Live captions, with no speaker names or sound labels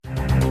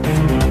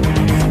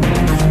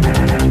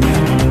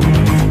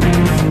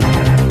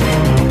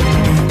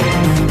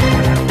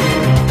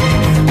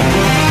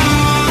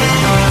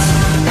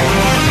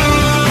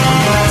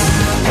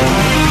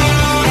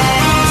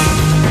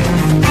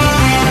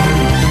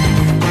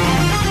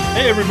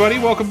everybody,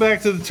 welcome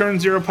back to the Turn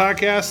Zero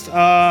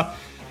podcast.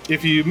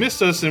 If you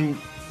missed us, and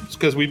it's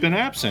because we've been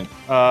absent,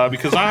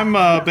 because I'm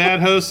a bad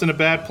host and a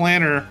bad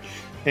planner,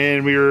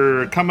 and we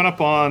were coming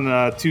up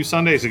on 2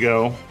 Sundays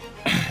ago,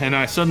 and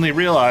I suddenly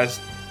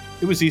realized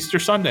it was Easter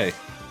Sunday.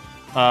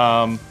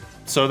 So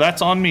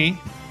that's on me.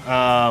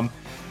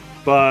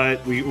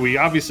 But we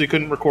obviously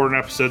couldn't record an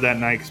episode that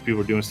night because people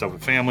were doing stuff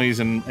with families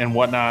and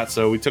whatnot,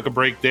 so we took a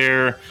break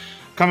there.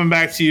 Coming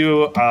back to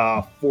you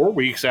 4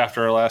 weeks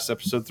after our last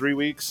episode. 3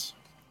 weeks?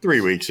 3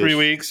 weeks. 3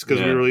 weeks, because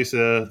we released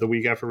the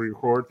week after we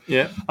record.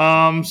 Yeah.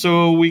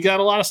 So we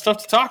got a lot of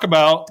stuff to talk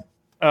about.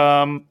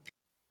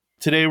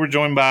 Today we're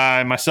joined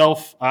by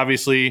myself,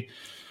 obviously,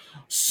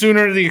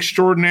 Sooner the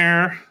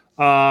Extraordinaire,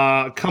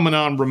 coming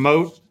on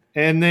remote,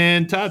 and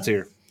then Todd's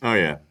here. Oh,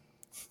 yeah.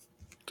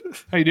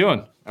 How you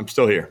doing? I'm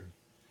still here.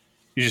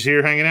 You just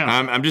here hanging out?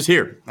 I'm just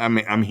here.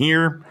 I'm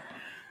here.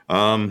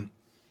 I'm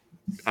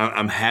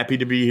happy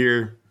to be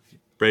here.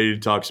 Ready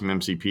to talk some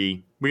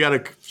MCP. We got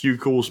a few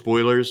cool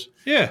spoilers.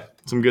 Yeah.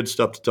 Some good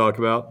stuff to talk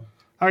about.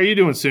 How are you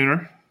doing,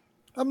 Sooner?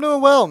 I'm doing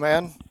well,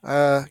 man.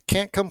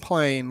 Can't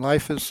complain.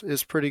 Life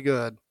is pretty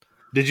good.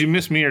 Did you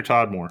miss me or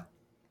Todd more?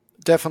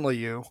 Definitely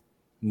you.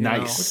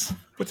 Nice.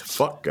 What the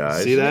fuck,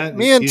 guys? See that?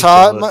 Me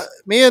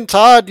and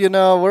Todd, you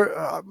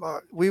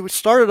know, we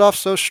started off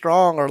so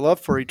strong, our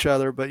love for each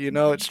other, but you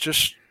know, it's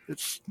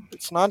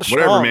not a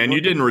strong. Whatever, man.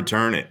 You didn't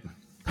return it.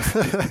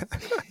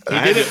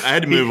 I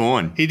had to move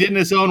on. He did in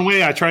his own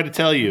way. I tried to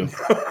tell you.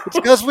 It's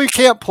because we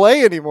can't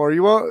play anymore.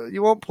 You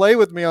won't play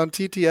with me on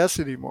TTS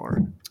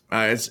anymore.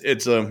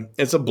 It's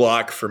a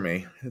block for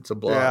me. It's a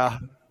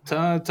block.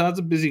 Yeah. Todd's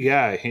a busy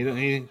guy.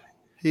 He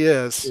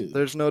is.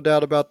 There's no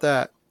doubt about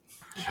that.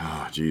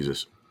 Oh,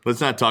 Jesus.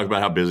 Let's not talk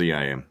about how busy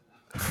I am.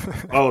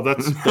 Oh,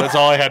 that's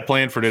all I had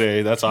planned for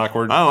today. That's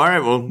awkward. Oh, all right.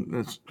 Well,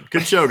 that's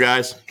good show,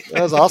 guys.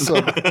 That was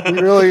awesome.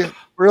 You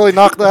really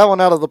knocked that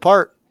one out of the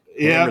park.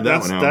 Yeah,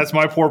 that's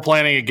my poor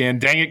planning again.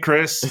 Dang it,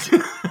 Chris.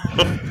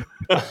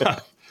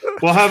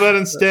 Well, how about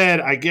instead,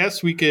 I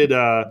guess we could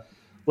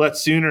let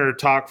Sooner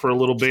talk for a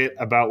little bit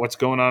about what's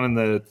going on in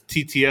the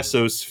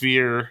TTSO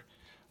sphere.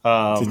 The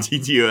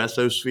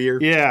TTSO sphere?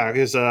 Yeah,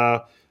 because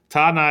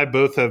Todd and I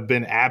both have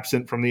been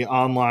absent from the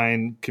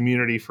online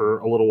community for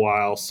a little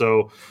while.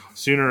 So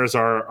Sooner is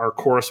our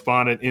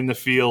correspondent in the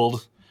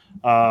field,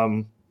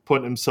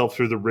 putting himself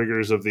through the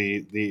rigors of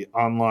the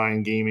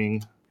online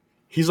gaming.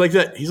 He's like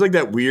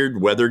that weird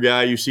weather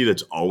guy you see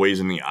that's always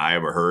in the eye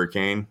of a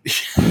hurricane.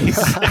 He's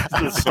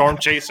the storm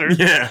chaser.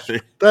 Yeah.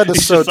 That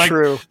is so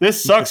true. Like,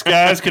 this sucks,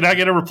 guys. Can I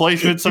get a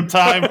replacement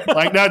sometime?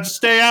 Like, no, just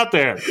stay out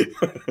there.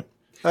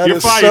 That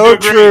is so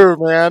true,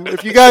 man.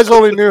 If you guys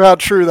only knew how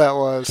true that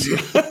was.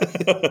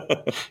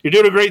 You're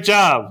doing a great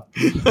job.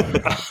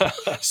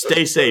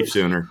 Stay safe,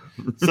 Sooner.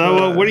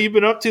 So what have you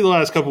been up to the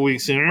last couple of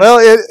weeks, Sooner? Well,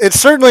 it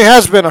certainly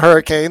has been a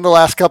hurricane the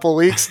last couple of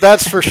weeks.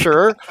 That's for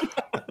sure.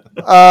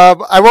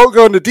 I won't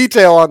go into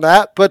detail on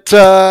that, but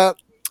the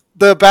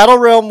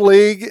Battlerealm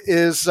League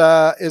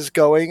is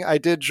going. I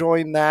did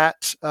join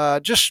that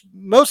just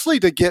mostly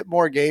to get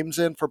more games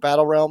in for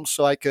Battlerealm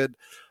so I could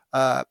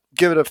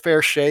give it a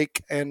fair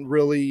shake and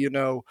really, you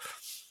know,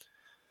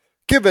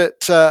 give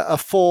it a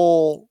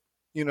full,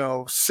 you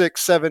know,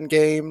 6-7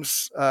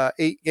 games,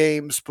 8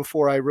 games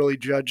before I really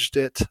judged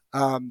it.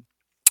 And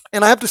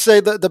I have to say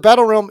that the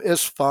Battlerealm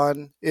is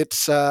fun.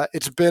 It's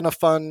been a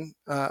fun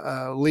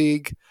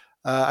league.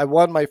 I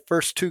won my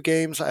first 2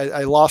 games.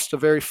 I lost a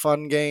very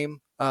fun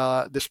game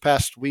this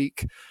past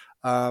week.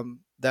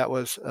 That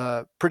was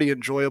pretty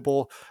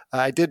enjoyable.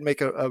 I did make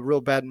a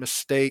real bad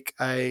mistake.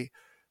 I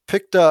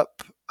picked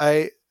up.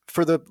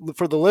 For the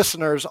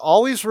listeners,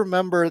 always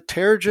remember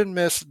Terrigen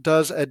Mist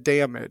does a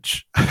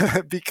damage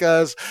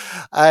because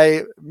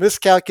I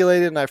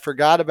miscalculated and I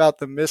forgot about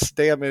the mist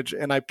damage,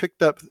 and I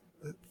picked up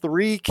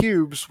 3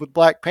 cubes with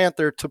Black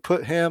Panther to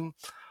put him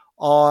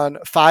on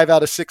 5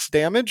 out of 6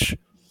 damage.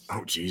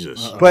 Oh,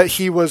 Jesus. Uh-oh. But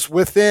he was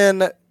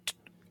within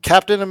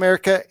Captain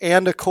America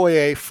and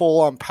Okoye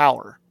full on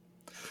power.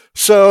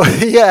 So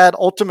he had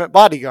ultimate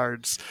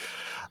bodyguards.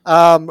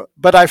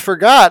 But I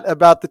forgot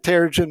about the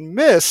Terrigen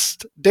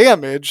Mist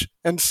damage,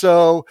 and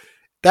so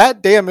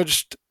that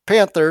damaged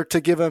Panther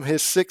to give him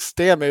his 6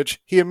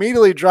 damage. He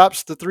immediately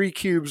drops the 3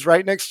 cubes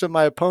right next to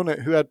my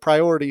opponent who had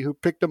priority, who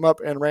picked him up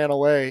and ran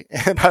away,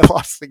 and I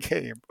lost the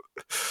game.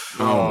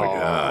 Oh my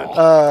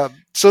God.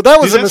 So that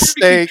was a that's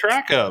mistake. To keep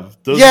track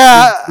of. The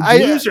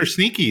blues are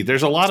sneaky.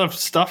 There's a lot of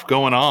stuff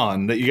going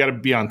on that you got to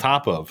be on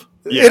top of.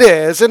 Yeah. It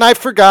is, and I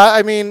forgot.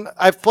 I mean,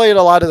 I've played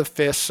a lot of the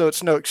fists, so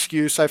it's no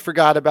excuse. I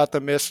forgot about the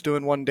mist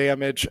doing 1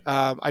 damage.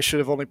 I should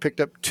have only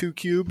picked up 2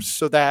 cubes,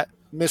 so that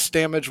mist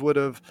damage would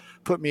have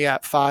put me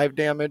at 5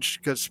 damage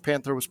because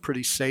Panther was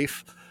pretty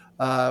safe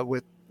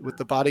with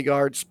the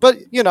bodyguards. But,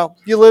 you know,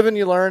 you live and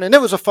you learn, and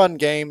it was a fun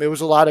game. It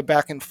was a lot of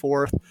back and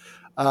forth.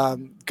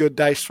 Good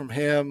dice from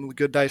him,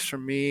 good dice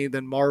from me,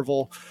 then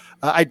Marvel.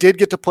 I did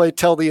get to play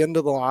till the end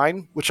of the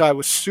line, which I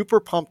was super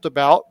pumped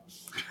about.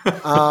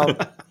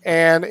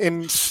 And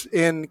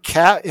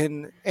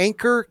in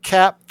anchor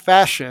cap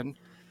fashion,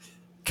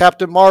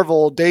 Captain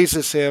Marvel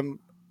dazes him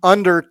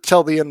under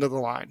till the end of the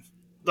line.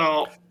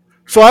 No.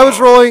 So I was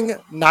rolling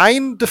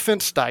 9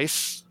 defense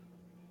dice,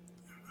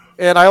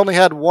 and I only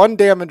had 1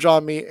 damage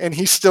on me, and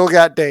he still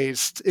got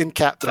dazed in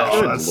cat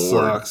fashion. Oh, that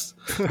sucks.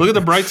 Look at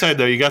the bright side,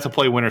 though. You got to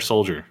play Winter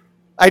Soldier.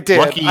 I did.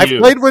 Lucky I you.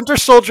 played Winter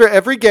Soldier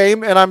every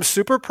game, and I'm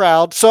super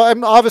proud. So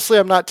I'm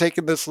not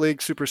taking this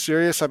league super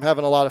serious. I'm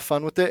having a lot of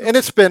fun with it, and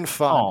it's been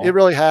fun. Aww. It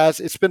really has.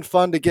 It's been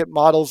fun to get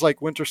models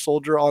like Winter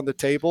Soldier on the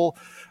table.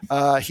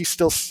 He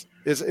still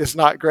is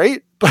not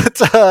great,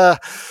 but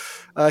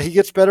he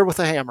gets better with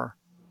a hammer.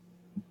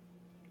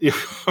 Yeah,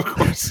 of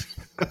course.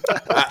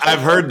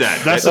 I've heard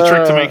that. That's the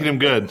trick to making him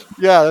good.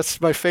 Yeah, that's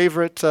my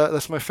favorite.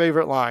 That's my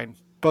favorite line.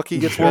 Bucky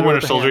gets Poor better Winter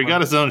with a Soldier. He hammer.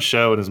 got his own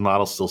show, and his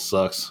model still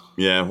sucks.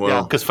 Yeah,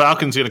 well, Because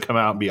Falcon's going to come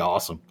out and be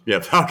awesome. yeah,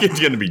 Falcon's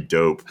going to be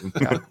dope.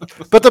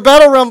 But the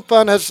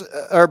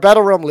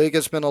Battlerealm League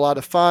has been a lot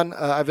of fun.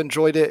 I've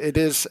enjoyed it. It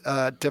is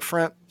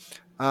different.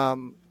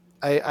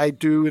 I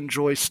do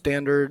enjoy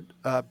standard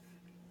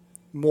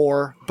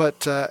more,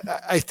 but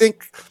I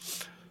think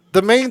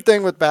the main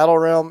thing with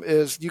Battlerealm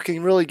is you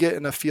can really get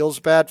in a feels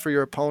bad for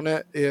your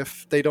opponent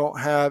if they don't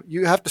have.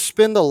 You have to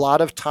spend a lot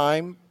of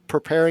time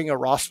preparing a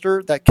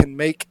roster that can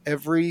make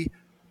every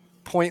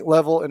point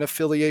level and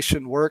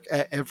affiliation work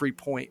at every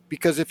point.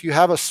 Because if you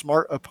have a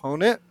smart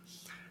opponent,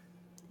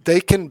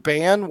 they can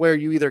ban where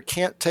you either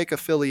can't take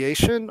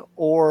affiliation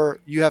or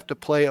you have to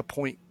play a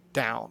point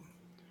down.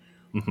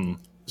 Mm-hmm.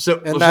 So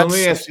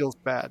That feels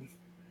bad.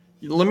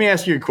 Let me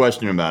ask you a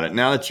question about it.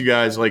 Now that you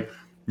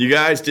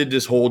guys did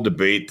this whole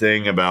debate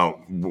thing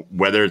about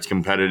whether it's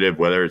competitive,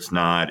 whether it's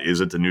not,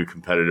 is it the new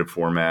competitive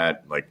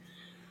format,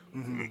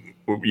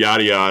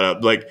 yada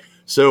yada.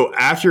 So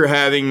after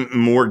having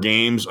more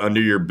games under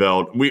your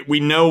belt, we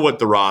know what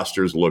the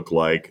rosters look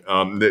like.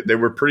 They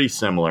were pretty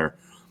similar.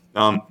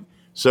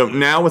 So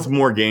now with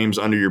more games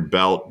under your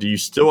belt, do you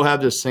still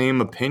have the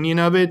same opinion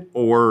of it,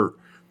 or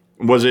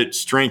was it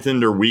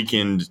strengthened or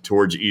weakened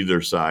towards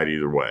either side,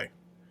 either way?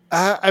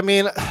 I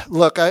mean,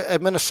 look,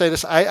 I'm going to say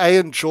this. I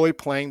enjoy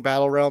playing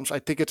Battlerealms. I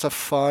think it's a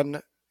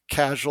fun,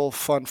 casual,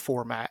 fun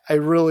format. I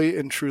really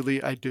and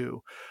truly I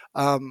do.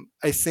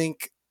 I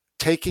think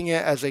taking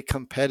it as a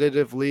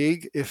competitive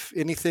league, if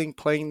anything,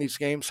 playing these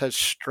games has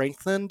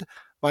strengthened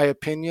my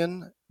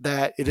opinion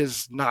that it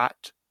is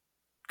not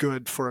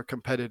good for a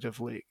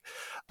competitive league.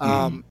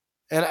 And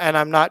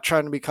I'm not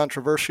trying to be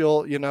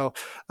controversial.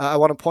 I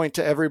want to point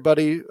to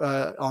everybody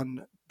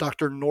on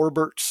Dr.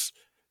 Norbert's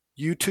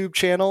YouTube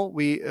channel.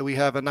 We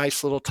have a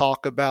nice little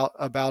talk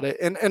about it,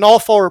 and all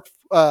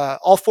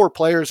four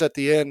players at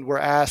the end were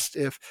asked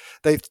if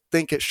they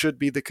think it should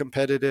be the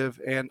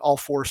competitive, and all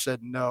 4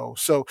 said no.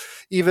 So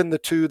even the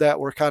 2 that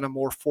were kind of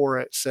more for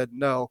it said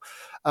no.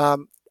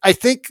 I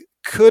think,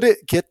 could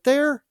it get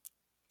there?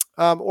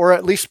 Or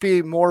at least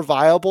be more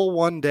viable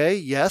one day?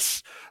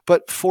 Yes.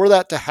 But for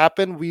that to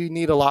happen, we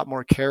need a lot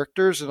more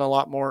characters and a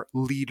lot more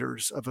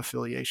leaders of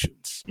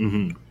affiliations.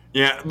 Mm-hmm.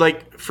 Yeah,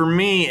 for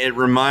me, it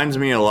reminds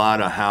me a lot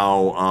of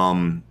how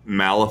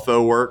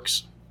Malifaux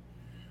works.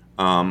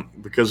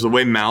 Because the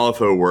way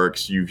Malifaux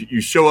works,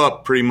 you show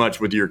up pretty much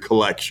with your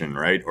collection,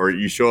 right? Or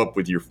you show up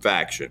with your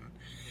faction.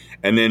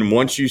 And then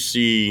once you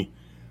see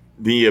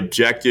the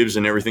objectives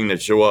and everything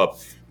that show up,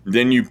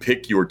 then you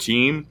pick your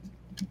team.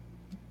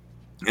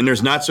 And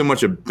there's not so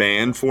much a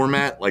band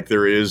format like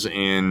there is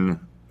in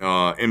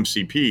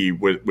MCP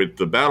with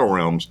the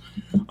Battlerealms,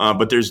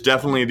 but there's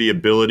definitely the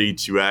ability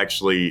to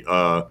actually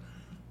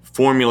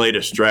formulate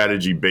a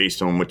strategy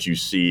based on what you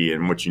see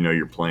and what you know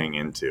you're playing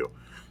into.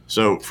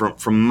 So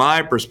from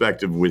my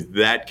perspective, with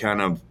that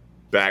kind of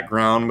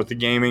background with the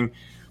gaming,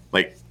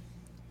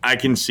 I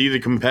can see the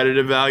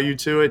competitive value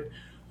to it,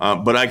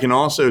 but I can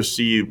also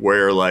see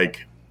where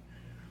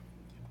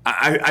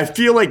I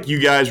feel like you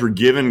guys were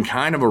given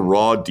kind of a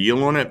raw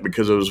deal on it,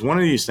 because it was one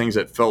of these things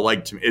that felt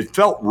it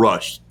felt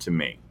rushed to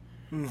me.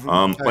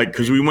 Mm-hmm.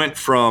 Because we went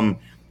from,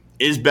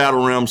 is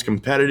Battlerealms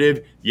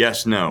competitive?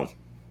 Yes, no.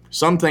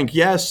 Some think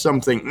yes,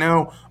 some think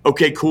no.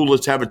 Okay, cool.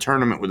 Let's have a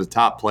tournament with the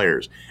top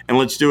players, and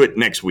let's do it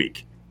next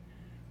week.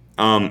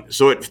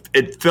 So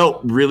it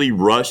felt really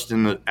rushed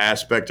in the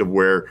aspect of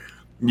where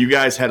you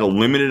guys had a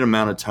limited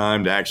amount of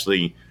time to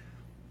actually,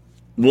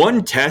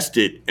 one, test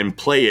it and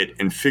play it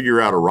and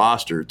figure out a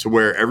roster, to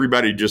where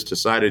everybody just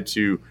decided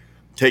to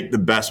take the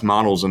best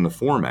models in the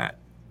format.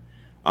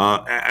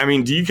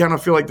 Do you kind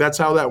of feel like that's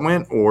how that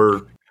went,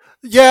 or?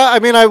 Yeah,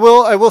 I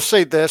will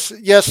say this.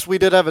 Yes, we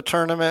did have a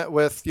tournament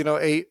with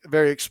 8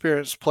 very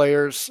experienced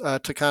players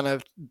to kind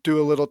of do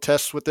a little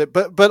test with it,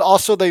 but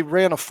also they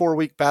ran a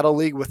 4-week battle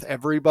league with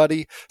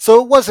everybody,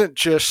 so it wasn't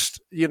just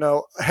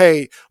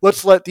hey,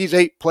 let's let these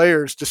 8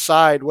 players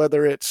decide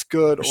whether it's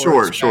good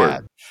or it's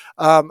bad.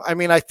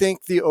 I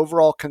think the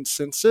overall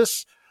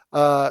consensus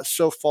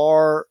so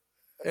far,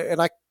 and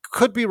I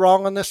could be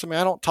wrong on this.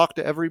 I don't talk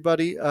to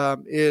everybody.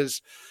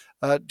 Is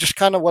just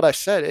kind of what I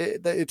said.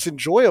 It's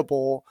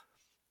enjoyable.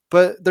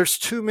 But there's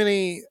too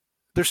many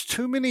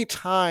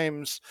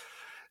times.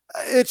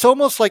 It's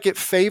almost like it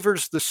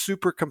favors the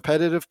super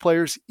competitive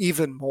players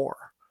even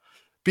more,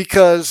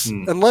 because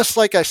unless,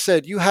 like I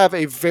said, you have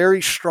a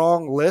very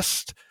strong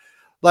list,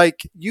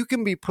 like you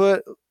can be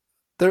put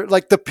there.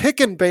 Like the pick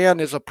and ban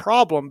is a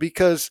problem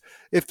because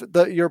if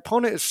your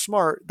opponent is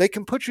smart, they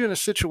can put you in a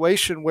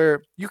situation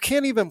where you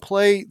can't even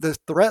play the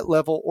threat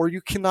level or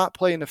you cannot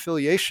play an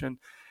affiliation.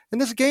 And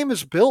this game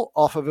is built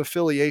off of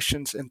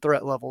affiliations and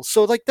threat levels.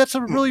 So like that's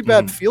a really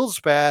feels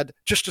bad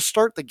just to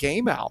start the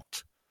game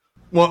out.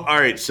 Well, all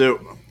right.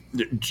 So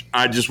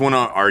I just want to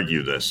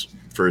argue this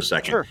for a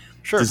second.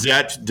 Sure.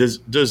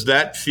 Does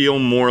that feel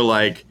more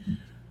like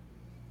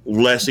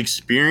less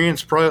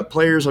experienced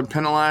players are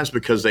penalized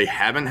because they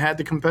haven't had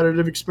the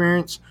competitive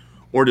experience?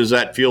 Or does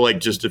that feel like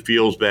just it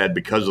feels bad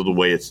because of the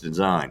way it's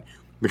designed?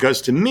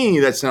 Because to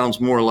me, that sounds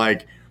more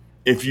like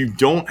if you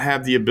don't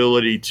have the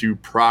ability to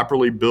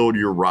properly build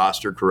your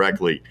roster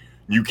correctly,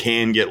 you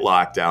can get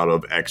locked out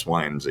of X,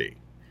 Y, and Z.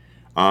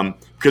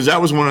 Because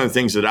that was one of the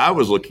things that I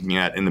was looking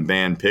at in the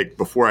ban pick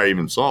before I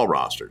even saw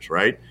rosters,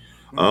 right?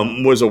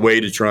 Was a way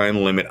to try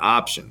and limit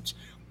options.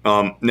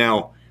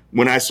 Now,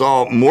 when I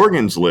saw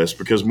Morgan's list,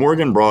 because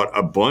Morgan brought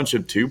a bunch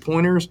of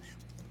 2-pointers,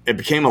 it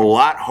became a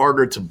lot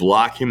harder to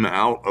block him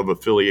out of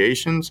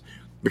affiliations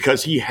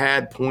because he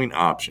had point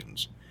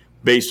options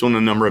based on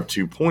the number of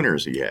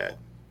 2-pointers he had,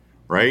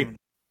 right?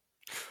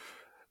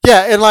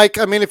 Yeah, and like,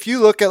 I mean, if you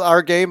look at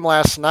our game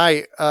last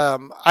night,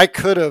 I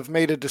could have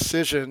made a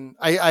decision.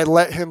 I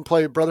let him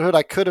play Brotherhood.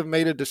 I could have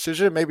made a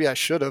decision. Maybe I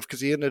should have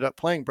because he ended up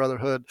playing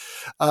Brotherhood.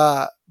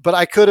 But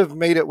I could have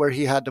made it where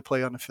he had to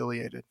play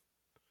unaffiliated.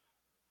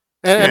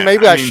 And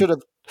maybe I should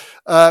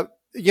have.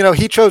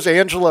 He chose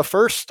Angela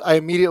first. I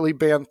immediately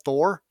banned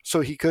Thor,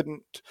 so he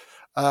couldn't.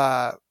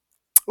 Well,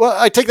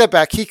 I take that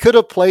back. He could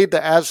have played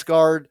the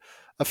Asgard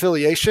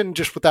affiliation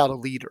just without a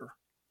leader.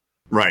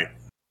 Right.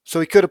 So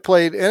he could have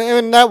played,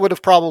 and that would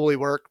have probably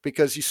worked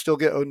because you still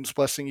get Odin's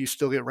Blessing, you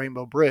still get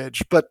Rainbow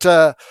Bridge, but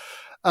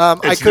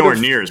it's nowhere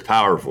near as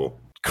powerful.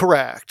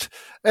 Correct,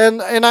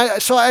 and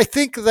I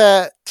think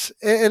that,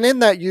 and in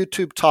that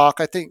YouTube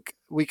talk, I think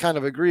we kind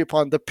of agree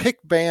upon the pick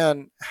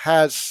ban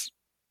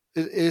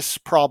is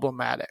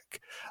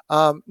problematic.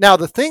 Now,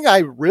 the thing I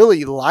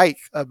really like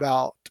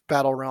about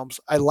Battle Realms,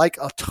 I like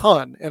a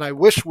ton, and I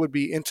wish would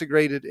be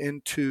integrated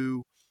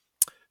into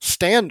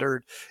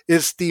standard,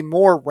 is the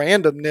more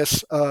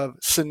randomness of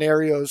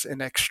scenarios and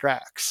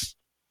extracts.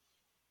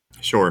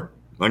 Sure.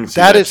 I can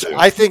see that too.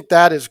 I think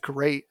that is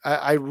great.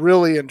 I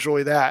really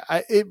enjoy that.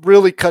 It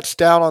really cuts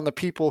down on the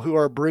people who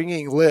are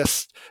bringing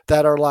lists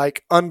that are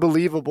like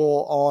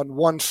unbelievable on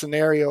one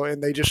scenario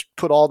and they just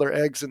put all their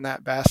eggs in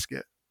that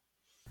basket.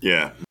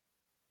 Yeah.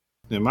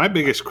 My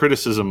biggest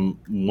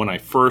criticism when I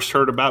first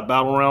heard about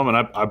Battlerealm,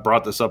 and I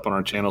brought this up on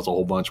our channels a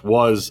whole bunch,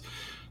 was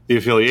the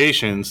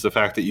affiliations, the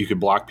fact that you could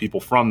block people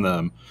from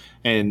them.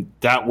 And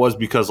that was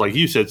because, like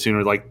you said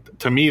sooner, like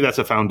to me, that's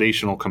a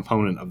foundational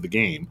component of the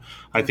game.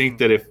 I think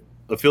that if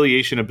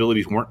affiliation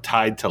abilities weren't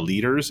tied to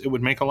leaders, it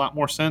would make a lot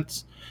more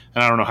sense.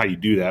 And I don't know how you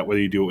do that, whether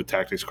you do it with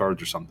tactics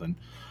cards or something.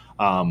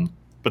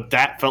 But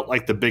that felt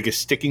like the biggest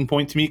sticking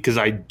point to me because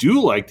I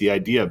do like the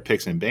idea of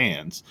picks and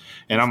bans.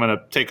 And I'm going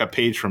to take a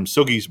page from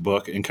Sugi's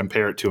book and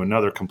compare it to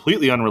another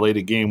completely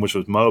unrelated game, which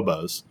was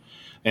MOBAs.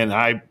 And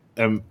I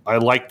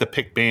like the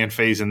pick ban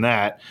phase in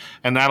that.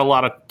 And that a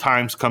lot of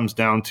times comes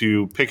down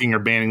to picking or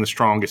banning the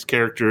strongest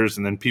characters,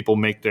 and then people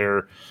make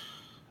their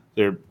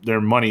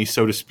money,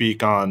 so to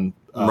speak, on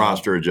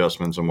roster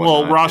adjustments and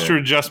whatnot. Well, roster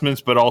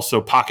adjustments, but also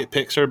pocket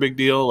picks are a big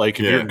deal. Like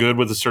if you're good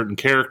with a certain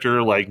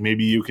character, like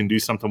maybe you can do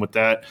something with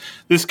that.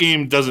 This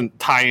game doesn't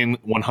tie in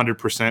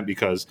 100%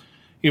 because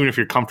even if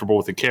you're comfortable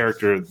with the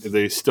character,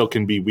 they still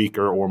can be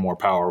weaker or more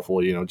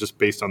powerful, just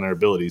based on their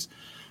abilities.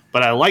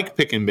 But I like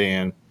pick and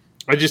ban.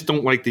 I just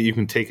don't like that you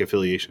can take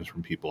affiliations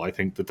from people. I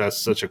think that that's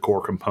such a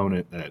core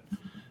component that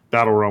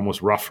Battlerealm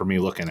was rough for me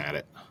looking at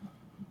it.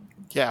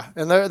 Yeah,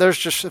 and there's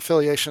just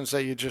affiliations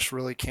that you just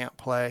really can't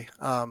play.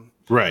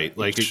 Right,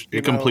 like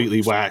it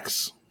completely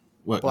whacks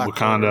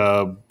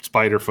Wakanda,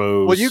 Spider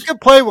Foes. Well, you can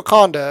play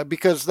Wakanda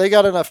because they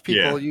got enough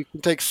people. Yeah. You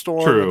can take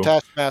Storm and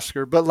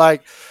Taskmaster, but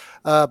like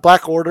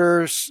Black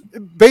Orders,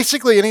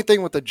 basically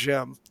anything with a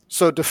gem.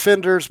 So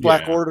Defenders,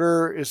 Black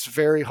Order is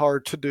very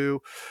hard to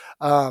do.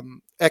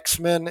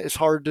 X-Men is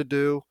hard to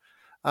do.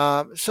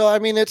 So I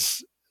mean,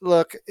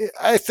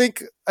 I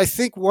think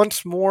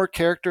once more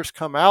characters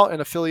come out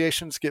and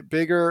affiliations get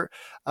bigger,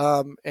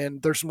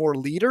 and there's more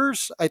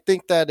leaders, I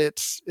think that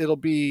it'll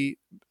be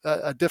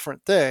a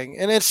different thing,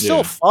 and it's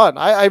still fun.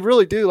 I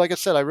really do. Like I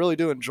said, I really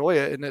do enjoy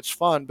it, and it's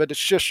fun. But it's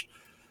just,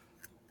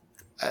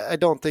 I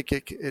don't think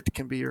it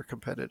can be your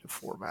competitive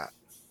format.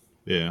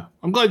 Yeah,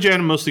 I'm glad you had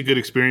a mostly good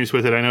experience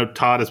with it. I know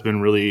Todd has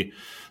been really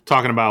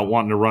talking about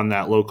wanting to run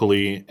that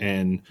locally,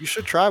 and you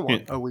should try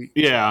one a week.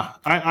 Yeah,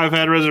 I've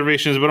had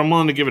reservations, but I'm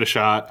willing to give it a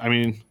shot. I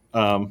mean,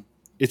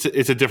 it's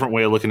a different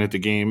way of looking at the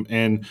game,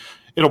 and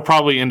it'll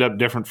probably end up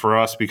different for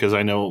us because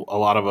I know a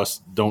lot of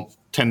us don't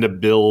tend to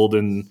build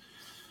in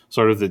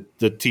sort of the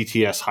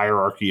TTS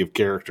hierarchy of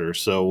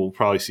characters, so we'll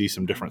probably see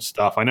some different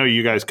stuff. I know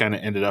you guys kind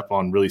of ended up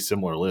on really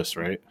similar lists,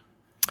 right?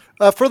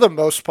 For the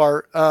most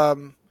part.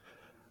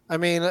 I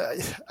mean,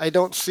 I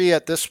don't see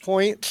at this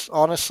point,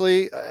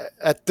 honestly,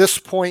 at this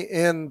point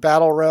in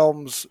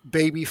Battlerealm's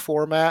baby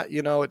format,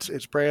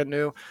 it's brand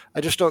new.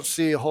 I just don't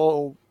see a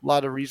whole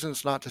lot of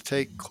reasons not to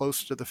take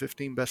close to the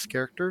 15 best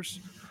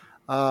characters.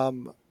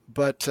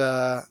 But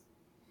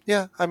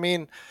yeah, I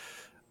mean,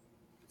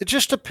 it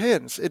just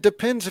depends. It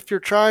depends if you're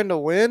trying to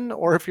win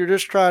or if you're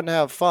just trying to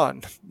have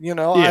fun.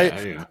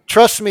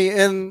 Trust me,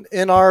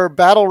 in our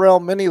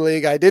Battlerealm mini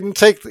league, I didn't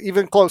take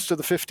even close to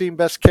the 15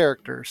 best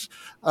characters.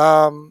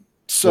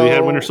 So you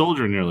had Winter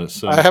Soldier in your list.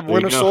 So I have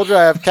Winter Soldier.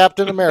 I have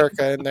Captain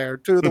America in there,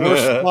 two of the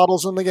worst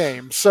models in the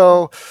game.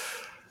 So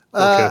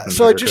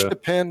it just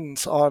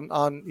depends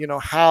on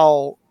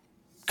how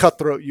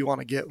cutthroat you want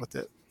to get with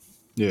it.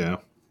 Yeah.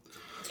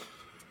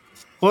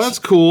 Well, that's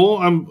cool.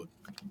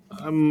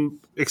 I'm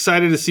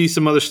excited to see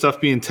some other stuff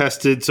being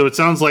tested. So it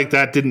sounds like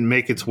that didn't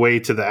make its way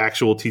to the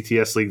actual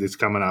TTS league that's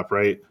coming up,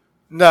 right?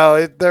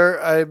 No,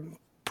 I'm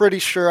pretty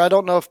sure. I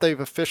don't know if they've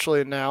officially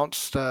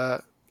announced.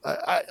 I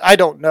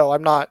don't know.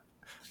 I'm not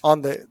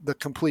on the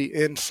complete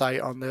insight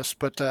on this,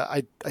 but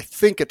I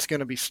think it's going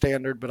to be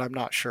standard, but I'm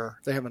not sure.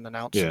 They haven't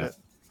announced it.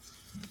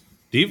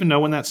 Do you even know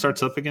when that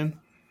starts up again?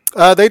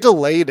 They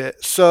delayed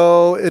it.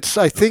 So it's,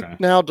 I think,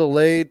 now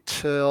delayed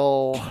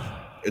till...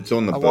 It's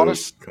on the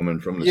boat coming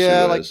from the Suez.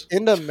 Yeah, like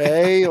end of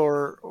May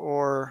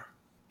or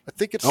I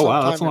think it's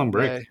sometime that's a long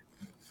break. May.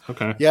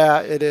 Okay. Yeah,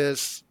 it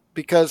is.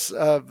 Because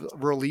of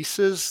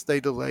releases,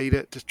 they delayed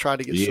it to try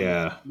to get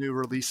some new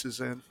releases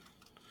in.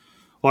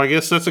 Well, I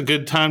guess that's a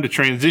good time to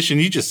transition.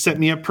 You just set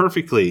me up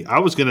perfectly. I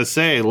was going to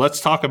say,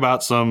 let's talk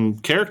about some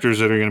characters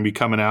that are going to be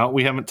coming out.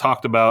 We haven't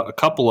talked about a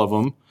couple of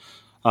them.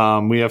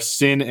 We have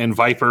Sin and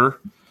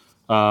Viper.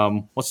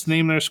 What's the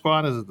name of their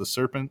squad? Is it the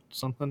Serpent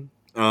something?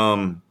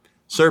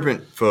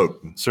 Serpent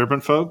Folk.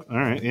 Serpent Folk? All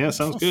right. Yeah,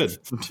 sounds good.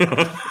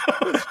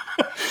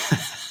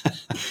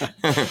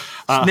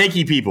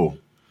 Snaky people.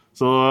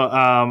 So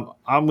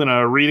I'm going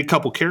to read a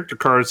couple character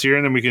cards here,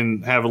 and then we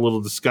can have a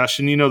little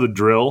discussion. You know the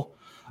drill.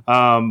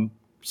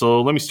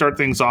 So let me start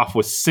things off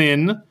with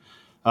Sin.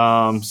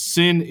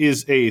 Sin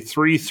is a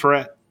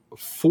 3-threat,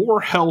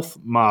 4-health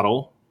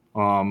model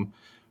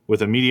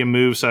with a medium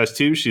move, size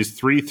 2. She's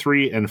 3,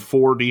 3, and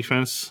 4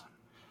 defense.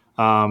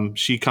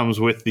 She comes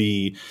with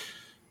the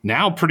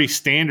now pretty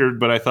standard,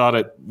 but I thought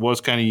it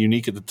was kind of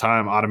unique at the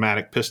time,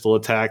 automatic pistol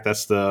attack.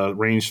 That's the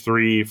range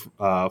 3,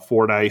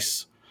 4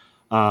 dice.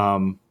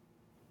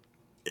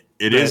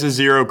 It is a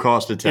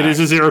zero-cost attack. It is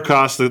a zero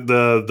cost.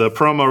 The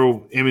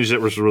promo image that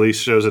was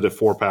released shows it at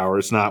 4 power.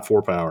 It's not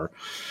 4 power.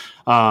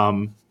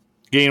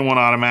 Gain 1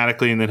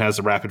 automatically and then has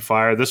a rapid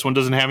fire. This one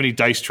doesn't have any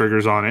dice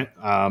triggers on it.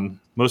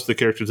 Most of the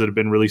characters that have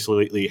been released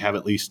lately have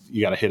at least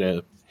you got to hit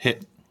a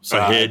hit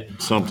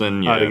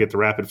something to get the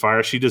rapid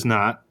fire. She does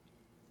not.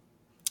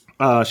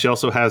 She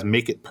also has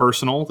Make It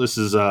Personal. This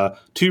is a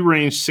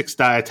 2-range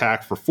 6-die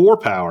attack for 4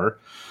 power.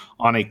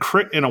 On a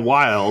crit and a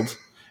wild,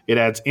 it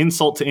adds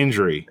insult to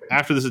injury.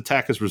 After this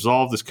attack is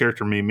resolved, this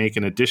character may make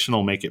an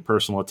additional Make It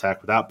Personal attack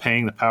without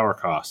paying the power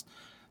cost.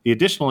 The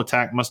additional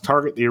attack must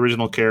target the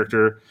original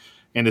character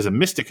and is a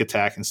mystic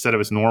attack instead of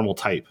its normal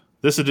type.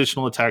 This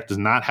additional attack does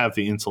not have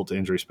the insult to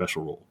injury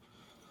special rule.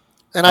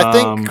 And I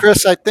think,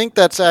 Chris,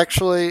 that's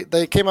actually,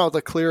 they came out with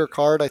a clearer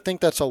card. I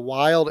think that's a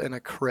wild and a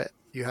crit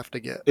you have to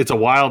get. It's a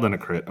wild and a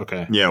crit.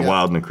 Okay. Yeah,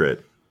 wild and a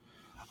crit.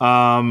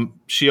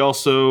 She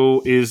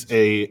also is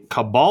a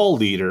Cabal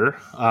leader.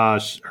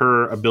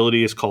 Her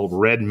ability is called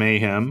Red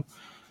Mayhem.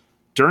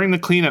 During the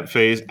cleanup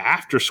phase,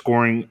 after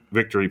scoring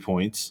victory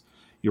points,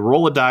 you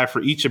roll a die for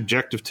each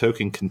objective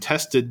token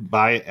contested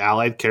by an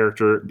allied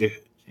character.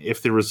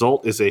 If the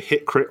result is a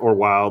hit, crit, or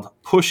wild,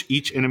 push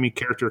each enemy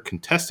character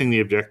contesting the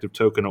objective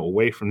token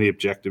away from the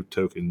objective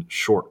token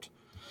short.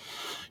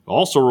 You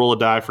also roll a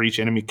die for each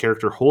enemy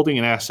character holding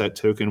an asset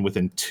token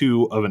within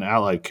 2 of an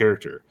allied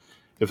character.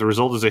 If the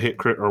result is a hit,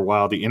 crit, or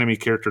wild, the enemy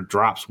character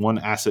drops 1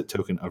 asset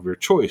token of your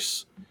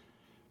choice.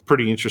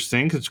 Pretty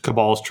interesting, because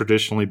Cabal has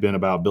traditionally been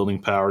about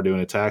building power, doing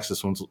attacks.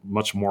 This one's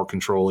much more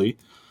control-y.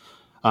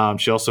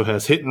 She also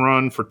has Hit and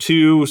Run for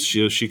 2.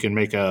 She can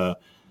make a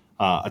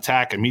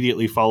attack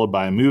immediately followed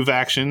by a move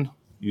action,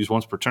 used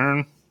once per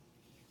turn.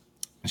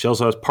 She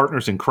also has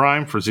Partners in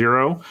Crime for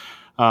 0.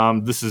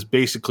 This is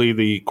basically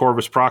the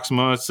Corvus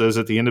Proxima. It says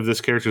at the end of this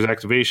character's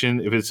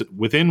activation, if it's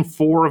within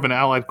 4 of an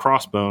allied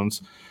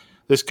crossbones,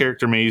 this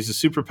character may use a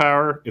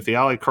superpower. If the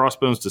allied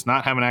crossbones does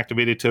not have an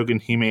activated token,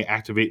 he may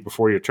activate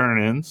before your turn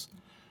ends.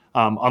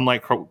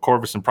 Unlike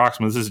Corvus and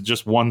Proxima, this is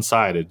just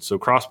one-sided. So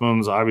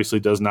Crossbones obviously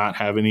does not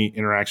have any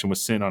interaction with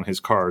Sin on his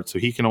card, so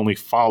he can only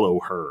follow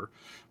her,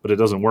 but it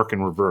doesn't work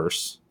in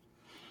reverse.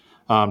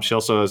 She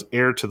also has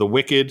Heir to the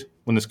Wicked.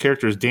 When this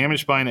character is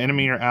damaged by an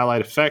enemy or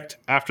allied effect,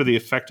 after the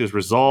effect is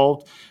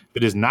resolved, if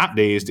it is not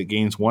dazed, it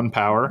gains 1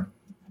 power,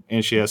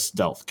 and she has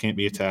Stealth. Can't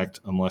be attacked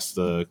unless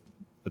the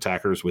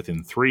attacker is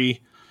within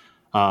 3.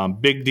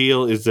 Big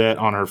deal is that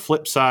on her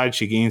flip side,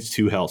 she gains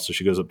 2 health, so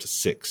she goes up to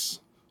 6.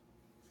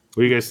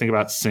 What do you guys think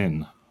about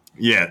Sin?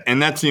 Yeah,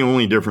 and that's the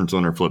only difference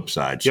on her flip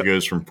side. She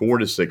goes from 4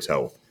 to 6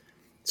 health.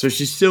 So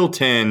she's still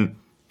 10.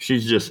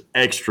 She's just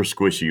extra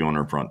squishy on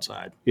her front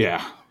side.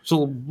 Yeah. It's a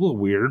little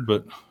weird,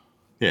 but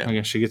Yeah. I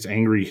guess she gets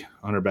angry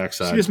on her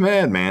backside. She gets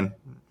mad, man.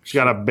 She's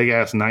got a big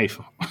ass knife.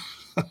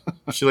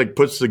 She like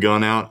puts the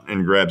gun out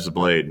and grabs the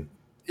blade.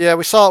 Yeah,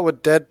 we saw it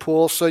with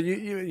Deadpool, so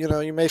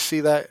you may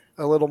see that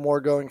a little more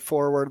going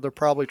forward. They're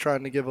probably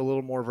trying to give a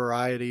little more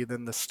variety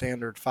than the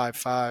standard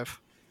 5.5.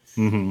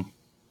 Mm-hmm.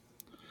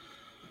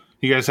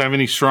 You guys have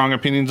any strong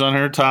opinions on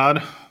her,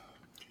 Todd?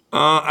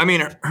 I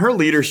mean, her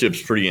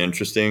leadership's pretty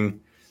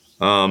interesting.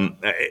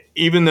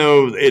 Even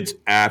though it's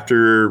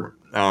after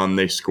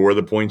they score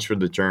the points for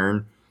the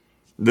turn,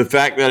 the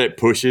fact that it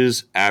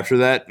pushes after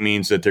that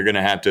means that they're going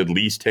to have to at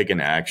least take an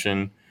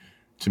action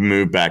to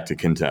move back to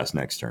contest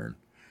next turn.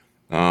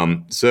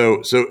 In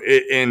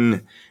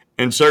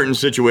certain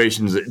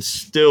situations, it's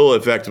still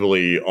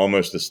effectively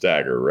almost a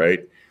stagger,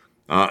 right?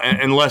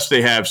 Unless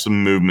they have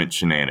some movement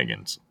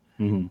shenanigans.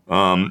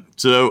 Mm-hmm.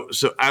 So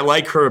I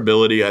like her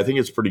ability. I think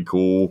it's pretty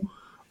cool.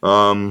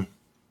 I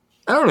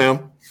don't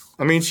know.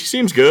 I mean, she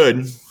seems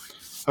good.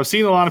 I've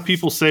seen a lot of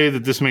people say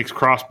that this makes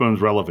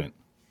Crossbones relevant.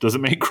 Does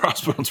it make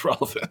Crossbones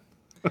relevant?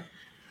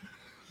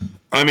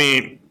 I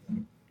mean,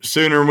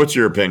 Sooner, what's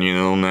your opinion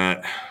on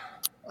that?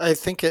 I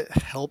think it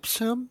helps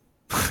him.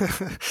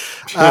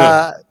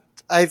 I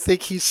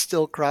think he's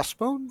still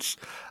Crossbones.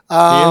 He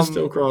is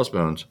still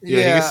Crossbones. Yeah,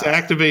 he gets to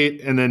activate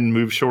and then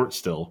move short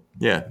still.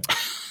 Yeah.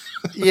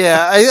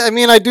 Yeah, I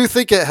mean, I do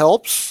think it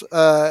helps.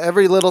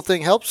 Every little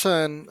thing helps,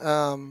 and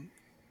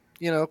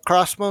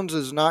Crossbones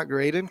is not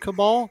great in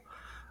Cabal.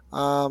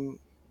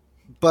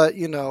 But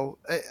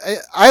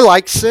I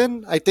like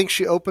Sin. I think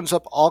she opens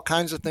up all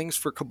kinds of things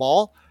for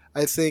Cabal.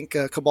 I think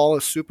Cabal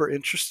is super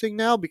interesting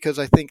now because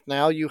I think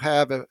now you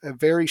have a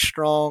very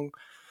strong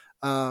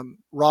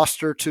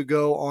roster to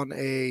go on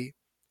a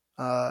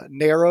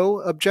narrow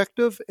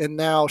objective, and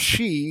now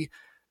she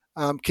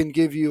can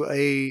give you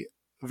a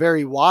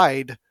very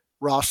wide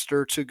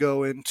roster to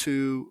go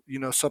into,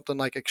 something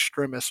like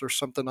Extremis or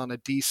something on a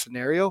D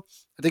scenario.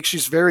 I think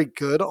she's very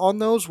good on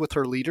those with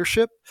her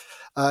leadership.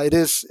 It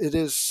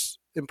is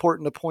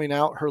important to point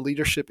out her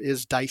leadership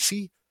is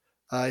dicey.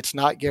 It's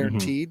not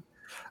guaranteed.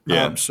 Mm-hmm.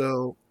 Yeah.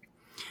 So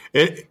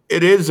it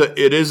is a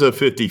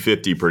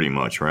 50-50 pretty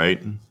much,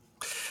 right?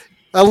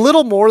 a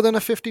little more than a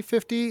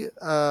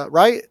 50-50,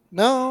 right?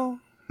 No,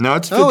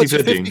 it's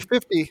 50-50. It's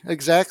 50-50.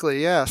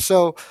 Exactly. Yeah.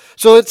 So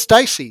it's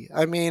dicey.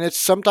 I mean,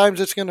 sometimes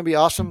it's going to be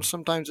awesome.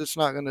 Sometimes it's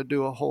not going to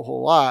do a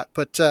whole lot,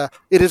 but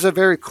it is a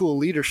very cool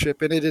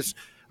leadership. And it is,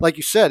 like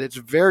you said, it's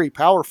very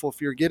powerful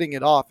if you're getting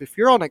it off. If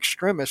you're on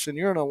Extremis and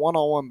you're in a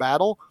one-on-one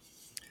battle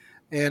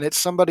and it's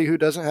somebody who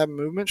doesn't have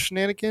movement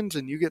shenanigans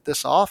and you get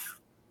this off,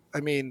 I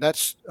mean,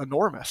 that's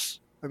enormous.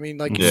 I mean,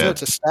 like you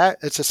said,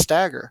 it's a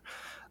stagger.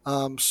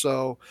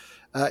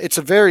 It's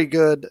a very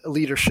good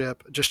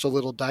leadership, just a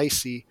little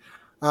dicey.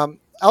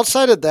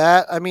 Outside of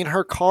that, I mean,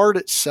 her card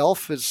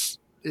itself is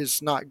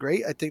not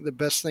great. I think the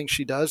best thing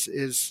she does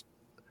is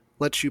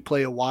lets you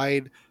play a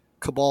wide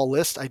Cabal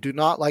list. I do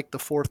not like the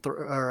 4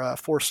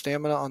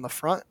 stamina on the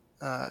front.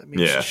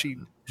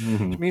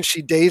 It means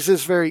she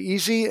dazes very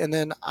easy. And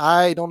then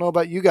I don't know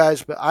about you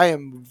guys, but I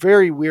am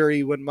very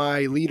weary when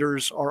my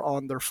leaders are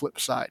on their flip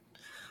side.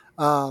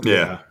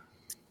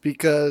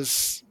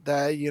 Because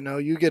that,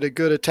 you get a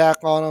good attack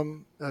on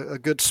them, a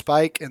good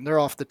spike, and they're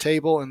off the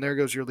table, and there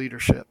goes your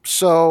leadership.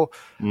 So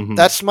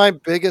that's my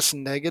biggest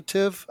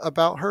negative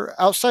about her.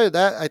 Outside of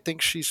that, I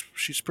think she's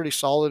pretty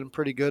solid and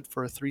pretty good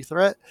for a 3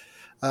 threat.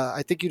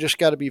 I think you just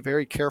got to be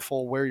very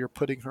careful where you're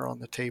putting her on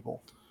the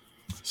table.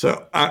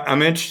 So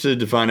I'm interested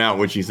to find out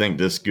what you think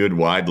this good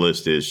wide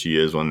list is. She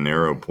is on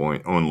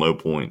low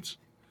points.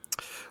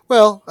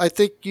 Well, I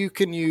think you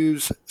can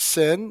use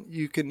Sin.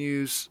 You can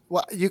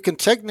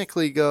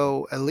technically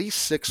go at least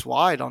 6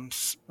 wide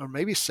or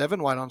maybe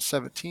 7 wide on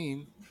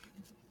 17.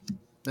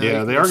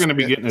 Yeah, they are going to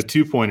be getting a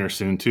 2-pointer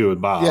soon too with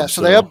Bob. Yeah,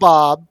 so they have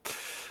Bob.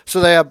 So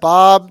they have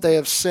Bob, they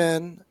have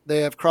Sin, they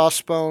have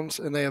Crossbones,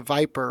 and they have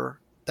Viper.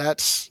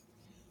 That's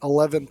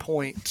 11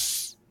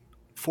 points.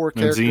 4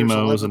 characters. And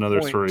Zemo is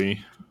another points.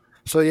 3.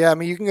 So yeah, I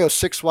mean, you can go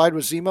 6 wide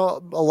with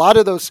Zemo. A lot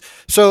of those.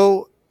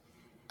 So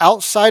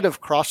outside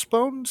of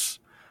Crossbones.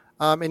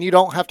 And you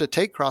don't have to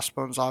take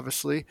Crossbones,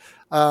 obviously.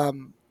 But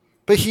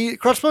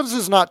Crossbones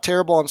is not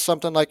terrible on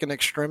something like an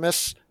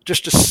Extremis,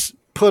 just to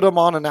put him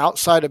on an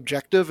outside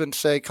objective and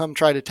say, come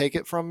try to take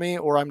it from me,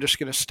 or I'm just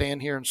going to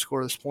stand here and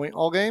score this point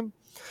all game.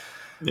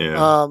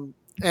 Yeah.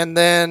 And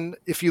then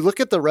if you look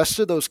at the rest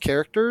of those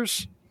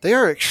characters, they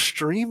are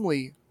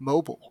extremely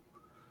mobile.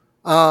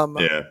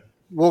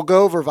 We'll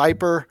go over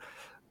Viper,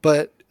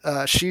 but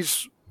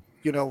she's,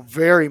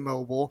 very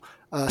mobile.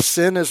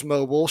 Sin is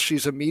mobile.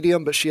 She's a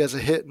medium, but she has a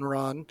hit and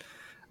run.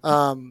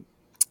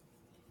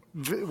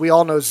 We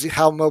all know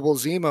how mobile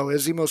Zemo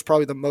is. Zemo's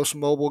probably the most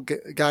mobile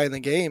guy in the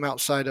game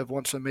outside of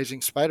once Amazing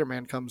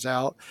Spider-Man comes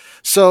out.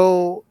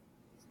 So,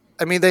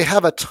 I mean, they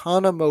have a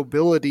ton of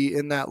mobility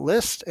in that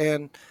list.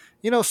 And,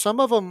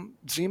 some of them,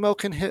 Zemo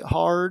can hit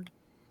hard.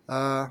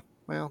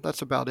 Well,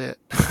 that's about it.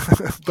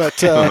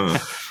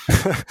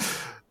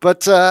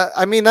 But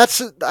I mean, I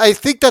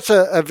think that's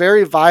a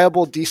very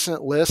viable,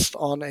 decent list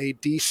on a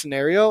D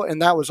scenario,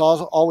 and that was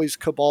always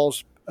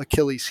Cabal's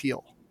Achilles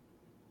heel.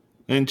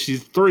 And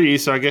she's 3,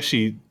 so I guess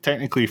she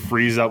technically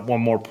frees up one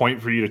more point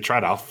for you to try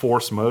to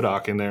force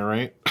MODOK in there,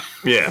 right?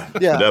 Yeah,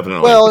 Yeah,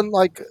 definitely. Well, and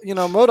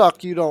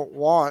MODOK you don't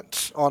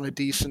want on a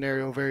D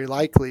scenario very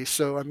likely.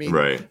 So I mean,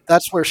 Right.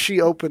 that's where she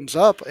opens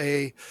up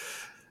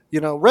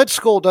Red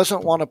Skull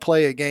doesn't want to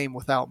play a game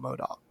without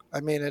MODOK. I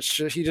mean,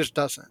 he just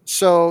doesn't.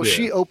 So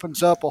she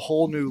opens up a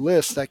whole new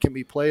list that can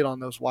be played on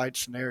those wide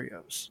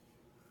scenarios.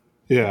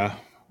 Yeah.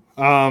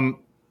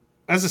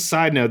 As a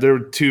side note, there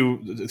were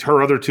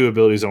her other 2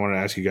 abilities I want to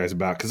ask you guys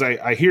about, because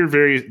I hear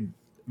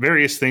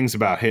various things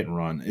about hit and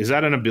run. Is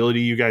that an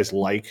ability you guys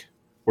like,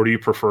 or do you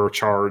prefer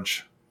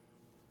charge?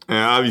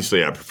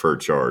 Obviously, I prefer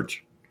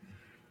charge.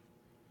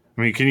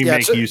 I mean, can you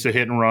make use of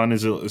hit and run?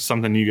 Is it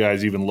something you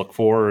guys even look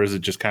for, or is it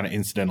just kind of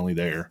incidentally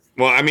there?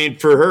 Well, I mean,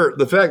 for her,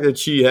 the fact that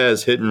she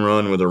has hit and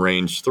run with a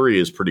range 3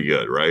 is pretty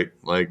good, right?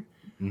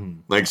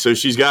 So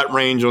she's got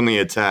range on the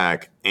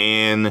attack,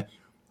 and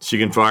she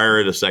can fire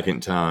it a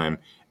second time,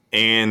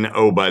 and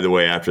oh, by the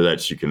way, after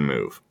that she can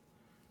move.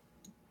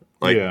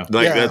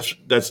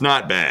 That's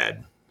not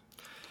bad.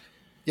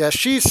 Yeah,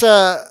 she's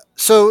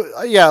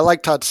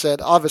like Todd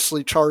said,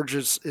 obviously charge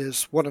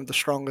is one of the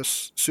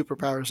strongest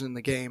superpowers in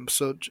the game,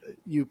 so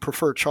you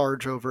prefer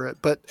charge over it.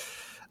 But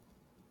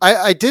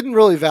I didn't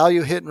really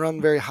value hit and run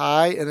very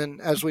high, and then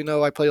as we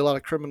know, I played a lot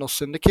of Criminal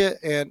Syndicate,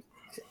 and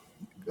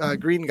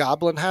Green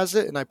Goblin has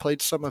it, and I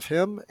played some of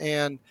him,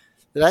 and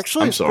it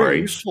actually is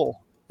pretty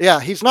useful. Yeah,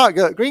 he's not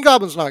good. Green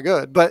Goblin's not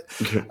good, but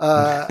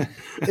the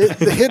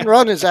hit and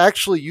run is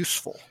actually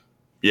useful.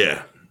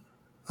 Yeah.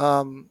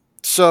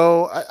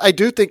 So I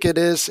do think it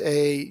is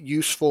a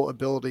useful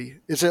ability.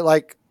 Is it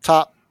like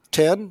top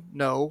 10?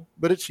 No,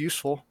 but it's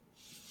useful.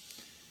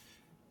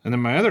 And then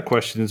my other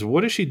question is,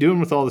 what is she doing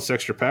with all this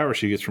extra power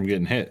she gets from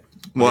getting hit?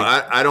 Well,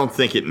 I don't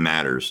think it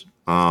matters.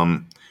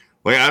 I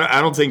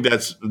don't think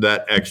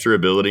that extra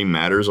ability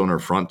matters on her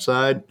front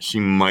side. She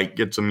might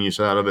get some use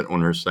out of it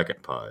on her second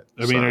side.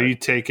 I mean, are you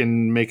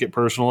taking make it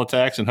personal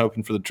attacks and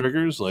hoping for the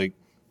triggers? Like,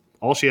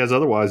 all she has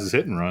otherwise is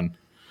hit and run.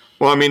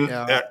 Well, I mean,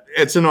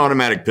 it's an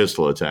automatic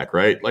pistol attack,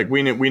 right? Like,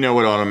 we know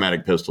what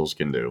automatic pistols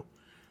can do.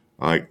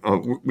 Like,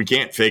 we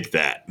can't fake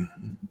that.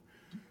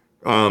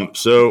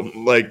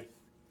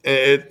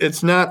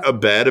 It's not a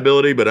bad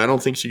ability, but I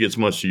don't think she gets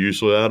much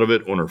use out of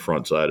it on her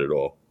front side at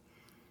all.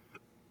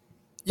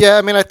 Yeah,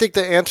 I mean, I think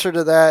the answer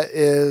to that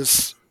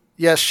is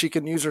yes, she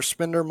can use her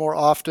spinner more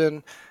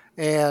often,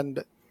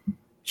 and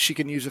she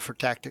can use it for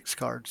tactics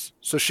cards.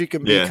 So she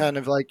can be kind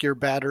of like your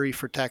battery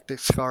for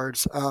tactics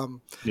cards. I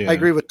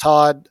agree with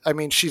Todd. I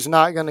mean, she's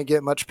not going to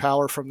get much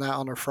power from that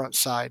on her front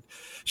side.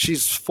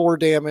 She's 4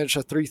 damage,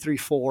 a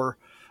 3/3/4.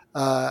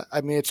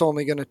 I mean, it's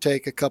only going to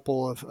take a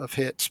couple of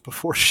hits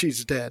before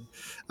she's dead.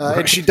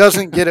 And she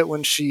doesn't get it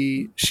when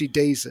she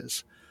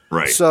dazes.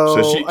 Right.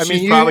 So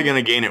she's probably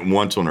going to gain it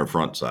once on her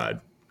front side.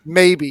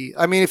 Maybe.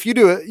 I mean, if you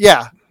do it,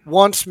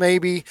 once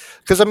maybe.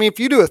 Because, I mean, if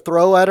you do a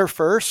throw at her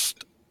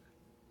first,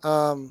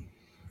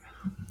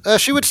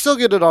 she would still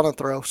get it on a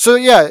throw. So,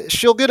 yeah,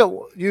 she'll get it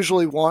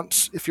usually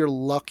once, if you're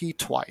lucky,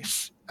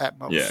 twice at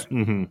most. Yeah.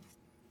 Mm-hmm.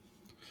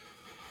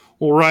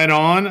 Well, right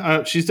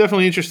on. She's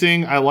definitely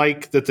interesting. I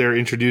like that they're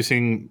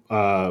introducing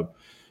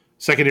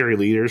secondary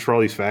leaders for all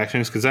these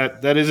factions, because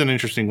that is an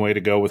interesting way to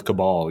go with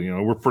Cabal. You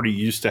know, we're pretty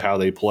used to how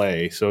they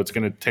play, so it's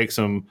going to take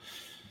some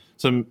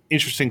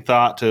interesting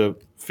thought to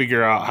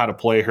figure out how to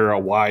play her. A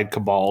wide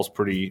Cabal is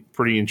pretty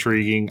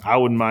intriguing. I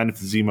wouldn't mind if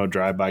the Zemo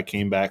drive-by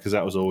came back, because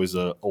that was always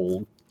a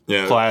old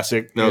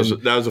classic.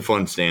 That was a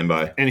fun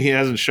standby, and he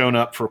hasn't shown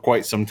up for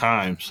quite some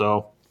time.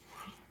 So,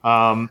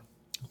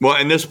 well,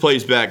 and this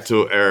plays back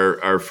to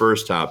our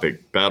first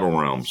topic, Battle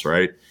Realms,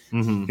 right?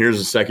 Mm-hmm. Here's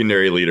a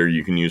secondary leader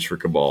you can use for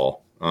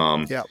Cabal.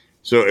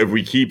 So if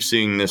we keep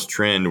seeing this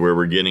trend where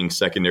we're getting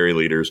secondary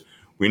leaders,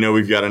 we know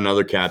we've got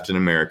another Captain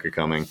America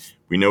coming.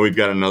 We know we've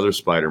got another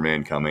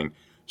Spider-Man coming.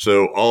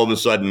 So all of a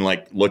sudden,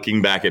 like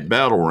looking back at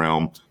Battle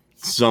Realm,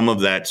 some of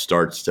that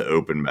starts to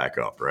open back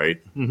up,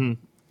 right? Mm-hmm.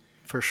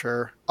 For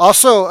sure.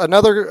 Also,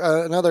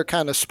 another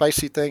kind of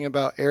spicy thing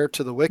about Heir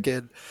to the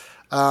Wicked,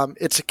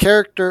 it's a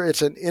character,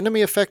 it's an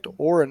enemy effect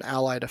or an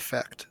allied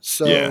effect.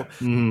 So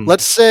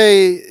let's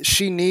say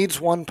she needs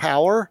 1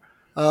 power,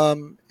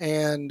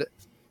 and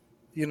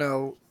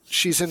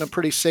she's in a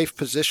pretty safe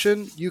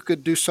position. You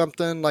could do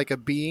something like a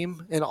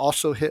beam and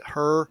also hit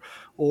her,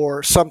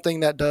 or something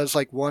that does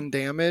like 1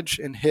 damage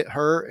and hit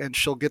her, and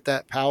she'll get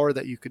that power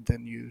that you could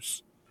then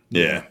use.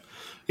 Yeah.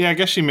 Yeah, I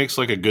guess she makes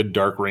like a good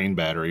Dark Rain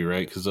battery,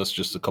 right? Because that's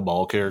just a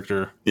Cabal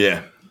character.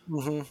 Yeah.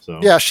 Mm-hmm.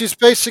 So. Yeah, she's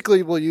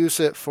basically will use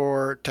it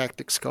for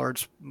tactics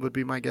cards, would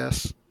be my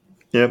guess.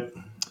 Yep.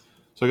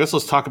 So I guess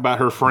let's talk about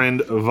her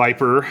friend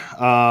Viper.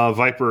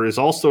 Viper is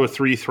also a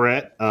 3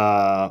 threat,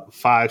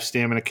 5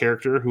 stamina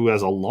character who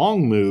has a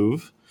long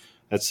move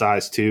at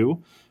size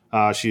 2.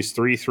 She's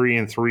 3/3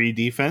 and 3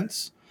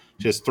 defense.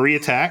 She has 3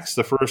 attacks.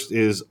 The first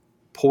is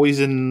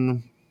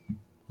Poison.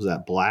 Was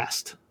that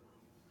Blast?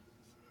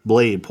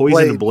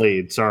 Poison and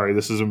Blade. Sorry,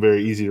 this isn't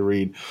very easy to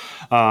read.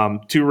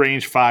 2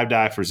 range, 5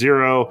 die for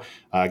 0.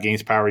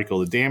 Gains power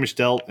equal to damage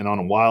dealt, and on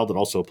a wild, it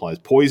also applies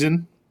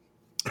poison.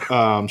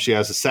 She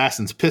has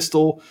Assassin's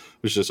Pistol,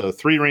 which is a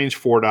 3 range,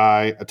 4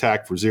 die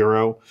attack for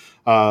 0.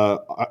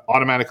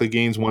 Automatically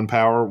gains 1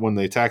 power when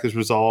the attack is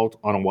resolved.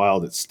 On a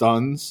wild, it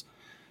stuns.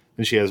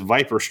 Then she has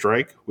Viper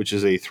Strike, which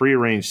is a 3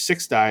 range,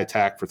 6 die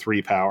attack for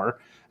 3 power.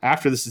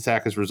 After this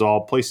attack is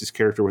resolved, place this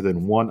character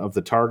within 1 of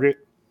the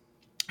target.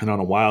 And on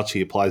a wild,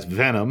 she applies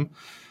Venom.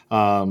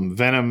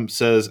 Venom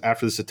says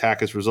after this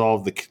attack is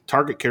resolved, the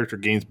target character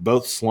gains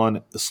both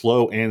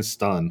slow and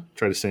stun.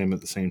 Try to say them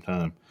at the same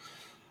time.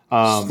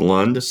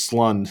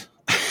 Slund.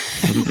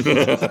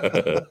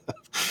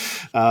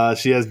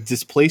 She has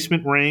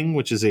Displacement Ring,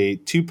 which is a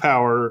 2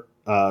 power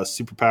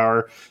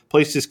superpower.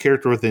 Place this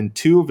character within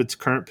 2 of its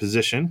current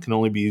position. Can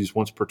only be used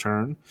once per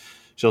turn.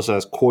 She also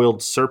has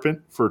Coiled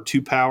Serpent for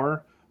 2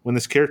 power. When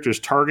this character is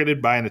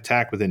targeted by an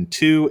attack within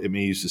 2, it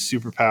may use the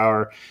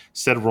superpower.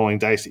 Instead of rolling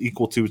dice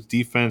equal to its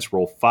defense,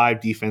 roll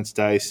 5 defense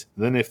dice.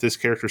 Then if this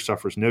character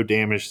suffers no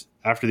damage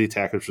after the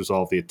attack is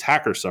resolved, the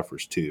attacker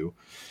suffers 2.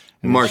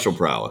 And Martial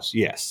prowess.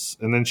 Yes.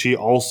 And then she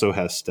also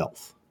has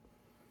Stealth.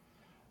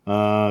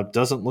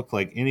 Doesn't look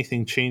like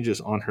anything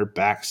changes on her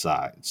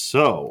backside.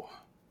 So,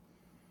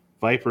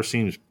 Viper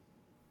seems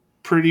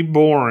pretty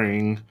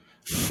boring.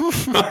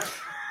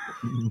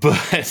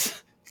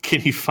 But... can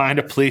you find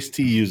a place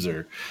to use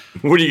her?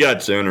 What do you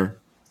got, Sooner?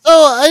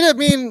 Oh, I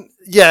mean,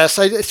 yes.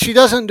 She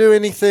doesn't do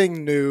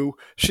anything new.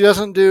 She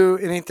doesn't do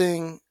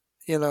anything,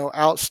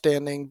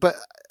 outstanding. But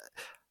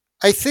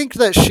I think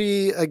that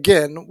she,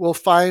 again, will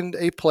find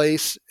a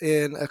place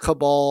in a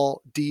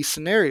Cabal D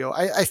scenario.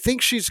 I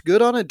think she's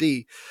good on a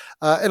D.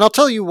 And I'll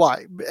tell you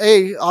why.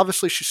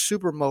 Obviously, she's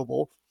super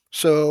mobile.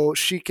 So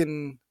she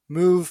can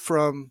move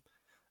from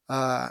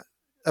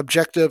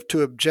objective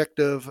to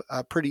objective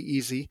pretty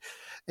easy.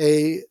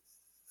 A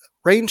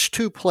range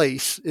 2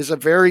 place is a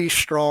very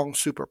strong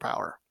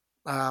superpower.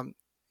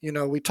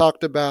 We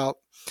talked about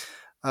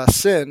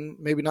Sin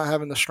maybe not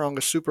having the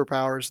strongest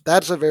superpowers.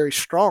 That's a very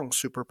strong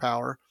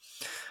superpower.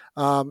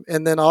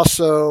 And then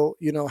also,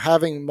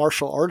 having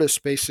martial artists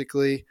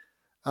basically,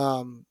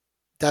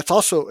 that's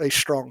also a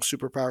strong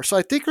superpower. So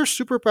I think her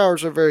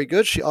superpowers are very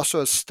good. She also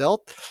has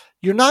stealth.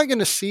 You're not going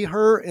to see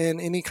her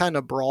in any kind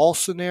of brawl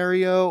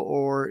scenario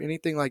or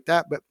anything like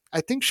that, but I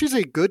think she's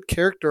a good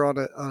character on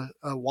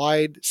a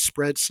wide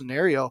spread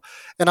scenario.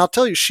 And I'll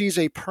tell you, she's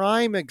a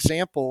prime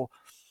example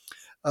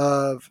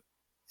of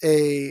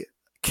a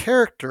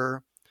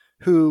character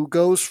who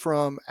goes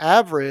from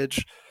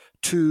average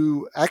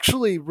to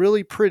actually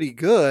really pretty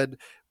good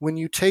when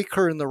you take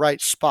her in the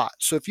right spot.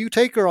 So if you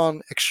take her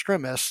on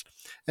Extremis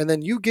and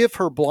then you give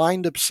her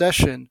Blind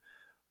Obsession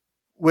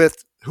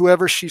with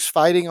whoever she's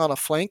fighting on a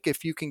flank,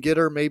 if you can get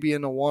her maybe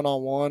in a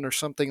one-on-one or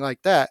something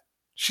like that,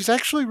 she's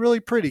actually really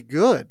pretty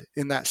good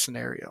in that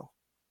scenario.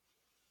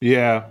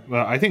 Yeah,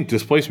 I think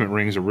Displacement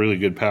Ring is a really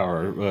good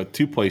power.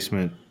 2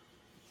 placement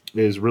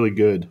is really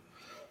good.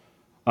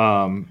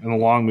 And the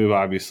long move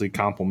obviously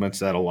complements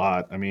that a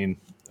lot. I mean,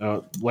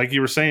 like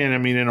you were saying,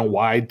 in a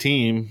wide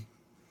team,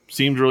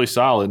 seems really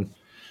solid.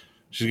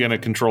 She's going to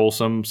control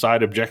some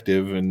side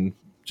objective and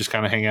just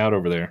kind of hang out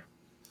over there.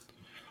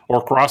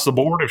 Or cross the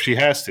board if she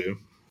has to.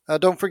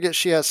 Don't forget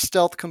she has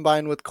Stealth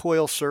combined with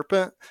Coil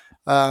Serpent.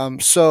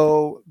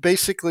 So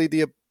basically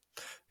the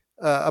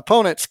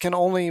opponents can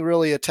only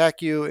really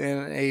attack you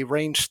in a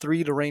range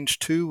 3 to range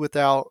 2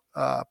 without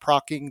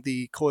proccing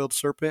the Coiled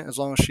Serpent as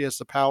long as she has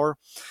the power.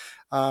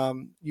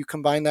 You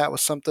combine that with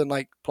something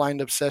like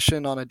Blind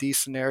Obsession on a D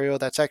scenario,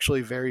 that's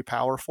actually very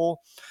powerful.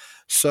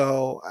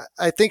 So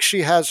I think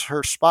she has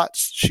her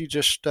spots. She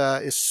just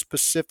is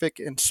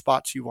specific in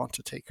spots you want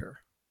to take her.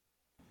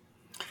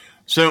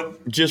 So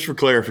just for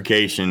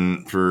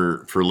clarification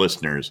for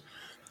listeners,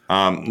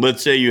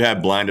 let's say you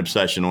have Blind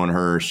Obsession on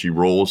her. She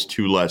rolls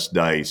 2 less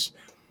dice.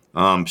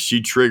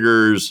 She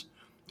triggers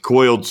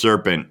Coiled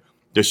Serpent.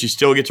 Does she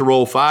still get to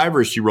roll 5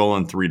 or is she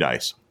rolling 3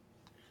 dice?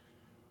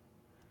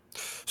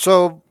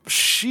 So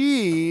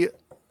that's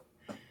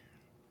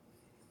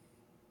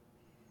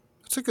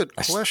a good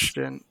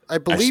question. I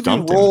believe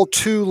you roll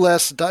 2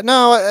 less dice.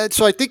 No,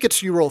 so I think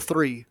it's you roll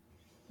 3.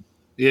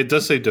 Yeah, it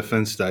does say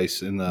defense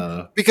dice in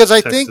the because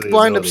I think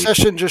Blind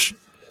Obsession just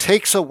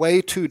takes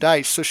away 2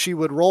 dice. So she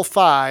would roll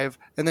 5,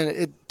 and then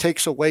it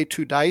takes away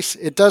 2 dice.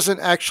 It doesn't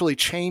actually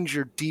change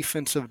your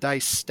defensive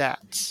dice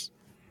stats.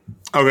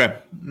 Okay.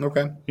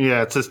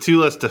 Yeah, it says 2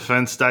 less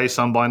defense dice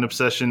on Blind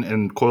Obsession,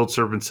 and Coiled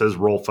Serpent says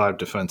roll 5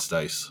 defense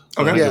dice.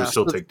 So okay. Yeah, would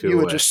still take 2 you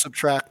away. would just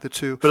subtract the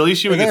 2. But at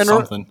least you would get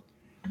something.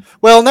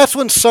 Well, and that's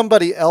when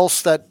somebody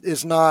else that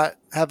is not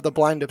have the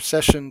Blind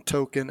Obsession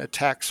token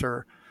attacks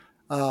her.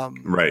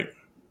 Right.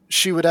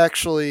 She would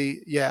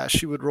actually,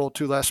 she would roll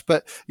 2 less.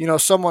 But,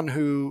 someone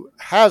who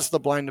has the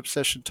Blind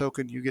Obsession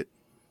token, you get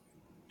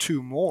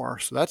 2 more.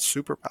 So that's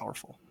super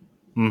powerful.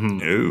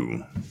 Mm-hmm.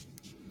 Ooh.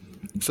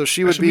 So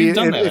she would be,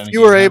 if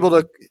you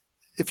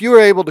were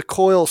able to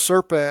coil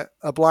Serpent,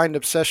 a Blind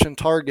Obsession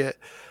target,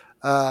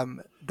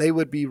 you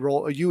would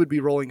be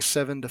rolling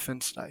 7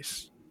 defense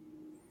dice.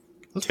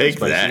 That's Take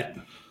pretty spicy.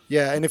 that.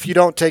 Yeah, and if you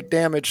don't take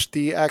damage,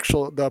 the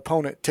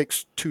opponent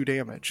takes 2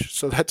 damage.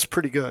 So that's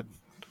pretty good.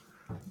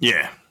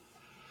 Yeah.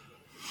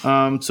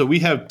 So we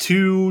have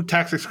 2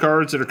 tactics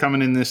cards that are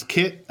coming in this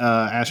kit.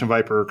 Ash and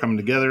Viper are coming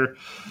together.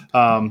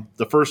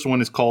 The first one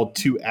is called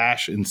To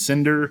Ash and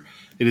Cinder.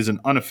 It is an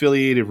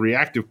unaffiliated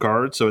reactive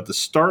card. So at the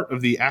start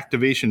of the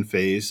activation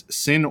phase,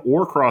 Sin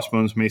or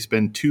Crossbones may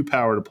spend 2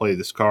 power to play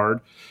this card.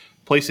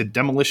 Place a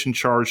demolition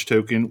charge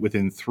token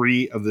within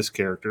 3 of this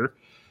character.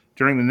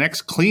 During the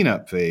next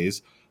cleanup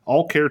phase,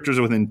 all characters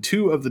within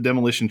 2 of the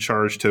demolition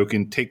charge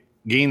token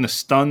gain the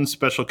stun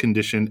special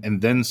condition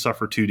and then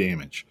suffer 2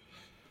 damage.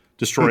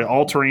 Destroy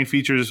all terrain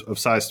features of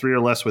size 3 or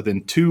less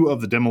within 2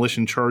 of the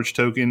demolition charge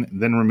token,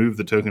 then remove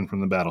the token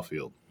from the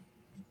battlefield.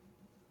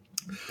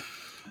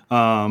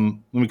 Let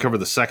me cover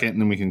the second,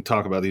 and then we can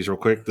talk about these real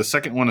quick. The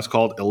second one is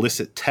called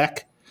Illicit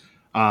Tech.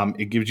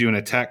 It gives you an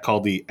attack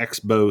called the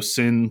X-Bow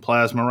Sin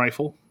Plasma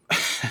Rifle.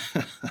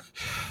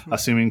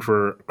 Assuming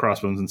for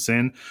Crossbones and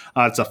Sin.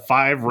 It's a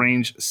 5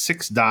 range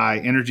 6 die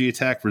energy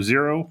attack for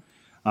 0.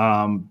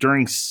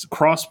 During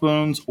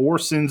Crossbones or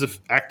Sin's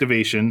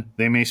activation,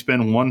 they may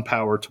spend 1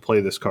 power to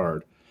play this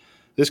card.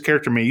 This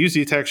character may use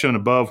the attack shown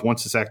above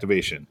once its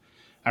activation.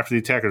 After the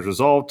attack is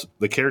resolved,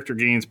 the character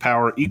gains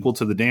power equal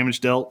to the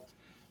damage dealt.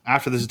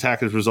 After this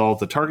attack is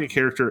resolved, the target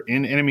character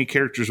and enemy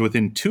characters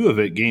within 2 of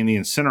it gain the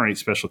Incinerate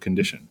special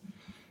condition.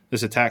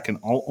 This attack can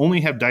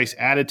only have dice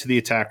added to the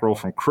attack roll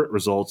from crit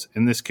results,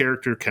 and this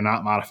character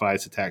cannot modify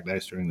its attack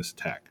dice during this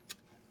attack.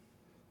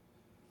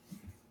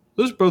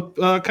 Those are both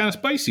kind of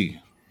spicy.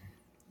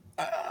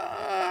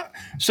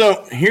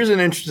 So here's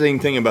an interesting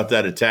thing about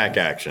that attack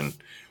action.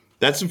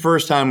 That's the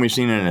first time we've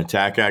seen an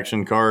attack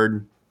action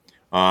card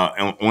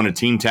on a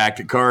team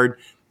tactic card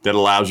that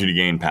allows you to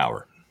gain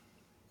power.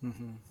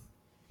 Mm-hmm.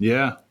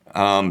 Yeah.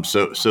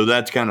 So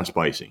that's kind of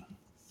spicy.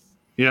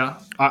 Yeah,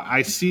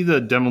 I see the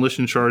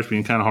demolition charge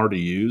being kind of hard to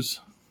use,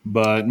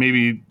 but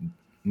maybe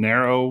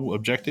narrow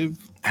objective.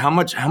 How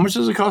much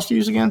does it cost to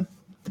use again?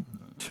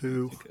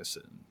 2. Is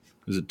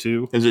it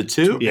 2? Is it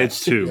 2? Yeah,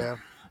 it's 2. Yeah.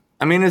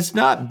 I mean, it's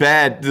not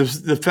bad.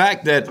 The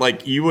fact that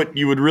like you would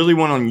really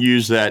want to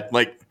use that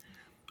like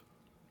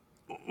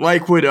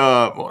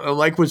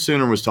what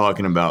Sooner was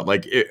talking about,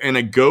 like in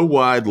a go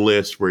wide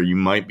list where you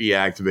might be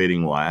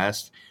activating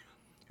last,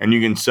 and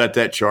you can set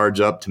that charge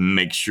up to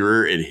make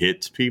sure it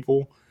hits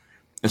people.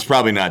 It's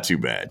probably not too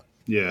bad.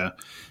 Yeah.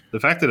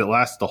 The fact that it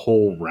lasts the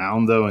whole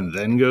round, though, and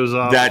then goes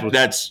off,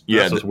 that's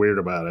what's weird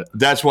about it.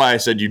 That's why I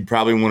said you'd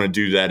probably want to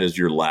do that as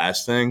your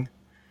last thing.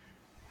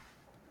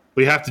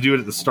 We have to do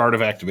it at the start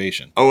of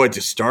activation. Oh, at the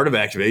start of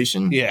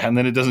activation? Yeah, and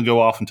then it doesn't go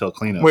off until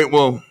cleanup. Wait,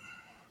 well.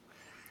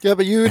 Yeah,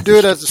 but you would do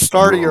it at the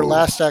start of your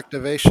last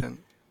activation.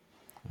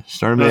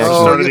 Start of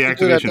the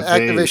activation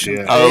phase.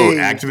 Yeah. Oh,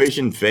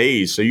 activation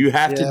phase. So you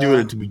have to do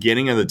it at the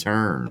beginning of the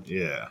turn.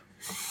 Yeah.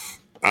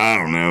 I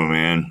don't know,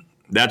 man.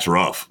 That's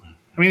rough.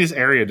 I mean, it's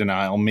area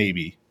denial,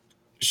 maybe.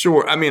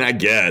 Sure. I mean, I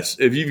guess.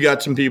 If you've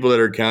got some people that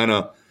are kind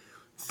of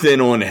thin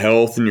on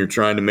health and you're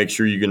trying to make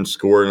sure you can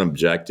score an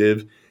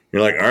objective,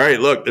 you're like, all right,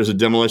 look, there's a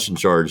demolition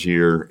charge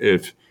here.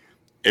 If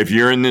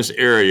you're in this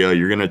area,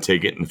 you're going to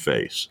take it in the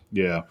face.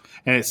 Yeah.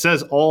 And it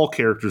says all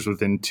characters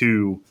within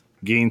 2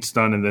 gain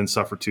stun and then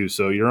suffer 2.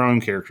 So your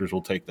own characters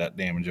will take that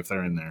damage if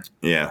they're in there.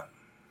 Yeah.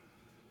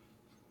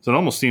 So it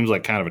almost seems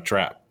like kind of a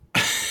trap.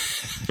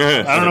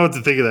 I don't know what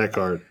to think of that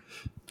card.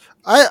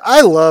 I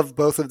love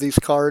both of these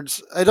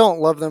cards. I don't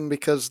love them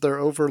because they're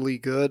overly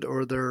good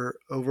or they're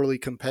overly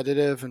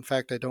competitive. In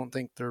fact, I don't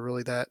think they're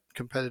really that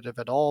competitive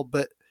at all.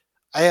 But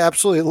I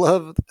absolutely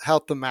love how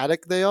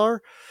thematic they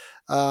are.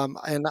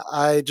 And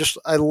I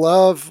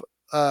love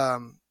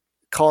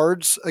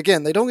cards.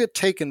 Again, they don't get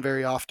taken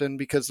very often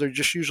because they're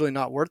just usually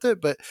not worth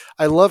it. But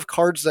I love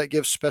cards that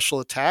give special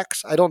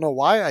attacks. I don't know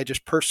why. I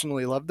just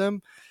personally love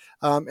them.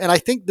 And I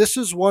think this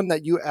is one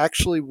that you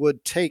actually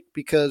would take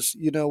because,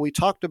 we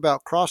talked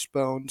about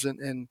Crossbones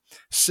and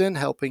Sin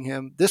helping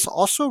him. This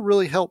also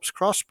really helps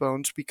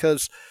Crossbones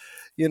because,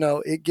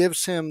 it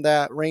gives him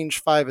that range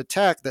 5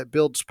 attack that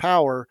builds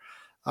power.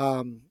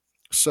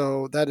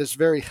 So that is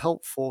very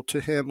helpful to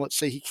him. Let's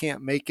say he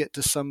can't make it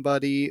to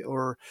somebody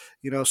or,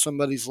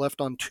 somebody's left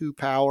on 2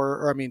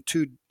 power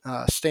 2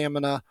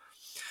 stamina.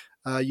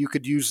 You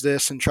could use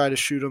this and try to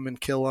shoot him and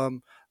kill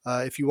him.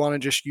 If you want to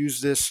just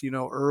use this,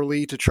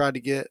 early to try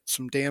to get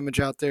some damage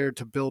out there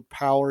to build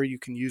power, you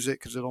can use it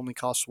because it only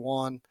costs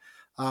 1.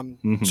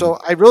 So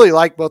I really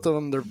like both of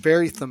them. They're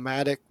very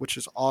thematic, which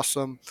is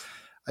awesome.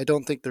 I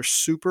don't think they're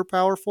super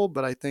powerful,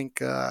 but I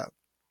think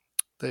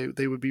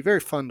they would be very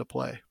fun to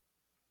play.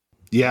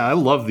 Yeah, I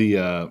love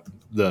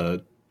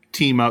the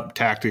team up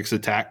tactics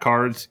attack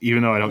cards,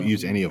 even though I don't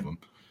use any of them.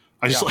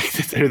 I just like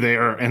that they're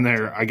there and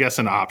they're, I guess,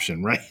 an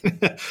option, right?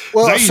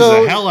 Well, I used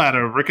the hell out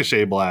of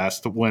Ricochet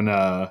Blast when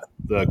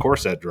the core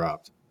set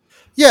dropped.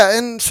 Yeah,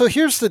 and so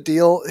here's the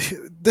deal.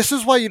 This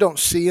is why you don't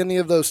see any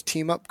of those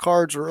team-up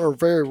cards, or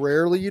very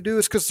rarely you do,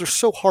 is because they're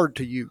so hard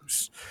to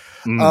use.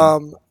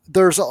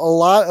 there's a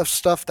lot of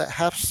stuff that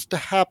has to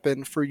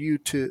happen for you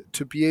to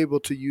be able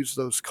to use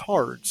those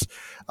cards.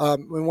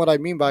 And what I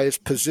mean by is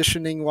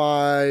positioning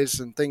wise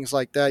and things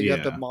like that. You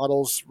have the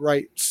models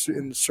right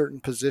in certain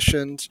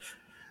positions.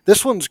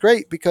 This one's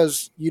great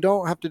because you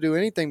don't have to do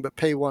anything but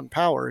pay 1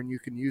 power and you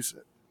can use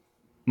it.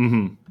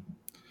 Mm-hmm.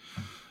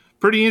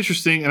 Pretty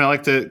interesting, and I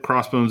like that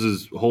Crossbones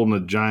is holding a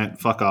giant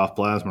fuck-off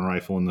plasma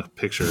rifle in the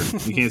picture.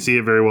 You can't see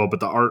it very well, but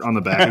the art on the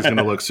back is going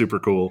to look super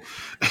cool.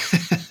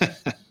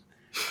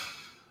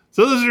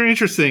 So those are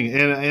interesting,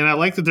 and I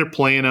like that they're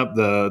playing up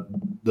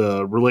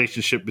the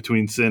relationship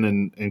between Sin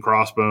and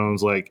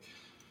Crossbones. Like,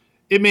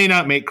 it may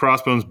not make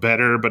Crossbones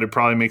better, but it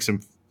probably makes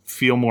him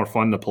feel more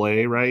fun to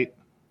play, right?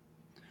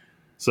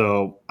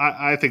 So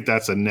I think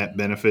that's a net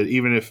benefit,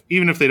 even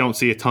if they don't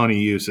see a ton of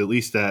use. At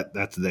least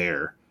that's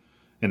there.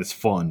 And it's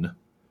fun.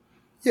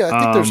 Yeah, I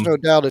think there's no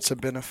doubt it's a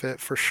benefit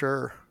for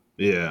sure.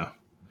 Yeah.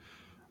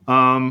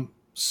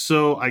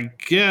 So I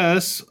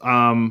guess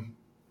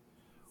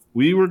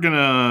we were going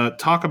to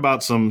talk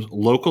about some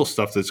local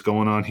stuff that's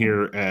going on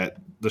here at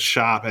the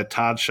shop, at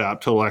Todd's shop,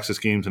 Total Access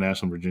Games in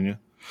Ashland, Virginia.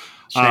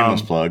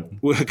 Shameless plug.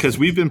 Because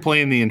we've been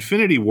playing the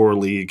Infinity War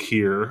League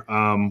here.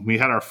 We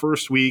had our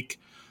first week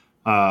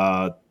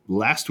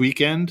last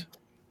weekend.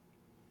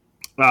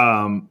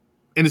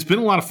 And it's been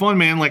a lot of fun,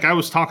 man. Like, I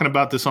was talking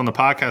about this on the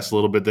podcast a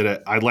little bit,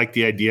 that I liked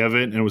the idea of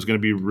it, and it was going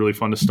to be really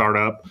fun to start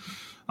up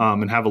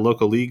and have a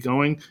local league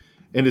going.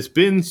 And it's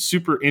been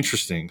super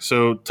interesting.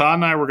 So Todd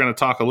and I were going to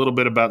talk a little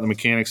bit about the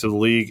mechanics of the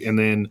league, and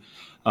then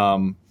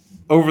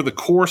over the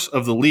course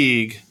of the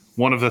league,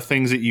 one of the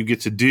things that you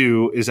get to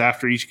do is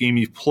after each game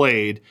you've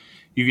played,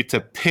 you get to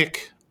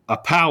pick a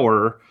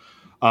power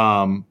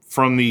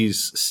from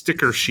these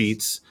sticker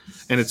sheets,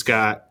 and it's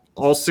got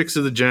all 6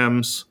 of the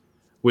gems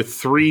with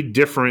 3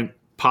 different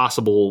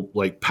possible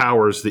like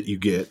powers that you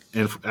get,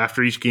 and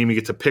after each game you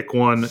get to pick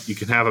one. You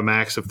can have a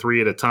max of 3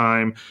 at a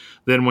time.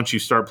 Then once you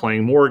start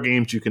playing more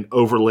games, you can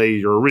overlay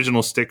your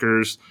original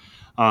stickers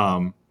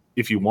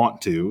if you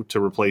want to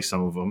replace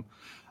some of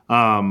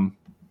them.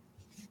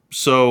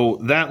 So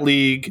that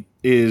league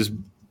is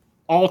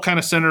all kind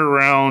of centered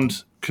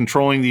around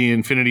controlling the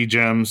Infinity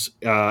Gems.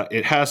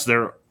 It has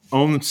their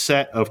own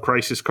set of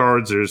crisis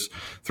cards. There's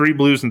 3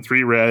 blues and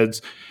 3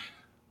 reds.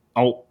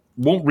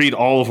 Won't read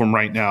all of them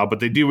right now, but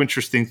they do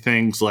interesting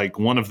things. Like,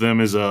 one of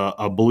them is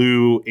a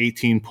blue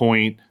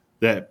 18-point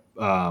that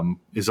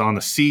is on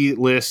the C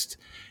list,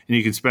 and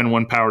you can spend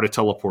 1 power to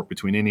teleport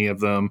between any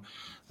of them.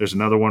 There's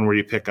another one where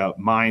you pick up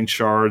mind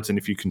shards, and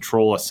if you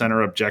control a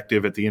center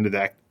objective at the end of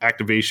the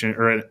activation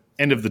or at the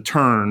end of the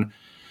turn,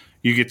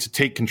 you get to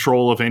take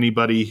control of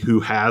anybody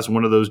who has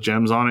one of those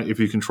gems on it if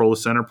you control a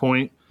center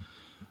point.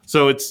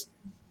 So it's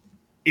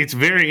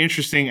very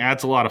interesting,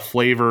 adds a lot of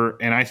flavor,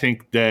 and I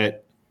think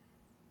that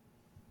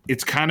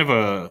it's kind of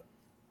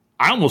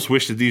I almost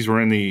wish that these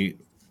were in the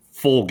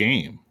full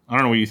game. I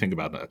don't know what you think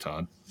about that,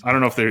 Todd. I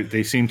don't know if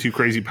they seem too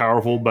crazy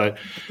powerful, but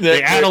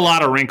they add a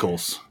lot of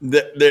wrinkles.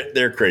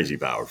 They're crazy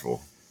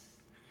powerful.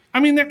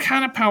 I mean, they're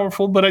kind of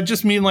powerful, but I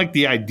just mean like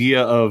the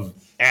idea of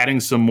adding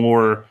some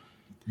more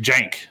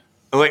jank.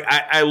 Like,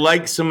 I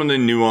like some of the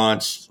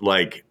nuanced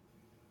like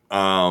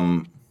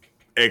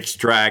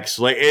extracts.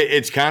 Like,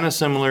 it's kind of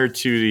similar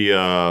to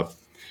the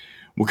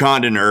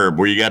Wakandan herb,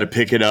 where you got to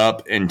pick it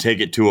up and take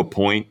it to a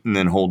point and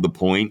then hold the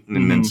point,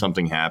 and then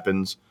something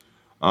happens.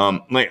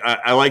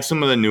 I like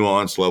some of the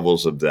nuanced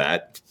levels of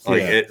that.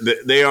 Like,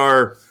 they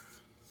are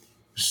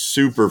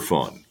super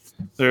fun.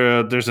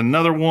 There's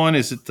another one.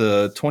 Is it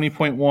the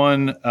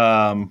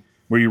 20.1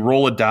 where you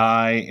roll a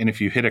die, and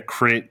if you hit a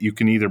crit, you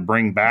can either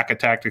bring back a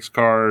tactics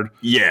card,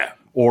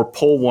 or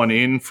pull one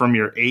in from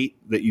your 8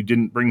 that you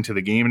didn't bring to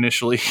the game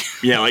initially.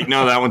 Yeah, like,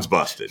 no, that one's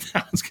busted.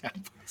 That one's kind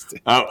of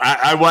busted.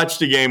 I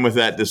watched a game with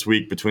that this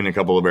week between a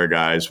couple of our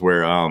guys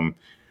where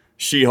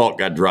She-Hulk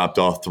got dropped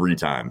off 3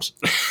 times.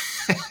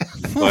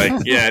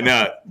 Like, yeah,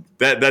 no,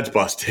 that's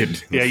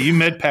busted. Yeah, you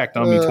med-packed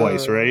on me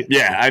twice, right?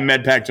 Yeah, I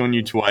med-packed on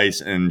you twice,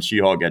 and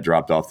She-Hulk got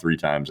dropped off 3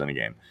 times in a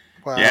game.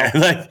 Wow.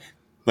 Yeah,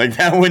 like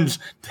that one's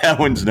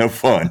no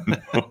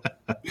fun.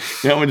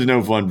 That one's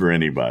no fun for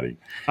anybody.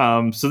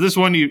 So this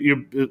one,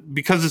 you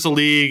because it's a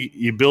league,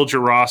 you build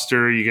your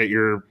roster. You get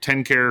your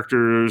 10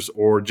 characters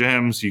or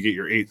gems. You get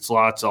your 8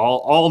 slots,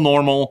 all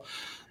normal.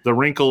 The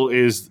wrinkle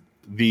is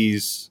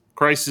these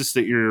crisis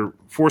that you're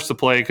forced to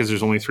play because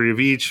there's only 3 of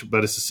each,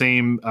 but it's the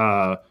same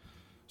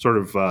sort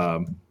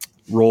of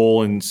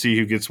roll and see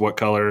who gets what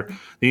color.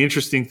 The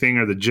interesting thing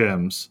are the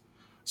gems.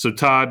 So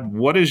Todd,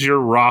 what is your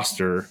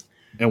roster?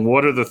 And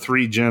what are the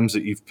 3 gems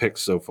that you've picked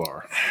so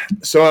far?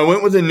 So I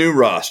went with a new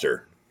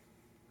roster.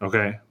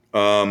 Okay.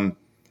 I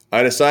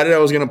decided I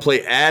was going to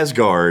play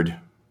Asgard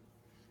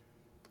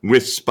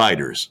with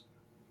spiders.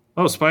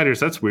 Oh, spiders.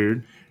 That's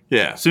weird.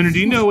 Yeah. Sooner, do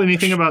you know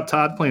anything about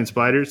Todd playing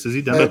spiders? Has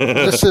he done it?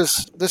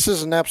 This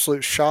is an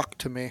absolute shock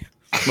to me.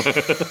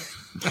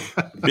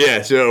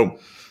 Yeah, so...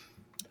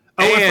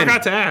 I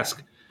forgot to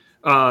ask.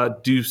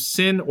 Do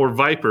Sin or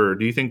Viper,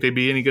 do you think they'd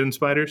be any good in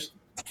spiders?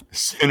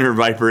 Center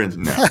Viper and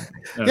no.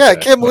 Yeah, I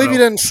can't believe you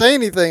didn't say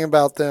anything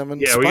about them.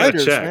 And Yeah, we gotta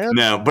spiders, check. man.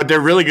 No, but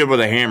they're really good with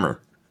a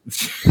hammer.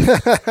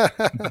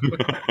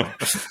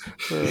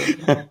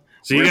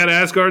 So you got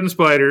Asgard and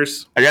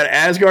spiders. I got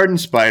Asgard and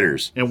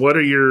spiders. And what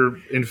are your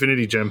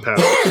Infinity Gem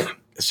powers?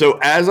 So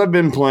as I've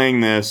been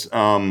playing this,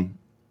 my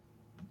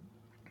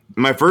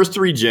first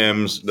 3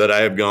 gems that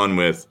I have gone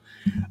with,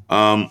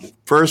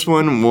 first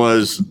one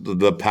was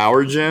the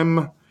power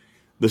gem.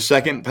 The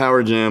second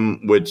power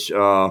gem, which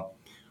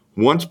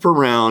once per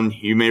round,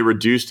 you may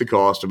reduce the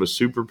cost of a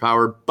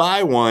superpower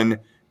by 1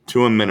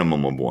 to a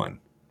minimum of 1.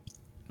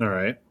 All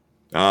right.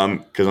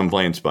 Because I'm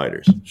playing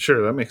spiders.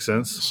 Sure, that makes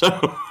sense.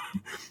 So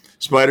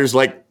spiders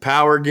like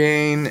power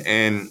gain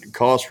and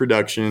cost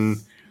reduction.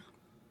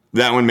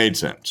 That one made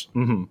sense.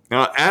 Mm-hmm.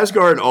 Now,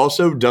 Asgard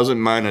also doesn't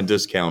mind a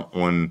discount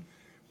on,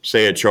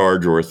 say, a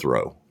charge or a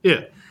throw.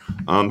 Yeah.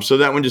 So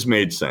that one just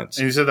made sense.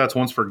 And you said that's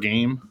once per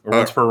game or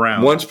once per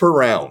round? Once per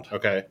round.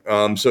 Okay.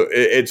 So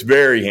it's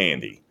very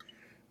handy.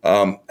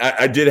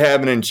 I did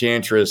have an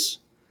Enchantress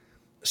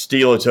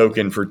steal a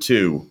token for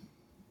 2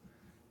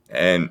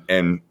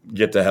 and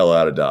get the hell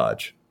out of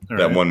Dodge. All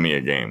that right. won me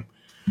a game.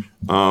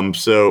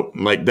 So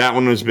like that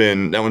one's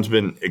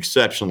been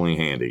exceptionally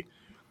handy.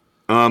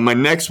 My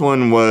next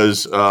one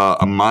was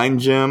a Mind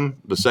Gem,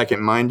 the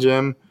second Mind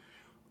Gem.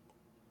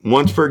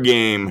 Once per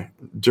game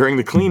during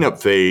the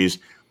cleanup phase,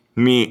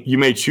 you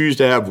may choose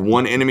to have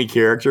one enemy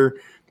character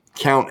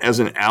count as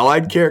an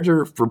allied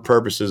character for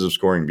purposes of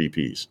scoring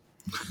BPs.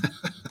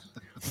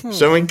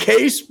 So in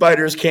case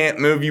spiders can't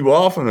move you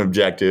off an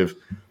objective,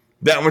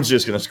 that one's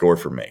just going to score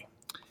for me.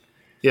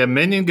 Yeah,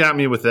 Minion got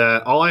me with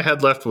that. All I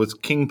had left was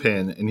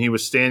Kingpin, and he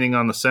was standing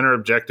on the center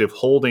objective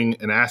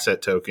holding an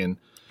asset token.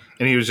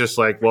 And he was just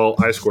like, well,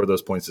 I scored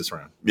those points this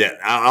round. Yeah,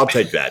 I'll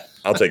take that.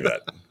 I'll take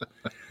that.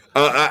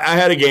 I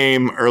had a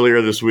game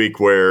earlier this week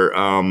where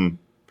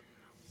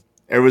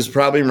it was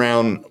probably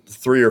round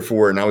 3 or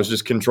 4, and I was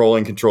just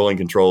controlling.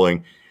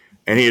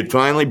 And he had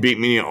finally beat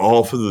me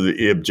off of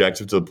the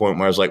objective to the point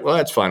where I was like, well,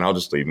 that's fine. I'll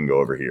just leave and go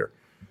over here.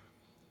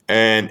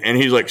 And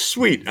he's like,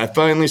 sweet, I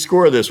finally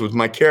score this with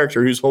my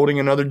character who's holding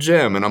another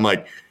gem. And I'm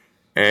like,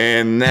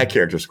 and that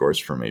character scores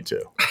for me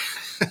too.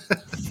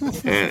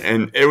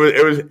 and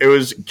it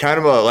was kind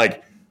of a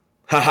like,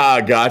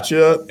 haha,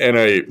 gotcha, and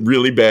a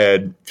really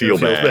bad feel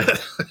bad.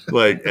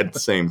 Like at the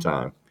same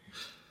time.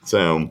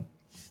 So,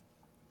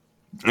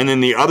 and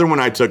then the other one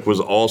I took was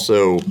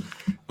also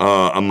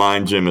a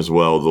Mind Gem as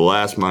well. The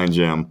last Mind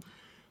Gem.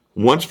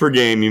 Once per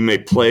game, you may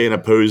play an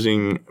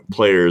opposing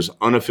player's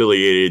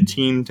unaffiliated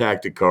team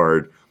tactic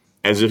card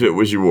as if it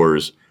was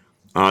yours.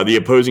 The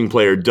opposing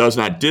player does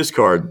not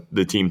discard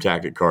the team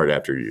tactic card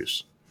after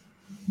use.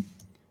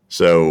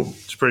 So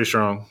It's pretty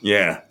strong.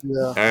 yeah.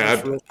 Yeah,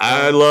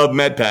 I love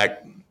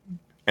MedPack,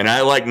 and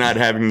I like not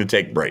having to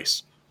take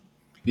brace.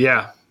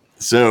 Yeah.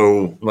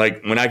 So,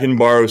 like, when I can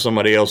borrow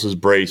somebody else's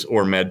brace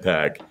or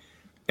MedPack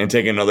and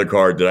take another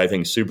card that I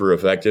think is super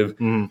effective,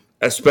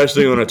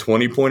 especially on a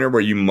 20-pointer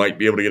where you might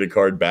be able to get a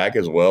card back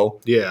as well,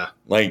 Yeah.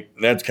 like,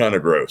 that's kind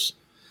of gross.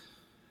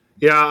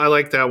 Yeah, I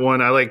like that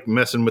one. I like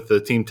messing with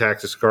the team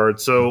tactics card.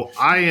 So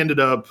I ended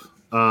up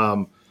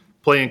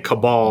playing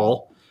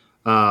Cabal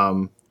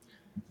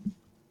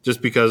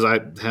just because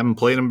I haven't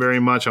played them very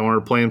much. I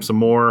wanted to play them some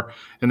more.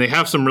 And they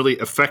have some really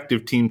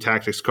effective team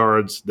tactics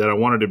cards that I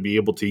wanted to be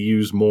able to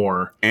use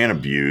more. And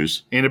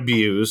abuse.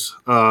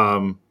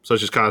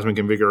 Such as Cosmic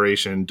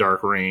Invigoration,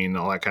 Dark Reign,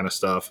 all that kind of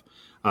stuff.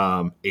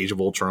 Age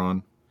of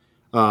Ultron.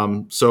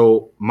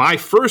 So my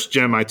first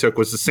gem I took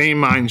was the same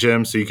Mind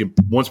Gem. So you can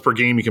once per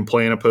game you can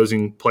play an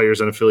opposing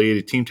player's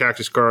unaffiliated team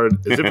tactics card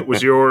as if it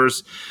was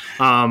yours.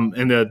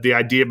 And the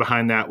idea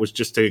behind that was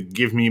just to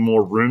give me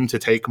more room to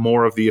take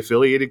more of the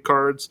affiliated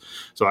cards.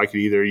 So I could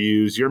either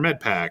use your med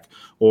pack,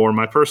 or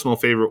my personal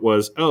favorite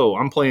was, oh,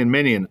 I'm playing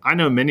Minion. I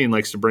know Minion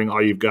likes to bring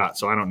all you've got,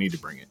 so I don't need to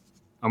bring it.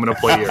 I'm going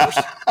to play yours.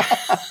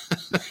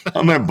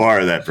 I'm going to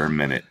borrow that for a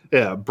minute.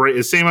 Yeah,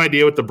 same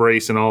idea with the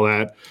brace and all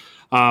that.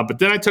 But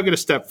then I took it a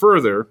step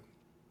further,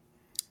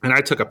 and I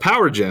took a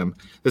power gem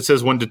that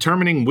says when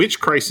determining which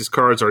crisis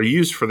cards are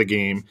used for the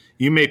game,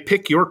 you may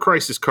pick your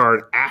crisis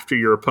card after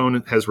your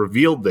opponent has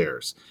revealed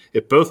theirs.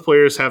 If both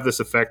players have this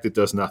effect, it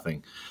does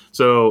nothing.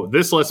 So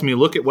this lets me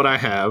look at what I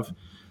have,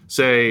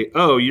 say,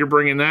 oh, you're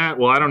bringing that?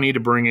 Well, I don't need to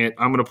bring it.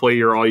 I'm going to play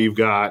your all you've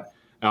got.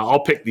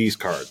 I'll pick these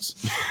cards.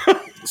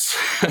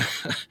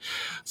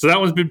 So that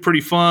one's been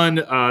pretty fun.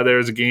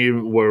 There's a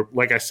game where,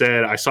 like I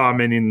said, I saw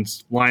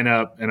Minions line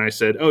up, and I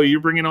said, oh, you're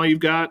bringing all you've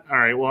got? All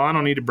right, well, I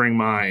don't need to bring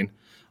mine.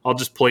 I'll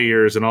just play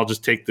yours, and I'll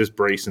just take this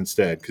brace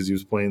instead, because he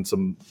was playing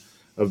some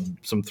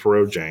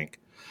throw jank.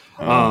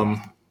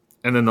 And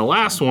then the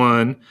last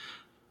one,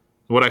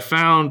 what I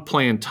found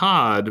playing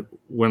Todd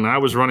when I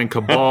was running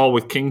Cabal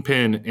with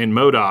Kingpin and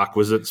MODOK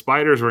was that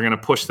spiders were going to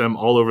push them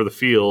all over the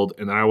field,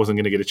 and I wasn't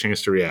going to get a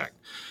chance to react.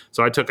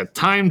 So I took a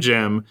time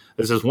gem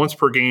that says once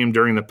per game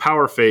during the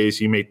power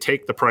phase, you may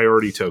take the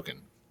priority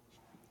token.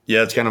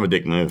 Yeah, it's kind of a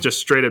dick move.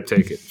 Just straight up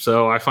take it.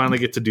 So I finally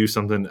get to do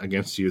something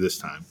against you this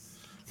time.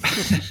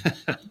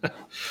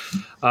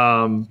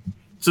 So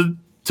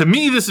to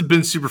me, this has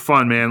been super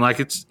fun, man. Like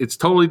it's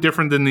totally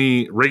different than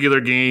the regular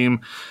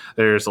game.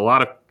 There's a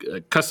lot of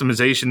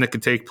customization that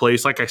could take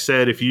place. Like I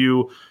said, if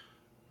you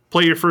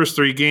play your first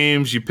 3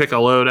 games, you pick a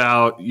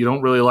loadout, you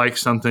don't really like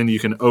something, you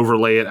can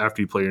overlay it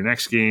after you play your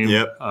next game.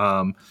 Yep.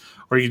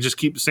 Or you just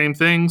keep the same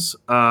things.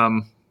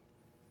 Have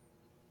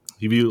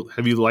you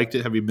liked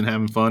it? Have you been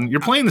having fun? You're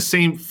playing the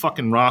same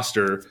fucking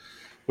roster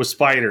with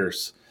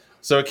spiders,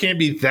 so it can't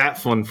be that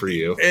fun for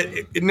you.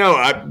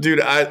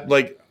 Dude, I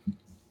like.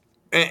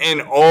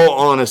 In all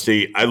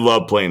honesty, I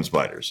love playing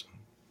spiders.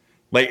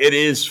 Like, it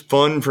is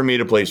fun for me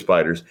to play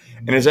spiders.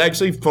 And it's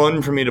actually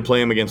fun for me to play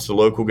them against the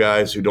local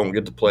guys who don't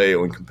get to play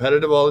on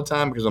competitive all the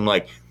time, because I'm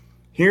like,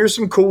 here's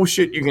some cool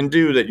shit you can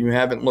do that you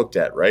haven't looked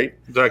at, right?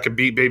 So I could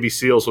beat baby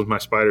seals with my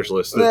spiders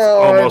list. It's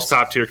almost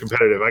top tier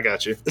competitive. I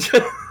got you.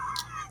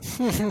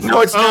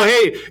 No, it's not.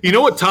 Hey, you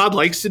know what Todd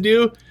likes to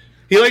do?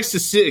 He likes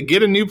to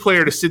get a new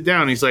player to sit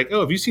down. He's like,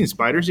 oh, have you seen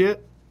spiders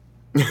yet?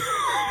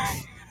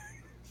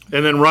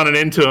 And then running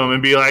into him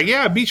and be like,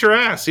 yeah, beat your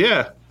ass.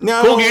 Yeah.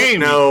 No, cool game.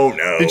 No.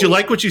 Did you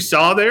like what you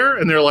saw there?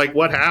 And they're like,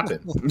 what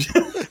happened?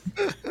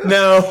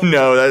 No,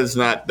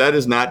 that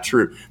is not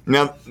true.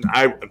 Now,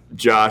 if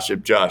Josh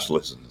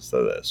listens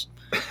to this.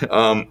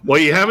 Well,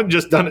 you haven't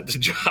just done it to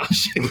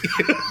Josh.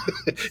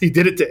 You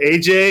did it to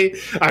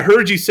AJ. I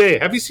heard you say,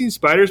 have you seen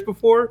spiders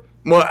before?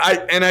 Well,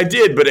 I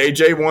did, but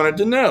AJ wanted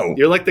to know.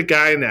 You're like the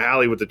guy in the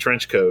alley with the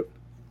trench coat.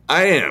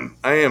 I am.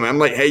 I'm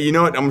like, hey, you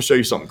know what? I'm going to show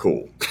you something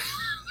cool.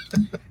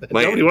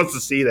 Like, nobody wants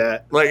to see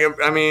that. Like,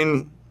 I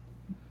mean,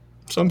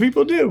 some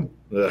people do.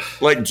 Ugh.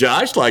 Like,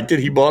 Josh liked it.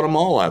 He bought them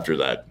all after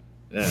that.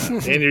 Yeah.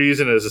 And you're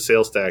using it as a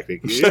sales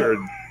tactic. You're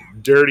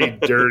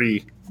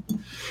dirty.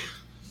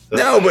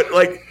 No, but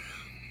like,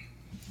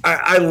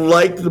 I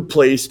like the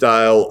play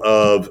style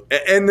of,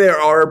 and there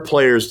are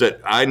players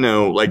that I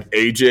know, like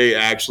AJ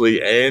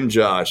actually and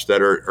Josh,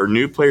 that are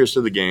new players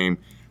to the game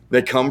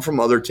that come from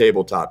other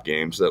tabletop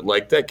games that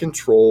like that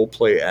control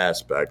play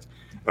aspect.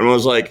 And I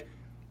was like,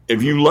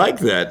 if you like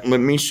that, let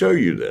me show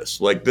you this.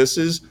 Like, this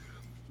is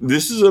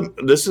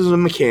a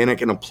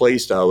mechanic and a play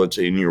style that's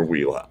in your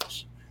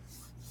wheelhouse.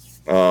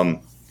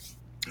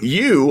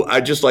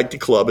 I just like to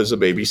club as a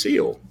baby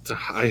seal.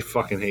 I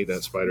fucking hate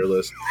that spider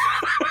list.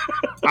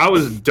 I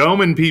was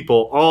doming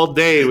people all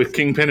day with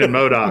Kingpin and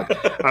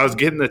MODOK. I was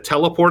getting the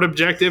teleport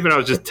objective, and I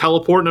was just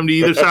teleporting them to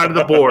either side of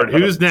the board.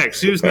 Who's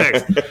next?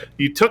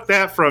 You took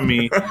that from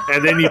me,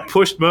 and then you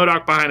pushed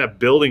MODOK behind a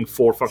building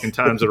 4 fucking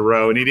times in a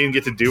row, and he didn't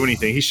get to do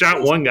anything. He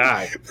shot one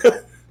guy.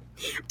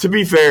 To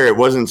be fair, it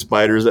wasn't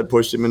spiders that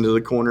pushed him into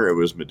the corner. It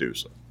was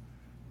Medusa.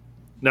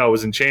 No, it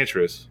was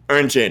Enchantress. Or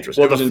Enchantress.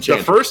 Well,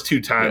 the first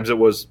 2 times it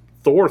was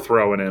Thor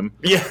throwing him.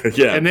 Yeah.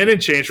 And then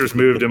Enchantress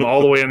moved him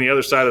all the way on the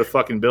other side of the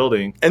fucking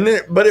building.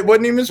 But it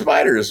wasn't even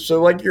spiders.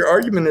 So, like, your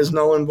argument is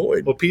null and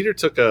void. Well, Peter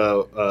took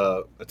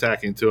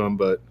attacking to him,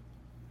 but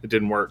it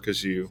didn't work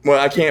because you... Well,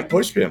 I can't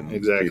push him.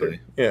 Exactly.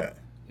 Peter. Yeah.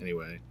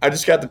 Anyway. I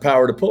just got the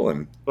power to pull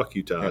him. Fuck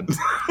you, Todd.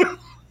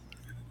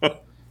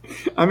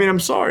 I mean, I'm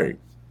sorry.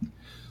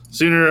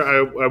 Sooner,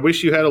 I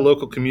wish you had a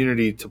local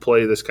community to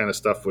play this kind of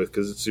stuff with,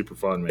 because it's super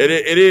fun, man.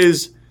 It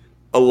is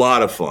a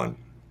lot of fun.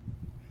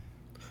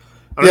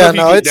 I don't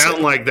know if you get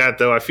down like that,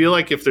 though. I feel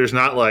like if there's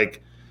not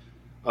like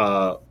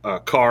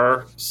a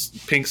car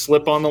pink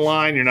slip on the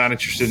line, you're not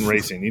interested in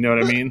racing. You know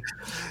what I mean?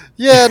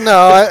 Yeah, no,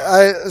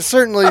 I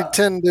certainly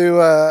tend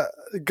to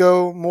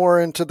go more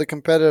into the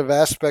competitive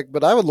aspect,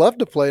 but I would love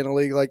to play in a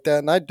league like that,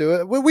 and I'd do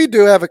it. We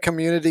do have a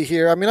community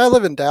here. I mean, I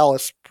live in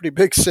Dallas, pretty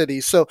big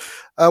city, so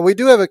we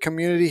do have a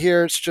community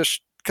here. It's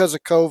just because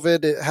of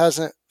COVID, it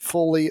hasn't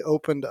fully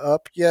opened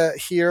up yet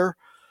here.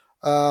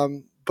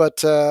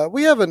 But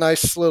we have a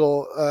nice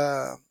little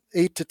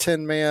 8 to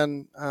 10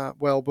 man,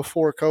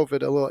 before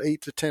COVID, a little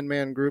 8 to 10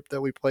 man group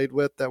that we played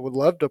with that would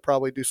love to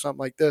probably do something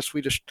like this.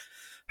 We just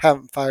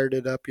haven't fired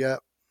it up yet.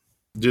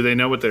 Do they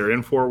know what they're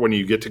in for when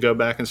you get to go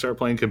back and start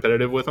playing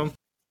competitive with them?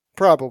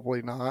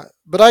 Probably not,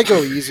 but I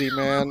go easy,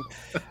 man.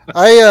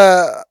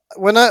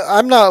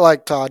 I'm not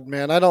like Todd,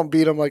 man. I don't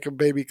beat him like a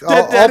baby.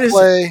 I'll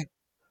play.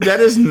 That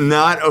is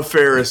not a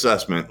fair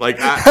assessment. Like,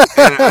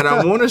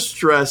 I want to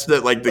stress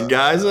that, like, the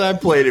guys that I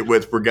played it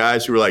with were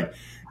guys who were like,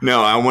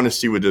 no, I want to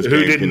see what this game can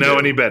do. Who didn't know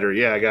any better.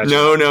 Yeah, I got you.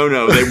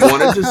 No. They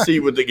wanted to see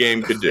what the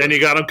game could do. And you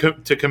got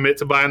them to commit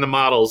to buying the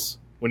models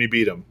when you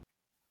beat them.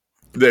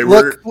 They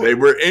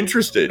were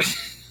interested.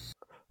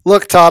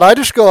 Look, Todd, I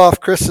just go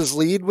off Chris's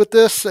lead with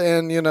this,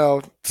 and,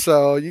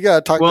 so you got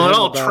to talk to him about it.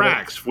 Well, it all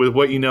tracks with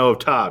what you know of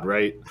Todd,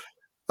 right?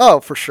 Oh,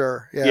 for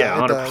sure. Yeah,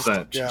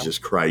 100%. Jesus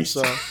Christ.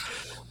 So.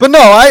 But no,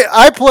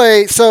 I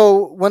play.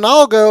 So when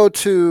I'll go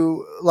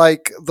to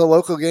like the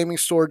local gaming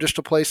store just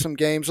to play some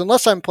games,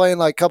 unless I'm playing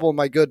like a couple of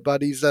my good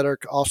buddies that are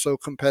also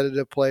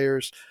competitive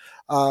players,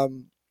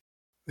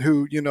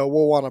 who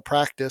will want to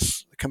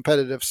practice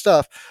competitive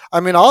stuff.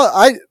 I mean,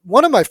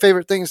 one of my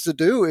favorite things to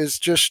do is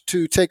just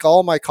to take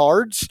all my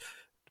cards,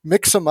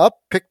 mix them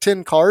up, pick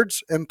 10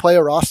 cards, and play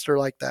a roster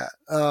like that.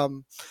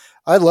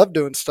 I love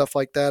doing stuff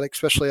like that,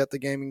 especially at the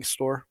gaming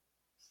store.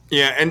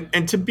 Yeah,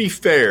 and to be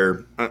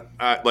fair,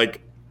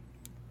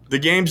 the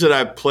games that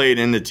I've played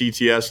in the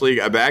TTS League,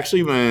 I've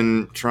actually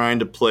been trying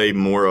to play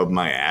more of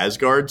my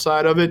Asgard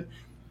side of it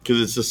because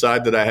it's the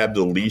side that I have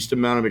the least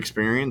amount of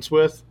experience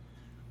with.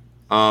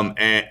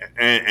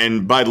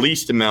 And by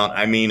least amount,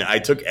 I mean I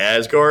took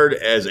Asgard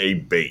as a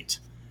bait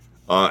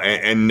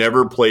and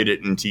never played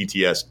it in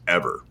TTS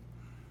ever.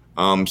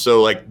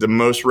 So like the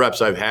most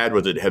reps I've had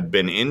with it have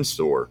been in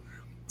store.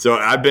 So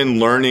I've been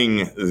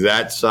learning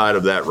that side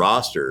of that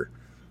roster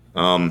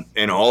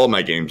in all of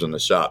my games in the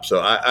shop. So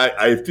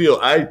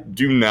I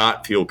do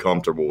not feel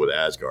comfortable with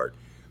Asgard.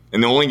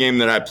 And the only game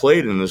that I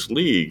played in this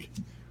league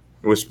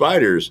with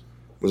Spiders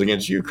was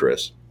against you,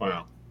 Chris.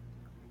 Wow.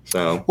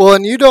 So well,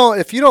 and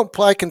if you don't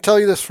play, I can tell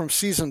you this from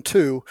season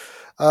 2.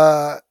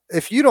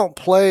 If you don't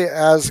play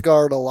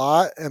Asgard a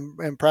lot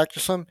and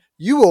practice them,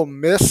 you will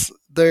miss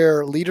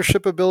their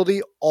leadership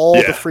ability all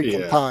the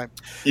freaking time.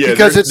 Yeah,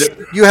 because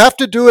you have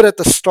to do it at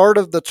the start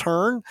of the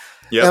turn.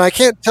 Yep. And I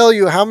can't tell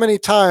you how many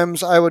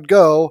times I would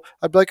go.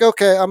 I'd be like,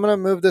 okay, I'm going to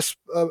move this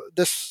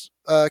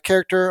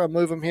character. I'll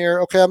move him here.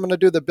 Okay, I'm going to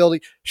do the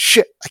ability.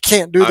 Shit, I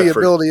can't do the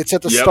ability. It's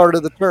at the start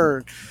of the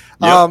turn.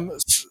 Yep.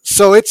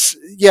 So it's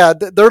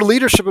their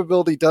leadership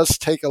ability does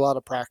take a lot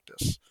of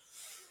practice.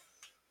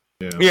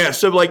 Yeah.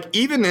 So like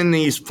even in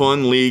these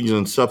fun leagues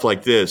and stuff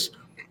like this,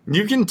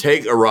 you can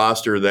take a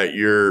roster that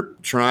you're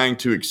trying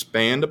to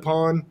expand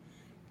upon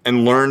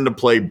and learn to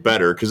play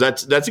better, because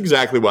that's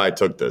exactly why I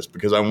took this,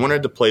 because I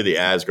wanted to play the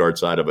Asgard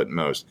side of it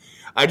most.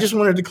 I just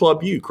wanted to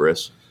club you,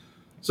 Chris.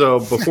 So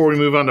before we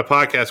move on to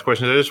podcast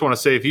questions, I just want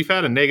to say if you've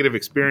had a negative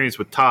experience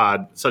with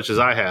Todd, such as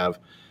I have,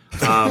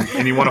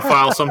 and you want to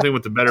file something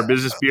with the Better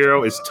Business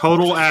Bureau, it's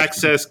Total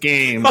Access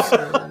Games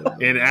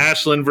in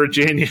Ashland,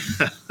 Virginia.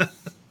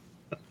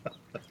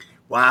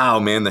 Wow,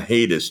 man, the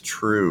hate is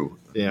true.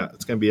 Yeah,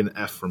 it's going to be an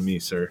F from me,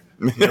 sir.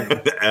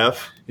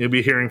 F? You'll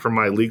be hearing from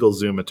my legal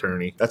Zoom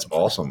attorney. That's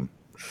awesome.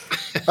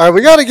 All right,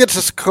 we got to get to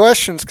some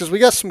questions because we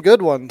got some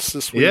good ones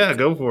this week. Yeah,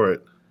 go for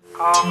it.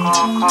 Call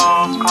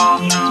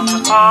from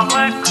the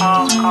public.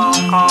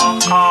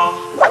 Call.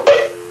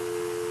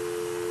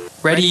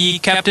 Ready,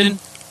 Captain?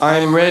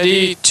 I'm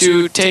ready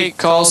to take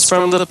calls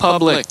from the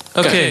public.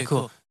 Okay,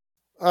 cool.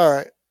 All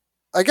right.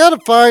 I got to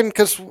find,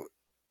 because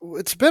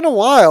it's been a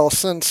while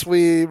since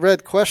we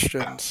read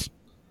questions.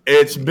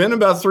 It's been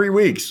about 3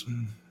 weeks.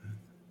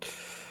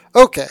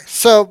 Okay,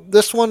 so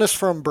this one is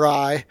from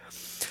Bry.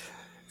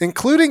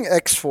 Including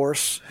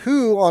X-Force,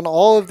 who on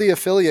all of the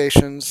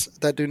affiliations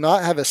that do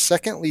not have a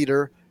second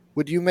leader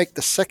would you make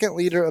the second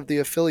leader of the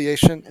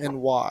affiliation,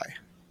 and why?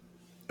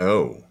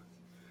 Oh,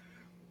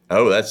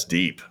 that's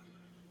deep.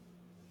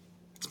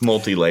 It's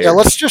multi-layered.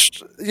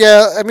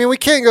 I mean, we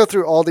can't go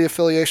through all the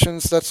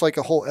affiliations. That's like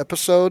a whole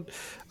episode.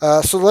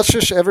 So let's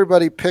just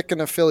everybody pick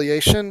an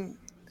affiliation,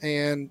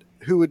 and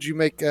who would you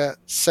make a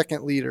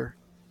second leader?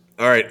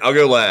 All right, I'll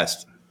go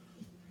last.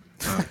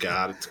 Oh,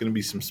 God, it's going to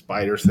be some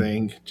spider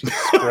thing. Jesus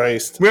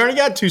Christ. We already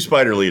got 2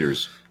 spider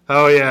leaders.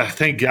 Oh, yeah,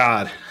 thank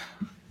God.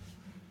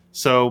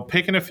 So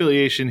pick an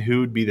affiliation,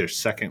 who would be their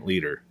second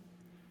leader?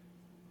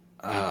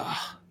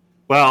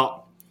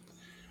 Well,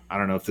 I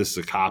don't know if this is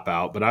a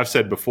cop-out, but I've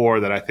said before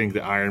that I think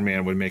that Iron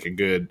Man would make a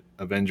good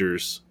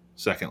Avengers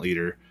second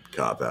leader.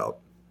 Cop-out.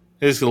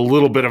 It's a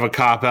little bit of a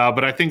cop-out,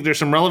 but I think there's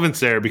some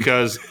relevance there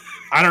because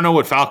I don't know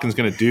what Falcon's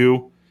going to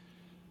do.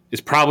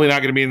 It's probably not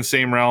going to be in the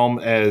same realm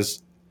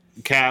as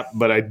Cap,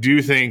 but I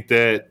do think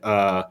that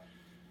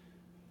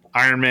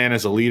Iron Man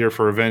as a leader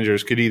for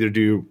Avengers could either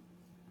do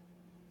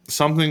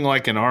something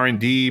like an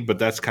R&D, but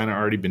that's kind of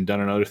already been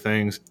done in other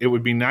things. It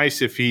would be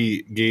nice if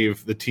he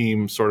gave the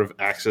team sort of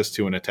access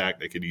to an attack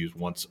they could use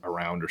once a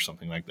round or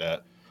something like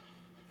that.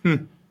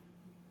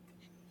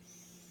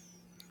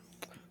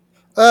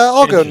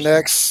 I'll go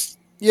next.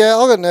 Yeah,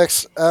 I'll go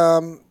next.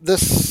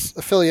 This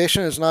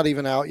affiliation is not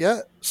even out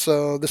yet,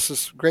 so this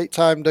is a great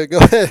time to go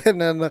ahead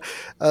and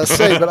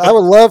say. But I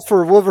would love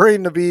for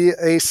Wolverine to be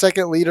a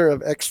second leader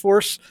of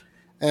X-Force,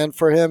 and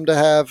for him to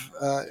have,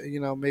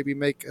 maybe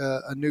make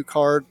a new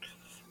card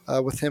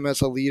with him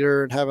as a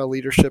leader and have a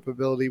leadership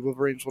ability.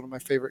 Wolverine's one of my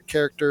favorite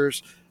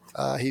characters.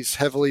 He's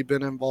heavily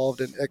been involved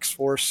in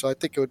X-Force, so I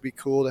think it would be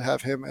cool to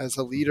have him as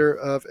a leader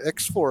of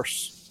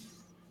X-Force.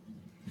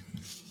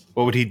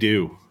 What would he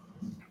do?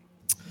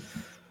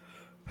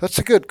 That's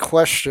a good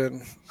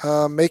question.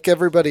 Make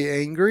everybody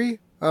angry?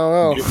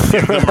 Oh, no.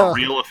 Give them a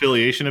real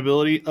affiliation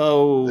ability?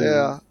 Oh.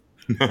 Yeah.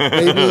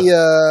 Maybe.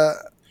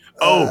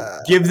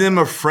 Give them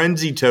a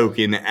frenzy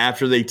token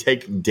after they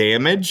take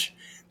damage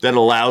that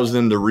allows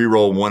them to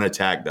reroll 1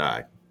 attack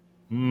die.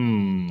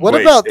 What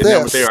about this? Isn't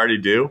that what they already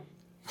do?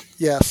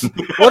 Yes.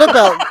 What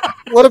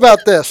about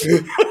this?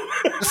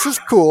 This is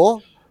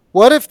cool.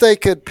 What if they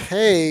could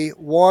pay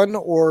 1,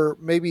 or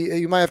maybe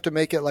you might have to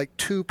make it like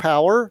 2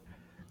 power,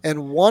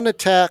 and 1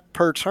 attack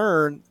per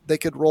turn, they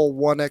could roll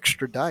 1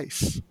 extra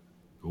dice.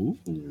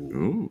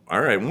 Ooh. All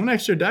right. 1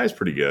 extra die is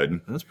pretty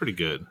good. That's pretty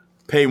good.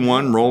 Pay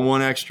 1, roll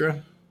 1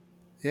 extra.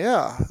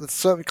 Yeah. It's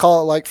something,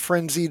 call it like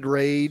Frenzied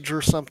Rage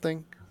or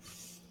something.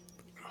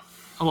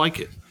 I like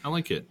it. All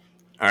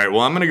right.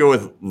 Well, I'm going to go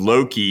with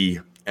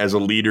Loki as a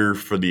leader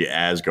for the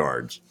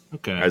Asgards.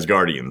 Okay. as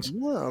guardians.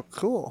 Oh,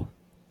 cool.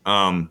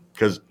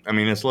 Because I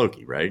mean it's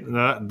Loki, right?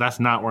 That's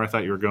not where I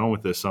thought you were going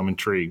with this, so I'm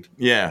intrigued.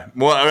 Yeah.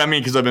 Well, I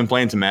mean, because I've been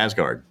playing some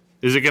Asgard.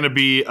 Is it going to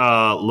be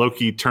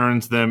Loki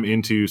turns them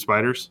into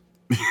spiders?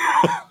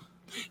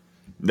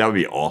 That would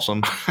be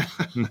awesome.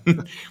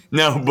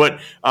 No, but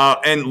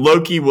and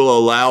Loki will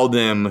allow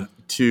them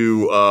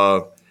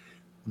to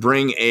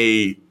bring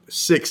a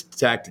 6th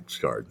tactics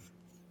card.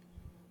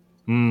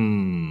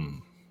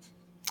 It's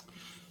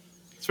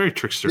very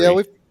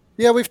trickstery.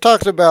 We've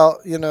talked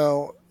about,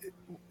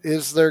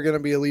 is there going to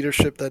be a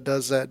leadership that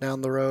does that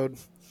down the road?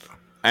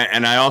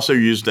 And I also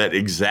used that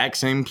exact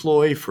same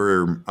ploy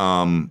for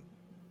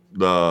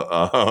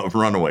the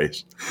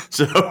Runaways.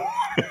 So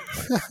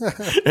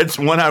it's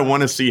one I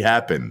want to see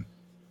happen.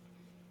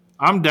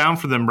 I'm down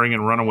for them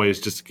bringing Runaways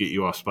just to get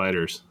you off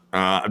spiders.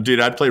 Dude,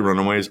 I'd play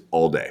Runaways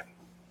all day.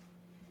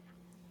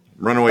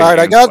 Runaways. All right,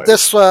 I got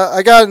this.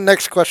 I got a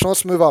next question.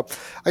 Let's move on.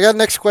 I got a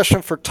next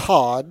question for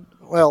Todd.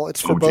 Well,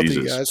 it's for both of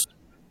you guys,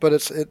 but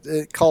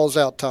it calls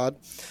out Todd.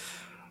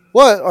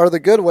 What are the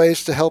good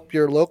ways to help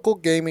your local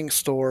gaming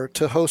store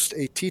to host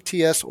a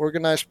TTS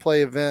organized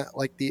play event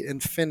like the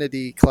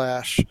Infinity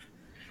Clash?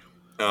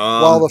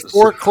 While the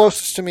 4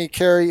 closest to me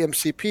carry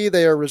MCP,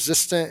 they are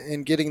resistant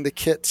in getting the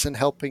kits and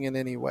helping in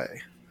any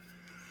way.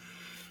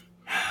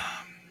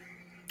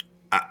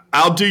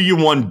 I'll do you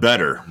one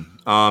better.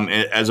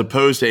 As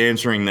opposed to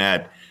answering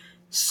that,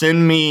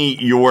 send me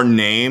your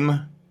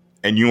name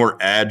and your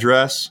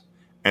address,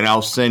 and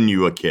I'll send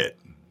you a kit.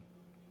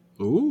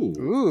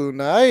 Ooh,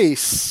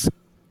 nice.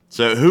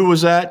 So who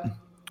was that?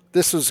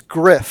 This was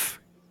Griff.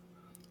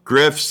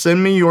 Griff,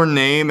 send me your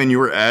name and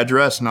your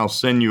address, and I'll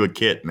send you a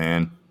kit,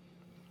 man.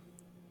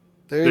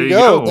 There you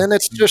go. Then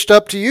it's just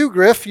up to you,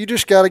 Griff. You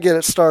just got to get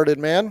it started,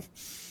 man.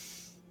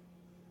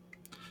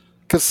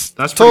 Because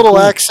Total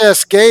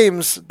Access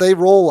games, they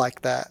roll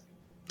like that.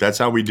 That's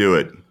how we do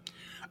it.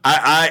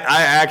 I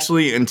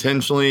actually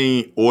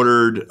intentionally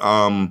ordered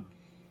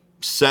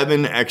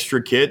 7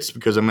 extra kits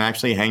because I'm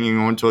actually hanging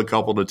on to a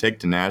couple to take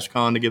to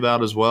NashCon to give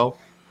out as well.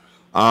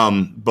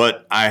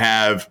 But I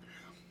have,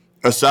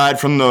 aside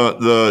from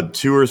the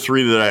 2 or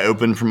 3 that I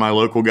opened for my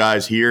local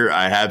guys here,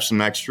 I have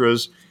some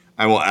extras.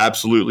 I will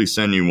absolutely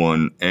send you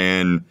one,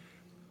 and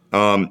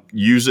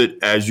use it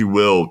as you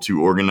will to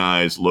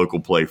organize local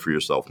play for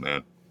yourself,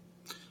 man.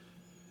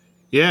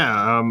 Yeah,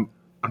 I'm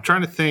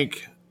trying to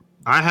think.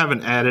 I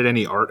haven't added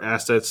any art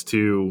assets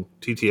to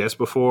TTS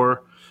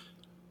before,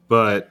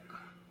 but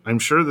I'm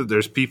sure that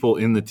there's people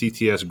in the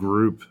TTS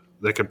group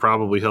that could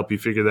probably help you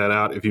figure that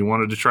out if you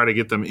wanted to try to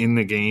get them in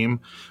the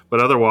game.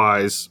 But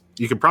otherwise,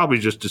 you could probably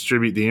just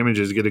distribute the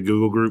images, get a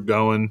Google group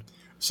going.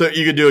 So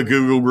you could do a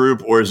Google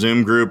group or a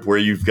Zoom group where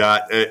you've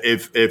got,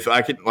 if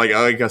I could, like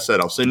I said,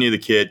 I'll send you the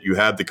kit. You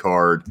have the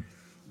card,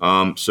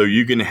 so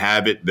you can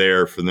have it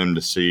there for them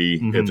to see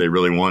if they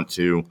really want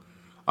to,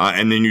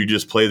 and then you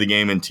just play the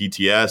game in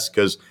TTS,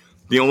 because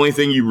the only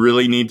thing you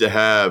really need to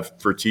have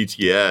for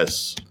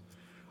TTS,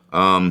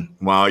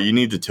 wow, you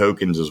need the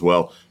tokens as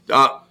well.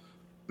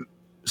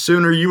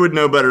 Sooner, you would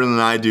know better than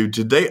I do.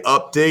 Did they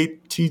update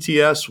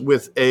TTS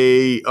with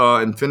a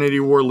Infinity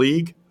War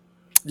League?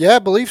 Yeah, I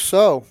believe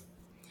so.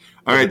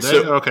 All right,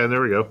 okay, there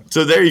we go.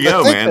 So there you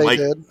go, man.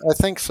 I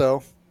think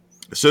so.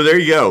 So there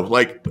you go.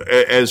 Like,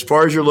 as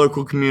far as your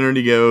local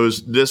community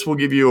goes, this will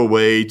give you a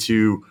way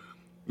to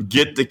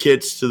get the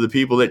kits to the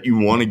people that you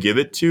want to give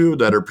it to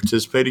that are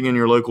participating in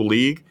your local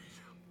league,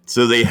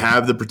 so they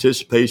have the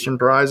participation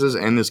prizes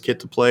and this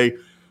kit to play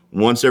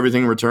once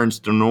everything returns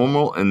to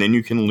normal, and then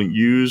you can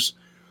use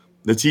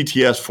the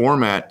TTS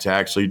format to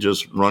actually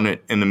just run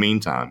it in the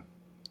meantime.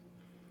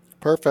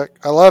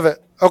 Perfect. I love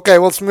it. Okay,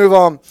 let's move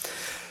on.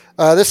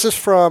 This is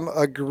from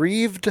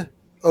Aggrieved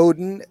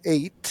Odin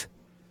 8.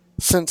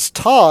 Since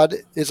Todd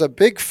is a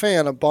big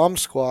fan of Bomb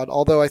Squad,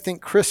 although I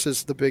think Chris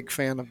is the big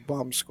fan of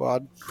Bomb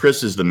Squad.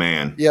 Chris is the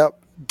man.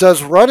 Yep.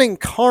 Does running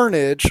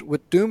Carnage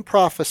with Doom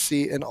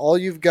Prophecy and All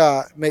You've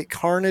Got make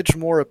Carnage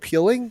more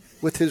appealing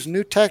with his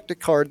new tactic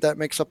card that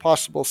makes a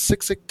possible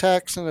 6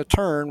 attacks in a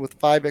turn with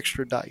 5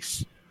 extra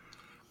dice?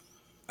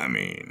 I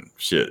mean,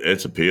 shit,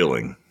 it's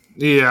appealing.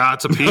 Yeah,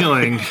 it's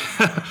appealing.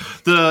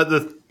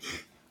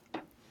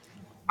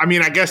 I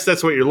mean, I guess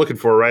that's what you're looking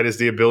for, right? Is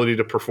the ability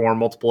to perform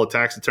multiple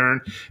attacks a turn.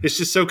 It's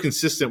just so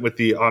consistent with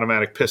the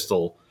automatic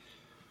pistol.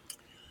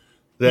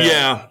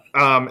 Yeah.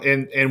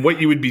 And what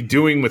you would be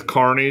doing with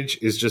Carnage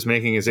is just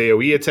making his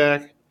AoE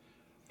attack,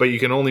 but you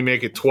can only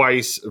make it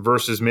twice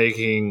versus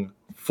making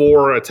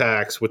 4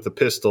 attacks with the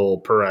pistol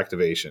per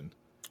activation.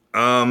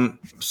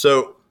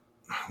 So,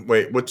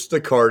 wait, what's the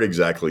card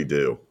exactly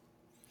do?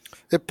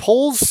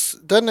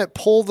 Doesn't it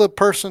pull the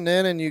person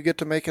in and you get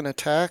to make an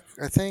attack,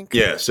 I think?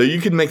 Yeah, so you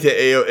can make the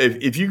AoE.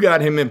 If you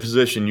got him in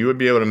position, you would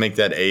be able to make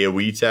that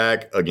AoE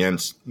attack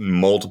against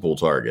multiple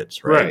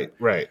targets, right?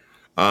 Right.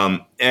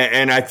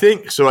 And I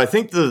think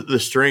the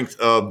strength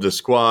of the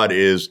squad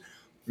is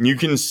you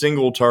can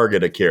single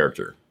target a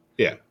character.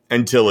 Yeah.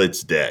 Until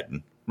it's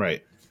dead.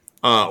 Right.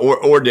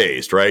 Or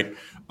dazed, right?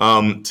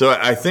 So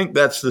I think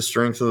that's the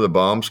strength of the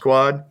bomb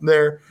squad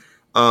there.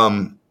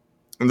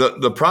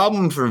 the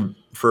problem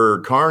for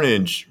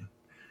Carnage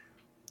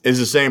is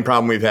the same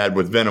problem we've had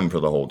with Venom for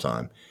the whole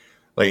time.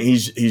 Like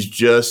he's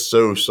just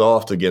so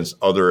soft against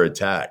other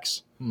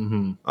attacks.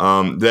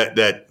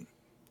 That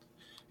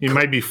you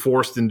might be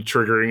forced into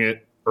triggering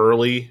it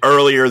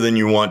earlier than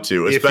you want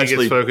to, if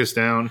especially he gets focused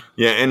down.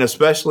 Yeah, and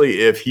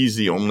especially if he's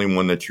the only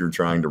one that you're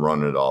trying to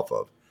run it off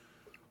of.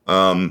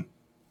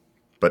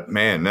 But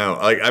man, no.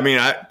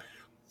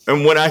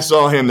 And when I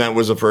saw him, that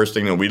was the first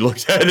thing that we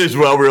looked at as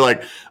well. We were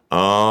like,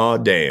 oh,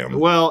 damn.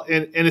 Well,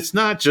 and it's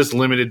not just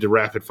limited to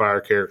rapid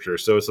fire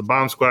characters. So it's a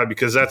bomb squad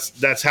because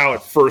that's how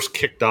it first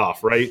kicked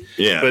off, right?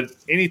 Yeah. But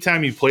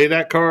anytime you play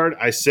that card,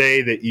 I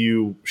say that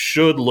you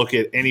should look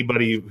at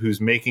anybody who's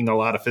making a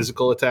lot of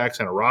physical attacks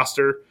in a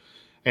roster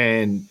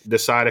and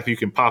decide if you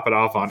can pop it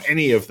off on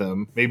any of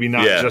them, maybe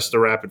not just a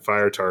rapid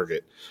fire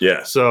target.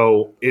 Yeah.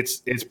 So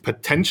it's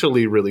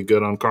potentially really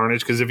good on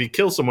Carnage because if he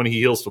kills someone, he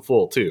heals to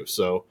full too.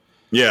 So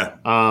yeah,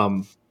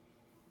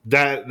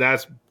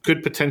 that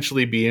could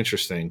potentially be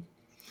interesting.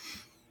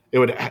 It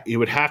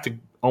would have to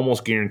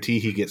almost guarantee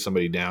he gets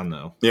somebody down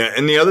though. Yeah,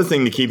 and the other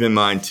thing to keep in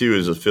mind too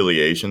is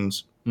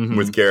affiliations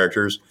with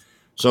characters.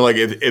 So like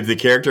if the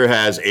character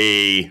has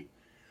a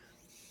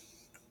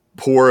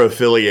poor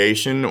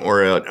affiliation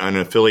or an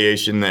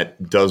affiliation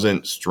that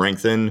doesn't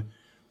strengthen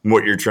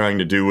what you're trying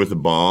to do with the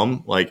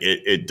bomb, like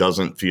it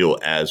doesn't feel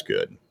as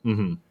good.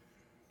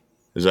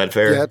 Is that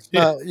fair?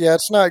 Yeah,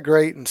 it's not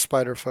great in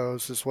Spider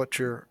Foes is what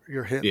you're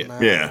hitting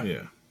at.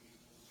 Yeah.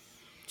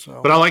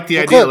 So, but I like the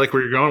idea, like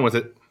where you're going with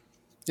it.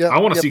 Yeah, I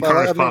want to see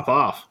Carnage pop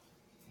off.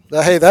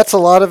 Hey, that's a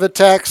lot of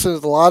attacks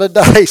and a lot of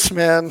dice,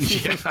 man.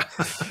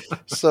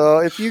 So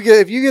if you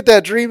get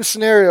that dream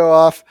scenario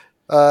off,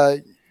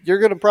 you're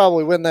going to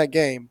probably win that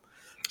game.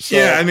 So,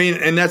 yeah, I mean,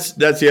 and that's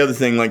the other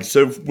thing. Like,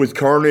 so with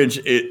Carnage,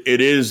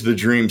 it is the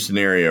dream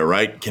scenario,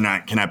 right? Can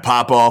I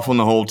pop off on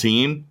the whole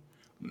team,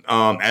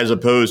 as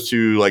opposed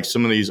to like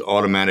some of these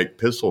automatic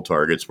pistol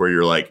targets where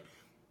you're like,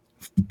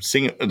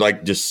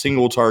 just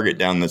single target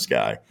down this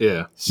guy.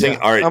 Yeah.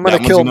 All right, I'm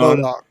going to kill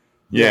MODOK.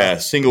 Yeah,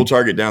 single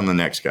target down the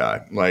next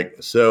guy. Like,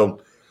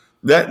 so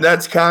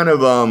that's kind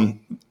of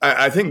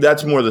I think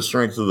that's more the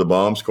strength of the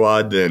bomb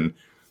squad than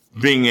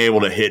being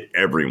able to hit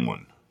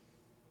everyone.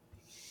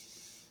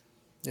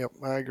 Yep,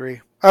 I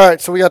agree. All right,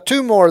 so we got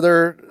two more.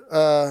 They're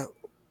a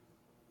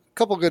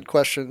couple good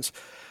questions.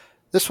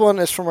 This one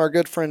is from our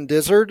good friend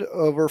Dizzard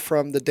over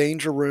from the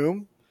Danger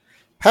Room.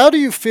 How do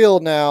you feel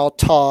now,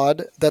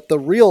 Todd, that the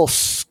real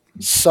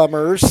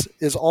Summers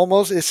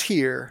is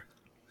here?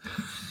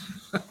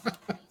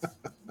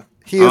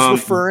 He is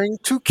referring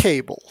to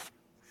Cable.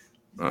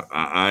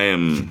 I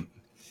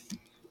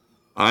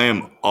am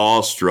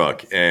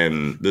awestruck,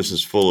 and this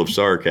is full of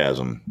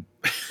sarcasm.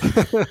 All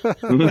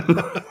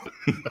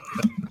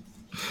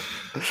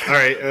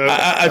right.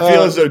 I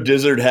feel as though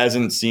Dizzard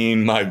hasn't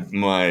seen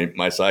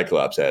my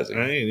Cyclops, has he?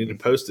 I need to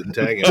post it and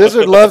tag him.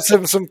 Dizzard loves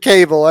him some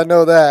Cable. I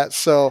know that.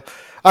 So,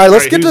 all right,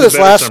 let's get to this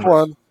last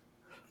one.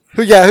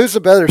 Who's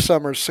the better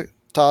Summers,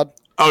 Todd?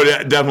 Oh,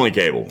 definitely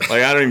Cable.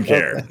 Like, I don't even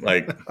care.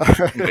 Like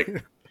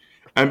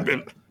I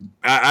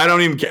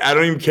don't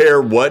even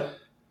care what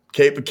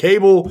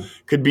Cable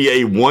could be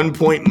a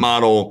 1-point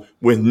model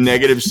with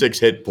 -6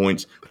 hit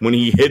points. When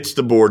he hits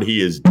the board,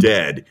 he is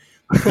dead.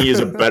 He is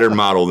a better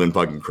model than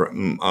fucking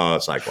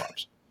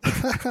Cyclops.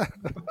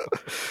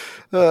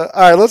 All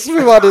right, let's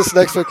move on to this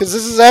next one because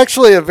this is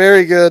actually a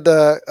very good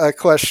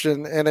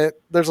question, and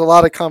there's a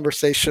lot of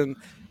conversation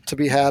to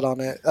be had on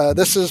it.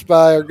 This is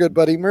by our good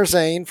buddy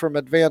Merzane from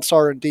Advanced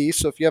R&D.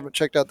 So if you haven't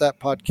checked out that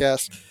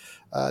podcast,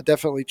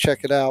 definitely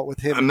check it out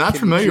with him. I'm not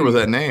familiar with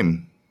that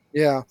name.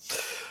 Yeah.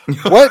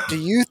 What do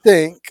you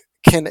think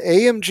can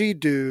AMG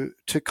do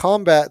to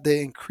combat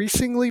the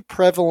increasingly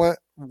prevalent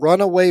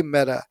runaway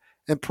meta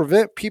and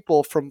prevent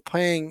people from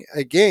playing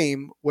a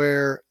game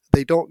where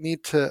they don't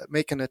need to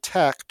make an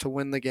attack to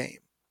win the game,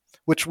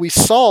 which we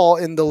saw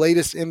in the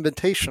latest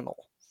Invitational,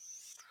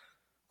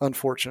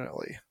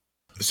 unfortunately?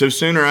 So,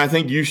 Sooner, I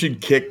think you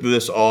should kick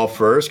this off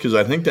first because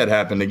I think that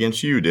happened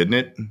against you, didn't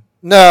it?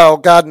 No,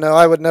 God, no.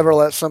 I would never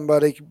let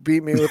somebody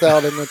beat me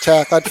without an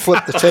attack. I'd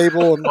flip the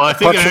table and punch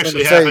him in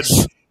the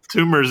face.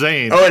 To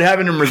Merzane. Oh, it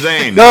happened to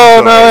Merzane. No,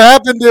 it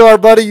happened to our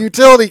buddy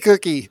Utility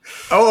Cookie.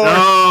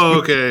 Oh,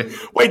 okay.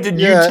 Wait, did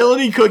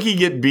Utility Cookie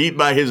get beat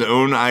by his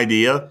own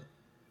idea?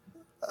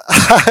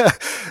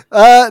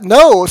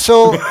 No,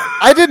 so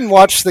I didn't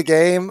watch the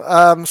game.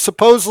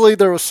 Supposedly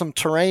there was some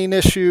terrain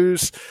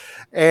issues,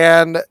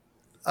 and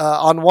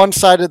on one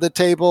side of the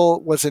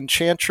table was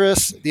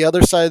Enchantress, the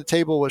other side of the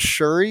table was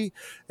Shuri,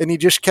 and he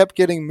just kept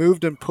getting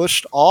moved and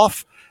pushed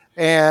off,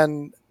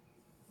 and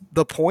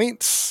the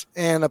points,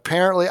 and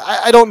apparently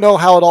I don't know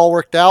how it all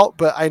worked out,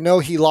 but I know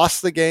he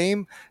lost the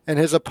game, and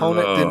his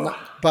opponent did not,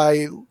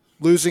 by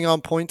losing on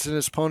points, and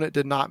his opponent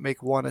did not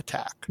make one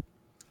attack.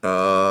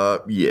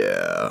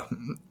 Yeah.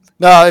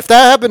 No, if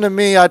that happened to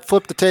me, I'd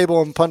flip the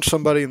table and punch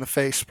somebody in the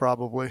face,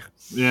 probably.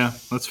 Yeah,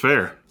 that's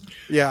fair.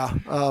 Yeah,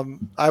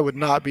 I would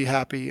not be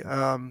happy.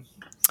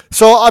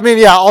 So,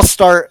 I'll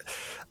start.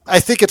 I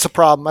think it's a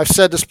problem. I've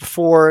said this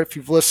before. If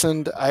you've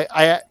listened,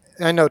 I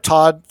I know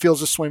Todd feels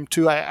this way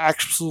too. I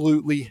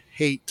absolutely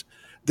hate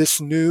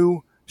this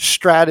new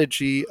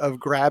strategy of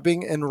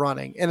grabbing and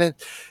running. And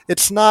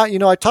it's not,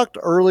 I talked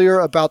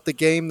earlier about the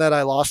game that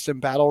I lost in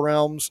Battle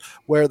Realms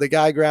where the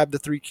guy grabbed the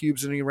 3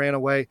 cubes and he ran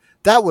away.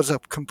 That was a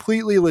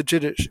completely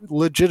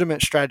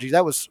legitimate strategy.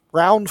 That was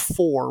round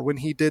 4 when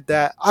he did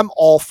that. I'm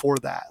all for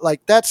that.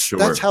 Like that's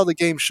how the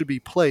game should be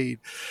played.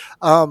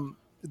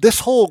 This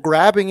whole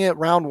grabbing it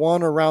round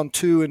 1 or round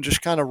 2 and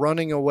just kind of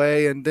running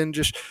away and then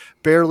just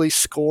barely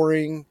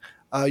scoring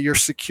your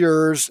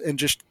secures and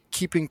just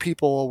keeping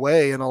people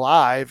away and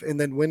alive and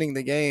then winning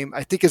the game,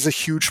 I think is a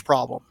huge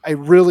problem. I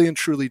really and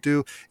truly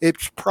do.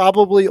 It's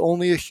probably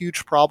only a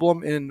huge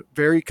problem in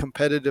very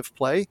competitive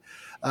play.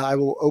 I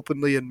will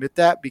openly admit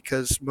that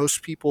because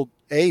most people,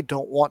 A,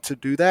 don't want to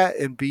do that,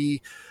 and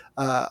B,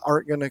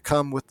 aren't going to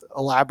come with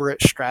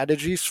elaborate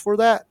strategies for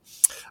that.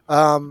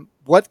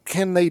 What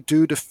can they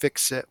do to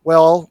fix it?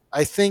 Well,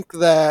 I think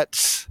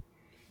that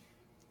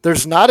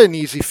there's not an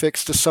easy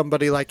fix to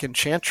somebody like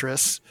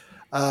Enchantress.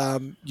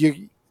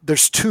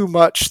 There's too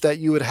much that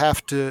you would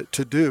have to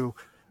do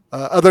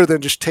other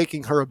than just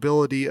taking her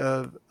ability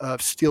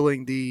of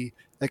stealing the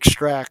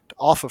extract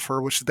off of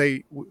her, which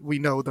we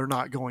know they're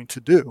not going to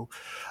do.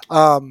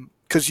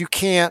 Because you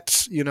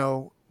can't,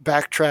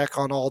 backtrack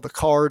on all the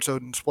cards,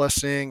 Odin's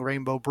Blessing,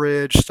 Rainbow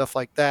Bridge, stuff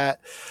like that.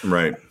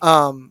 Right.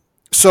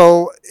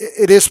 So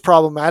it is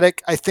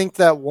problematic. I think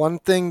that one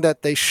thing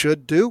that they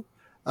should do,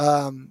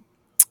 and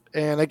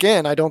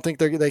again, I don't think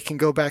they can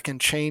go back and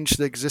change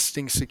the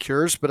existing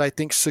secures, but I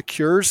think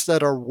secures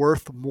that are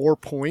worth more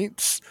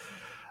points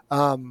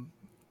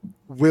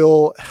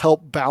will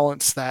help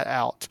balance that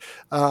out.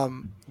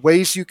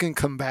 Ways you can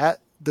combat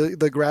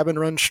the grab and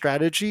run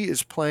strategy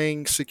is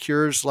playing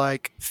secures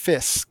like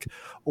Fisk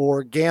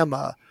or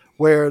Gamma,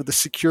 where the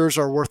secures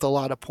are worth a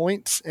lot of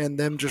points and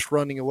them just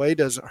running away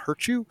doesn't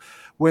hurt you.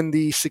 When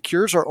the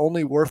secures are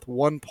only worth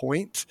 1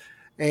 point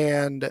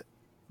and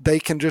they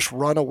can just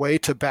run away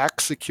to back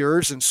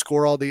secures and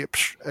score all the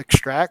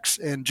extracts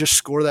and just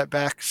score that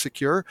back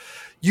secure.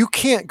 You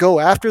can't go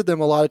after them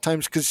a lot of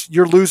times because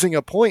you're losing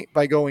a point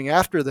by going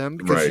after them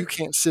because you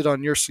can't sit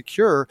on your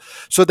secure.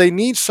 So they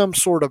need some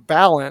sort of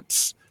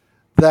balance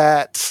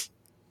that,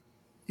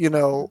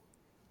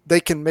 they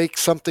can make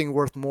something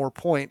worth more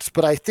points.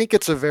 But I think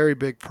it's a very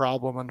big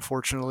problem,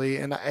 unfortunately,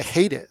 and I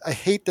hate it. I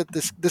hate that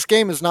this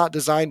game is not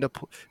designed to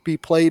be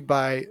played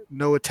by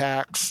no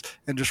attacks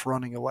and just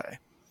running away.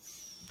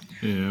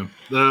 Yeah.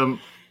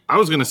 I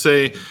was going to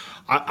say,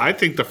 I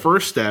think the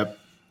first step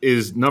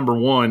is, number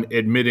 1,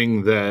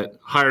 admitting that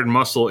Hired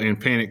Muscle and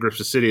Panic grips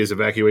the city as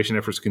evacuation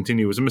efforts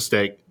continue was a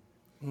mistake.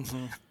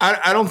 Mm-hmm.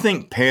 I don't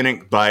think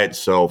Panic by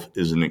itself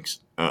is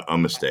a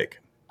mistake.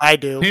 I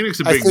do.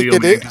 Panic's a big deal,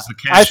 man, because the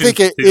I think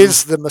it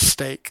is the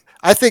mistake.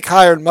 I think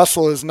Hired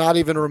Muscle is not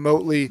even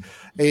remotely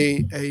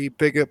a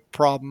bigger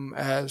problem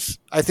as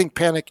I think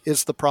Panic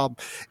is the problem.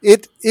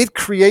 It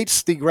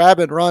creates the grab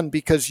and run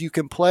because you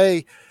can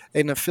play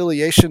an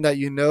affiliation that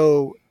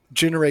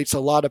generates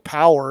a lot of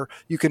power.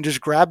 You can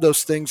just grab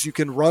those things, you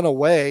can run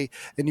away,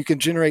 and you can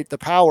generate the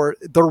power.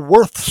 They're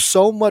worth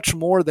so much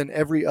more than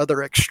every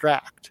other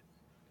extract.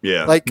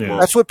 Yeah.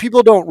 That's what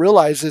people don't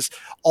realize is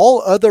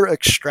all other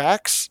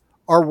extracts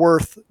are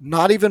worth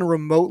not even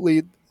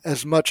remotely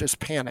as much as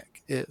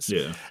Panic is.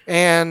 Yeah.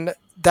 And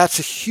that's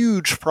a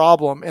huge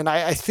problem. And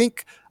I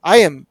think I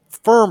am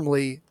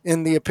firmly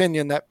in the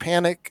opinion that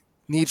Panic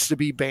needs to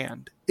be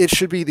banned. It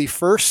should be the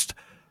first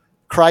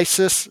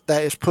crisis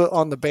that is put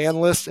on the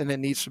ban list, and it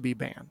needs to be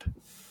banned.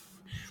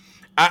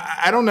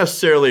 I don't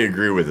necessarily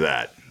agree with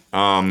that.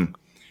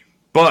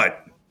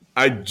 But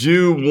I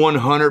do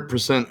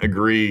 100%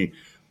 agree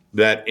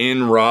that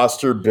in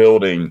roster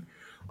building,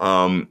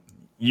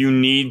 you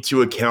need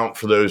to account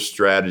for those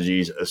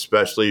strategies,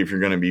 especially if you're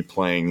going to be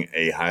playing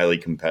a highly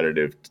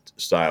competitive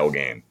style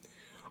game.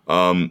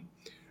 And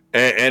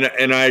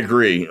I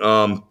agree.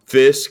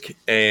 Fisk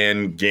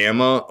and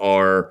Gamma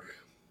are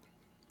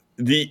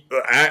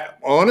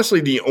honestly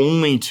the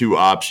only 2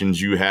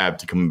 options you have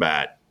to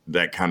combat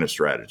that kind of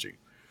strategy.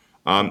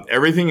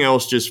 Everything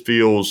else just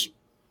feels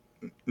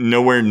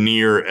nowhere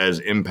near as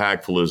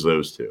impactful as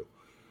those 2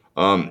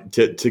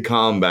 to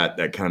combat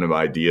that kind of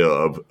idea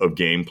of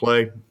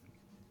gameplay.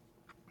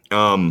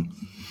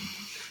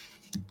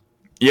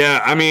 Yeah,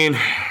 I mean,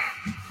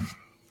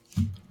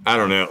 I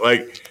don't know.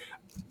 Like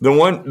the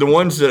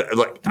ones that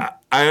like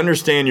I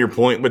understand your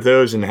point with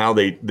those and how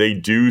they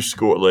do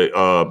score.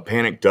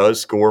 Panic does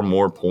score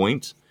more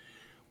points,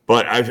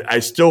 but I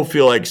still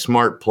feel like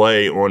smart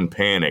play on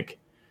Panic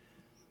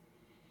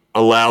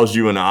allows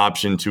you an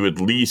option to at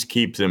least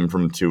keep them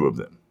from 2 of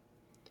them,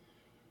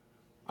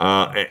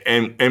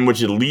 and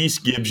which at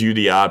least gives you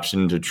the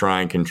option to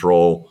try and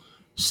control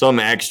some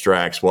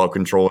extracts while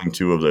controlling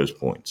 2 of those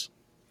points.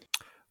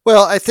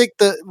 Well, I think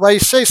that when you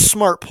say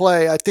smart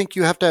play, I think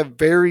you have to have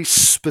very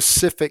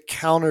specific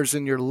counters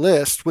in your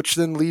list, which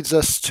then leads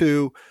us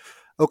to,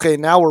 okay,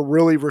 now we're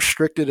really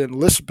restricted in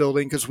list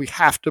building because we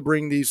have to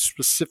bring these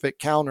specific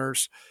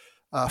counters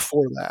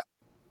for that.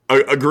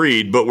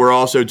 Agreed, but we're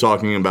also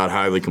talking about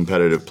highly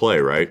competitive play,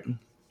 right?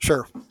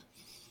 Sure.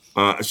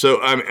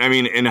 So, I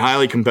mean, in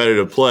highly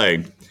competitive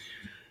play,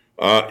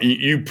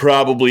 you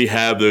probably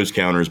have those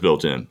counters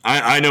built in.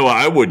 I know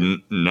I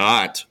wouldn't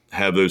not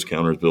have those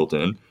counters built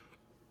in.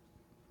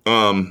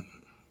 And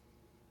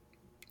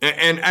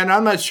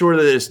I'm not sure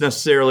that it's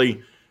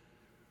necessarily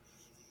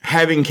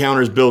having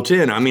counters built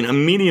in. I mean, a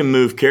medium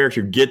move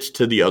character gets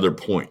to the other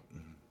point.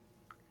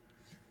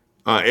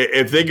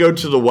 If they go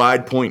to the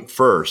wide point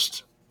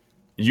first,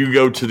 you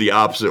go to the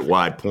opposite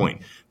wide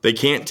point. They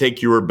can't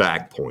take your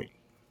back point.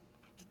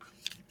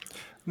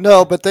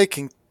 No, but they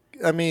can.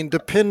 I mean,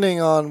 depending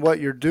on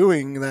what you're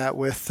doing that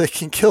with, they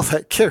can kill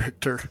that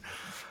character.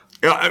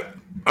 Yeah,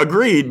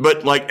 agreed.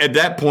 But like at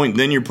that point,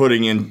 then you're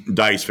putting in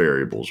dice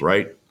variables,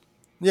 right?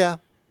 Yeah.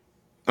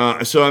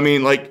 So I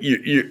mean, like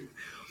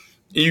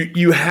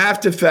you have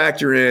to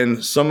factor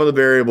in some of the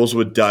variables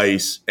with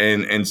dice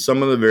and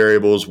some of the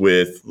variables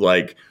with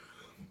like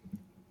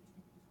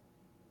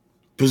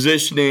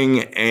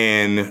positioning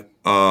and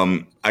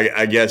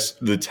I guess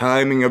the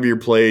timing of your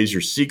plays,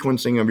 your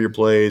sequencing of your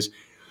plays.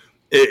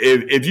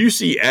 If you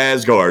see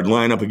Asgard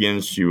line up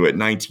against you at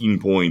 19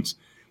 points,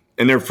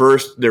 and their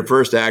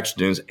first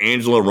action is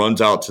Angela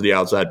runs out to the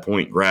outside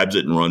point, grabs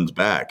it, and runs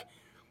back,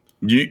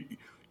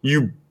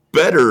 you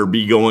better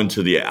be going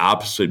to the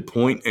opposite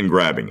point and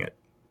grabbing it.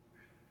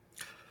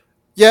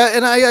 Yeah,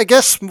 and I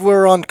guess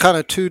we're on kind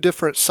of two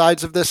different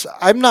sides of this.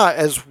 I'm not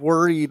as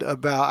worried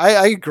about.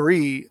 I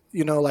agree.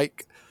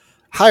 Like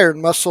hired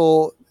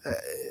muscle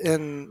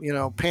and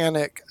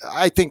panic.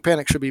 I think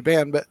panic should be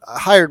banned, but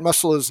hired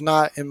muscle is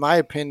not, in my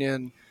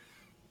opinion,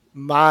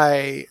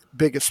 my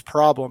biggest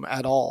problem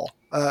at all.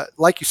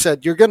 Like you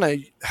said, you're going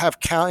to have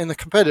in the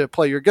competitive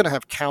play. You're going to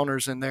have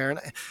counters in there,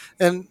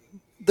 and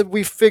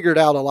we've figured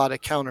out a lot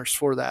of counters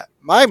for that.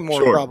 My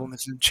problem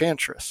is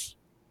Enchantress.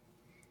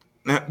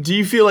 Now, do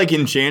you feel like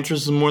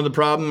Enchantress is more the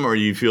problem, or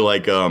do you feel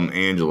like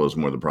Angela is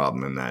more the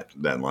problem in that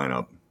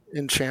lineup?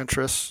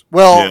 Enchantress.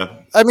 Well, yeah.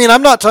 I mean,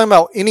 I'm not talking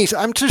about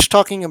I'm just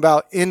talking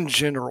about in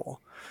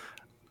general.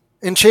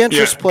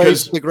 Enchantress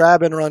plays the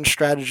grab and run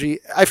strategy.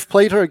 I've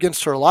played her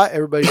against her a lot.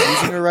 Everybody's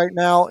using her right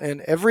now,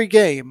 and every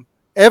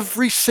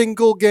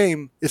single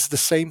game is the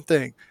same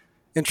thing.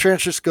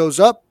 Enchantress goes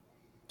up,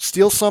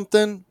 steals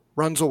something,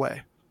 runs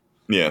away.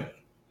 Yeah.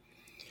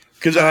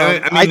 Because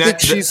I think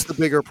she's the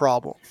bigger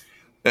problem.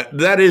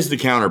 That is the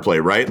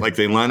counterplay, right? Like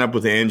they line up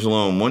with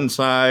Angela on one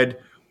side,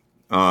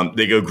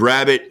 they go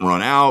grab it,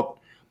 run out,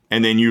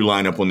 and then you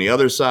line up on the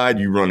other side.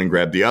 You run and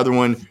grab the other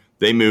one.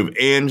 They move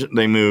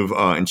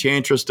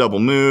Enchantress, double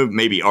move,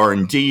 maybe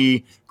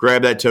R&D,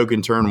 grab that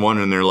token, turn one,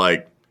 and they're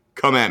like,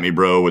 "Come at me,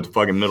 bro," with the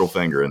fucking middle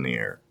finger in the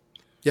air.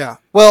 Yeah,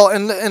 well,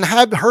 and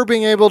have her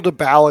being able to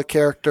bow a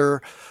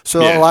character,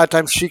 so a lot of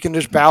times she can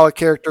just bow a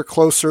character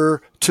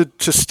closer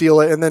to steal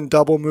it and then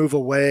double move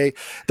away.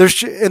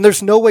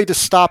 There's no way to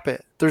stop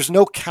it. There's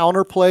no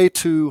counterplay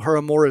to her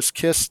Amora's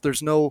Kiss.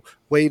 There's no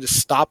way to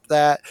stop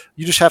that.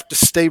 You just have to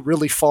stay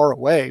really far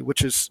away,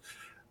 which is,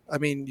 I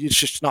mean, it's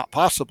just not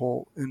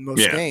possible in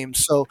most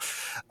games. So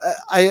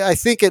I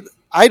think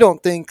I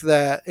don't think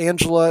that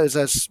Angela is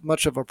as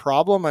much of a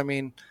problem. I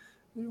mean,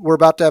 we're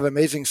about to have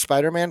Amazing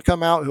Spider-Man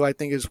come out, who I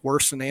think is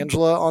worse than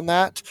Angela on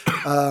that.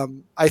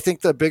 I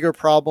think the bigger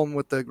problem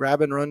with the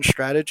grab and run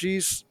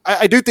strategies,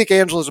 I do think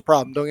Angela's a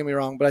problem, don't get me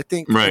wrong, but I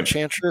think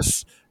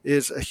Enchantress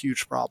is a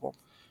huge problem.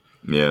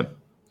 Yeah.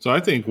 So I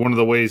think one of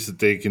the ways that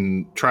they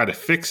can try to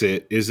fix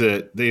it is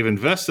that they've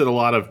invested a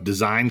lot of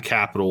design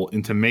capital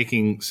into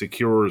making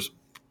secures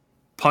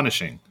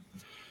punishing.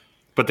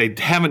 But they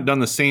haven't done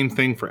the same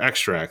thing for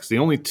extracts. The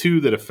only two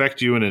that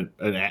affect you in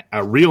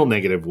a real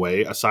negative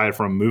way, aside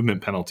from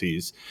movement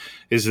penalties,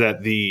 is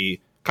that the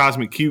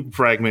cosmic cube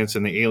fragments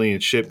and the alien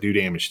ship do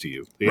damage to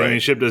you. The alien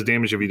ship does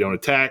damage if you don't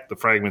attack. The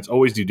fragments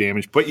always do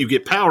damage, but you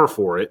get power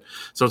for it.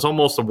 So it's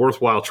almost a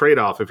worthwhile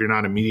trade-off if you're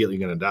not immediately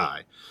going to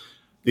die.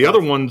 The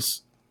other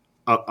ones,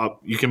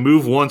 you can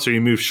move once or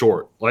you move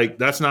short. Like,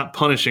 that's not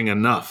punishing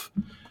enough.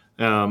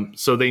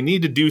 So they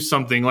need to do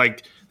something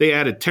like they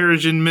added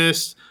Terrigen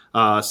Mist,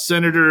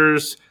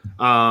 Senators.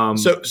 So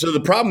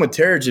the problem with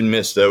Terrigen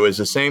Mist, though, is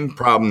the same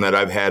problem that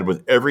I've had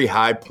with every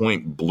high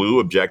point blue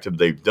objective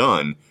they've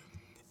done,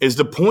 is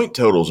the point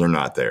totals are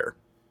not there.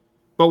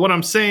 But what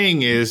I'm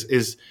saying is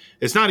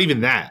it's not even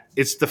that.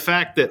 It's the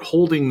fact that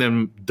holding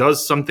them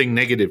does something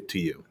negative to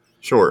you.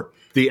 Sure.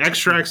 The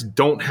extracts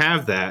don't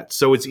have that,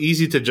 so it's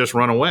easy to just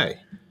run away.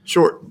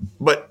 Sure.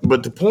 But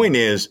the point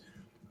is,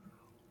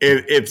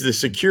 if the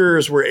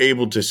secures were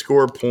able to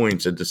score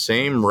points at the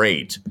same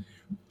rate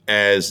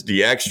as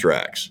the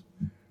extracts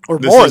or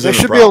more, they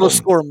should be able to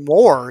score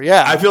more.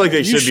 Yeah, I feel like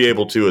they should be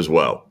able to as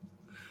well.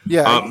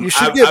 Yeah, you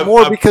should get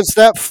more because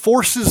that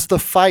forces the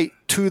fight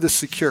to the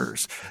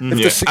secures.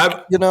 If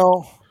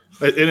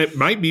and it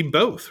might be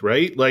both,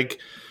 right? Like,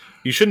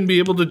 you shouldn't be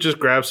able to just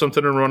grab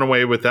something and run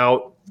away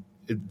without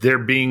there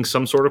being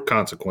some sort of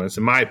consequence,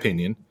 in my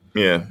opinion.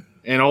 Yeah,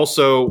 and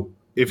also,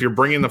 if you're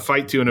bringing the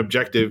fight to an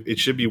objective, it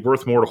should be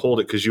worth more to hold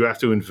it because you have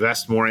to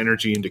invest more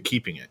energy into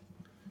keeping it.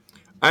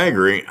 I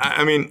agree.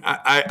 I mean,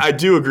 I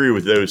do agree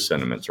with those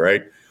sentiments,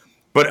 right?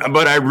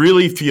 But I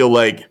really feel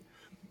like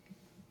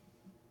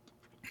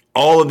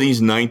all of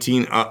these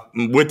 19,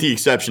 with the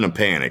exception of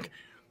Panic,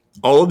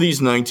 all of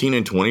these 19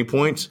 and 20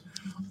 points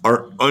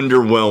are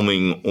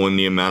underwhelming on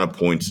the amount of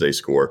points they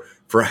score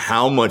for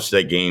how much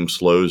that game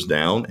slows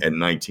down at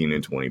 19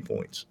 and 20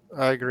 points.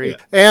 I agree. Yeah.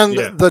 And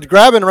Yeah. the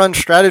grab and run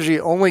strategy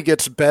only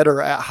gets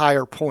better at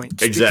higher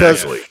points.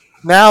 Exactly. Because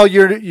now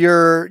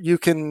you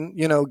can,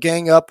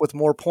 gang up with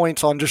more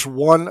points on just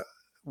one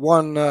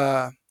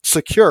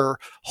secure,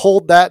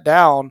 hold that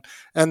down,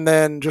 and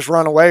then just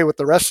run away with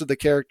the rest of the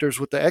characters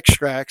with the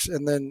extracts,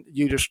 and then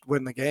you just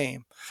win the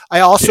game. I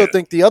also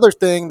think the other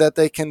thing that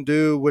they can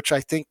do, which I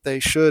think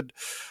they should,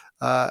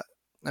 I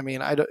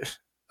don't.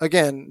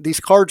 Again, these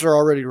cards are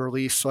already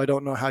released, so I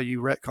don't know how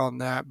you retcon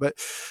that, but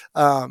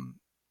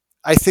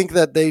I think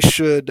that they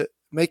should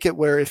make it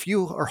where if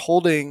you are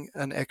holding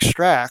an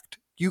extract,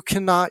 you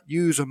cannot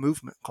use a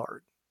movement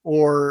card,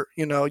 or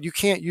you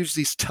can't use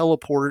these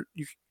teleport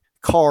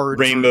cards,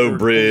 Rainbow or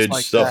Bridge,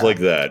 like stuff that. like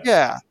that.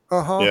 Yeah.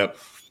 Yep.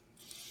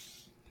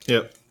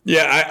 Yep.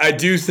 Yeah, I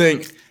do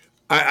think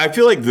I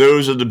feel like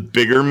those are the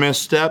bigger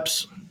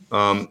missteps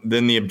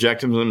than the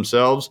objectives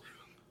themselves.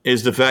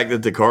 Is the fact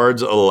that the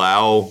cards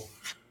allow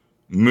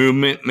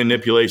movement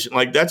manipulation.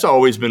 Like that's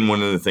always been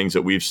one of the things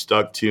that we've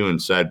stuck to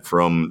and said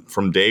from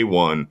day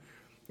one,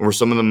 were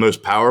some of the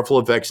most powerful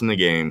effects in the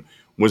game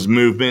was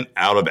movement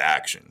out of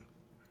action.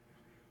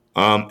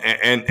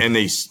 And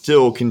they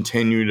still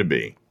continue to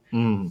be.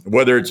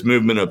 Whether it's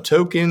movement of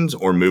tokens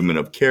or movement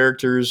of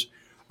characters,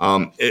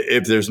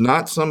 if there's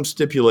not some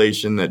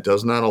stipulation that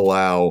does not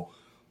allow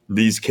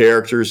these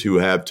characters who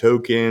have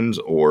tokens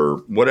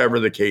or whatever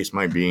the case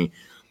might be,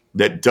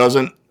 that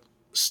doesn't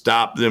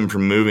stop them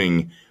from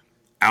moving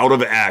out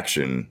of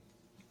action,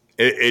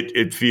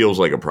 it feels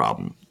like a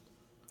problem.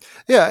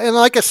 Yeah, and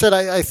like I said,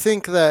 I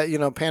think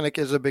that Panic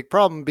is a big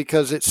problem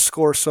because it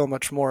scores so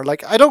much more.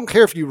 Like I don't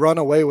care if you run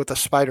away with a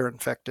spider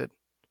infected.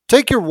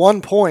 Take your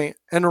 1 point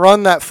and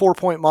run that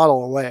 4-point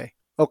model away.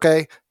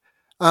 Okay,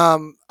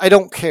 I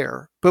don't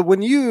care. But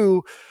when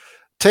you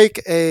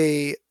take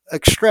a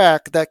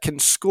extract that can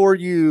score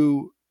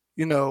you,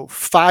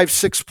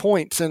 5-6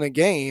 points in a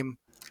game,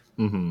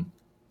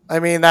 I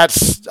mean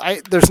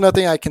there's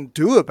nothing I can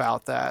do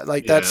about that.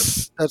 Like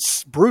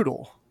that's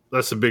brutal.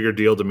 That's the bigger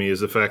deal to me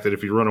is the fact that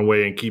if you run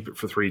away and keep it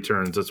for 3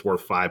 turns, it's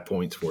worth 5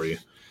 points for you.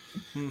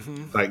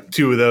 Like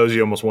 2 of those,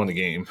 you almost won the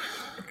game.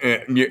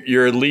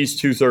 You're at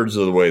least 2/3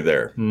 of the way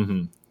there.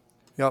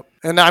 Yep.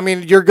 And I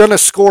mean, you're going to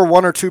score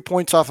 1 or 2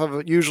 points off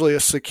of usually a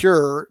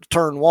secure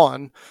turn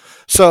 1.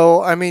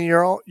 So, I mean,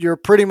 you're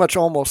pretty much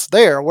almost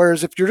there.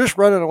 Whereas if you're just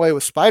running away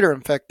with spider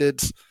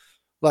infecteds,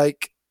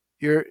 like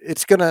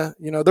it's going to,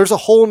 there's a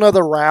whole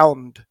nother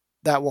round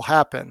that will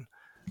happen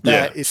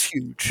that is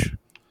huge.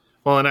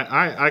 Well, and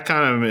I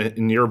kind of am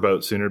in your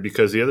boat sooner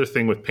because the other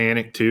thing with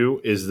Panic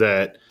too is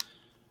that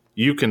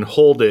you can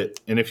hold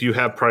it, and if you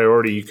have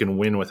priority, you can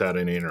win without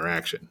any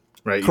interaction.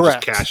 Right?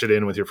 Correct. You just cash it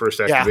in with your first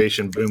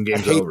activation. Boom,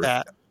 game's I hate over.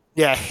 that.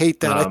 Yeah, I hate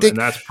that. I think and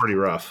that's pretty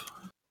rough.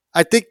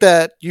 I think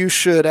that you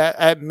should,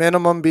 at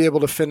minimum, be able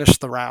to finish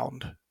the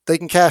round. They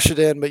can cash it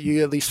in, but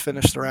you at least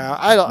finish the round.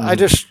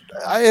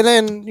 And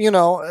then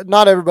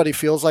not everybody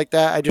feels like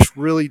that. I just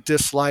really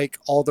dislike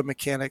all the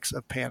mechanics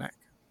of Panic.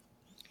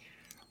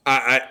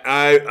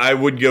 I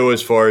would go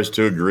as far as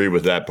to agree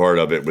with that part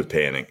of it with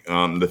Panic.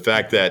 The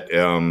fact that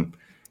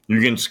you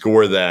can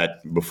score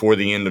that before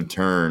the end of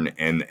turn,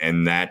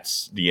 and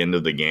that's the end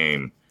of the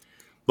game.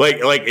 Like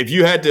if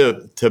you had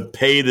to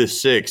pay the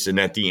 6 and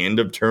at the end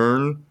of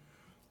turn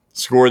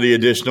score the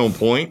additional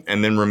point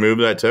and then remove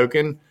that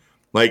token,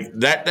 like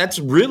that's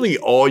really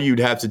all you'd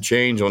have to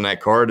change on that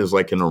card is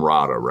like an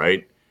errata,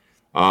 right?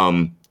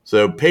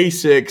 So pay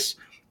 6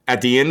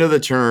 at the end of the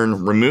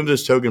turn, remove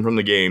this token from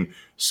the game,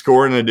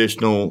 score an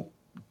additional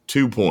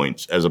 2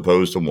 points as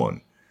opposed to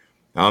 1.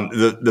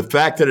 The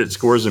fact that it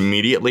scores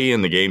immediately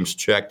and the game's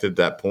checked at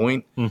that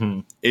point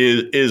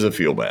is a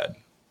feel bad.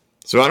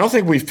 So I don't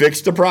think we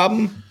fixed the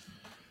problem.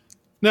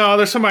 No,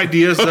 there's some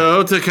ideas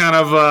though to kind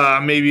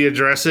of maybe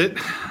address it,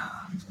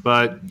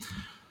 but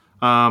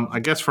I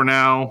guess for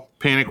now,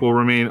 Panic will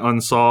remain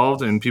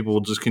unsolved, and people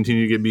will just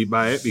continue to get beat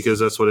by it because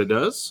that's what it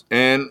does.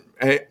 And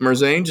hey,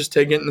 Merzane, just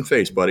take it in the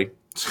face, buddy.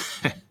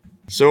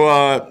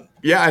 So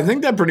yeah, I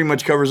think that pretty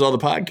much covers all the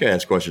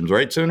podcast questions,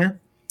 right,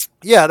 Sooner?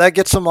 Yeah, that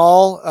gets them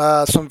all.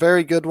 Some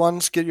very good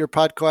ones. Get your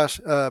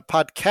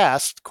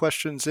podcast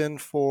questions in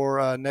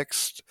for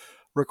next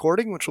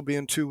recording, which will be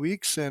in 2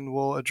 weeks, and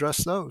we'll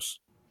address those.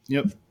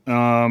 Yep.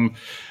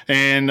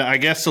 And I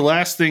guess the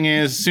last thing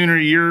is, Sooner,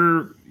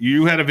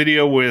 you had a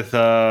video with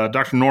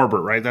Dr.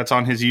 Norbert, right? That's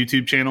on his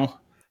YouTube channel.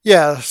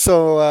 Yeah,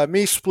 so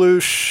me,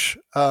 Sploosh,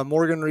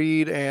 Morgan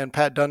Reed, and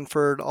Pat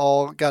Dunford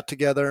all got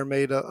together and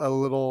made a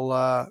little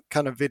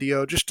kind of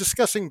video just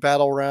discussing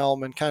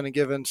Battlerealm and kind of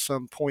giving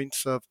some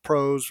points of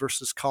pros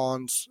versus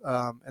cons.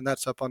 And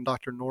that's up on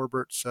Dr.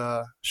 Norbert's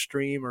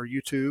stream or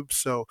YouTube.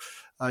 So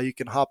you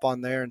can hop on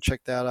there and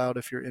check that out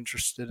if you're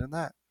interested in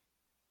that.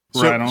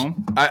 Right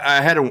on.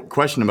 I had a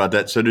question about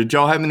that. So did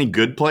y'all have any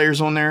good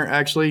players on there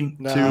actually?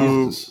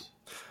 No.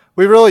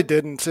 We really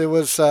didn't. It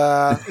was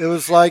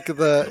like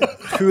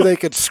who they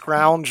could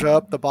scrounge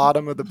up the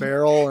bottom of the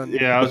barrel, and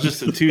Yeah, I was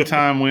just a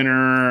 2-time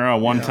winner, a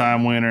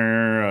 1-time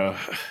winner.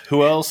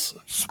 Who else?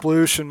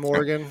 Sploosh and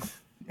Morgan.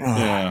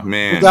 Yeah,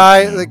 Man.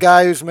 The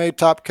guy who's made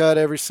top cut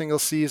every single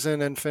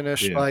season and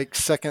finished like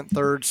second,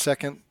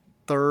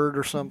 third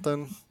or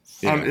something.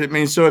 Yeah. I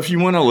mean, so if you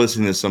want to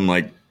listen to some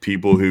like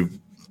people who've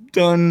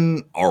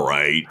done all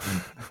right,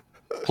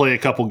 play a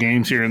couple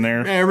games here and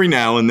there every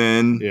now and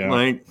then,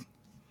 like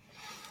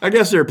I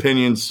guess their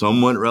opinion's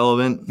somewhat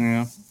relevant.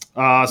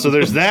 Yeah. So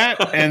there's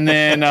that, and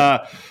then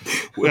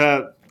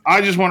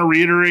I just want to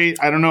reiterate,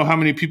 I don't know how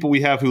many people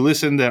we have who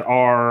listen that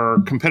are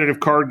competitive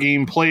card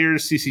game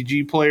players,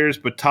 CCG players,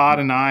 but Todd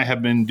and I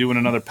have been doing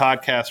another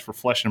podcast for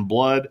Flesh and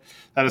Blood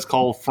that is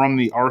called From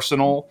the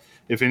Arsenal.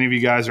 If any of you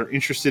guys are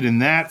interested in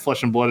that,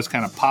 Flesh and Blood is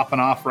kind of popping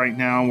off right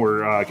now.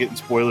 We're getting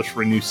spoilers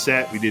for a new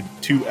set. We did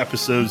 2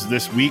 episodes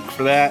this week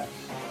for that.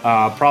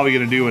 Probably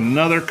going to do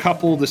another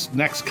couple this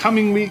next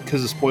coming week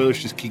because the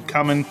spoilers just keep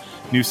coming.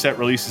 New set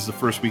releases the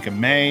first week of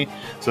May,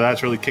 so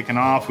that's really kicking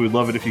off. We'd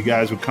love it if you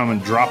guys would come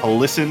and drop a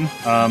listen.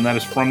 That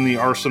is From the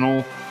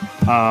Arsenal.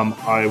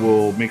 I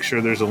will make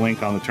sure there's a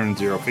link on the Turn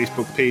Zero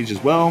Facebook page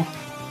as well.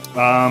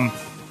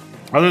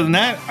 Other than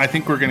that, I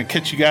think we're going to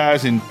catch you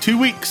guys in 2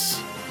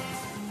 weeks.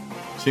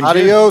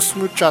 Adios,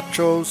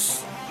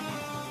 muchachos.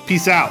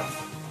 Peace out.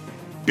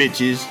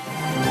 Bitches.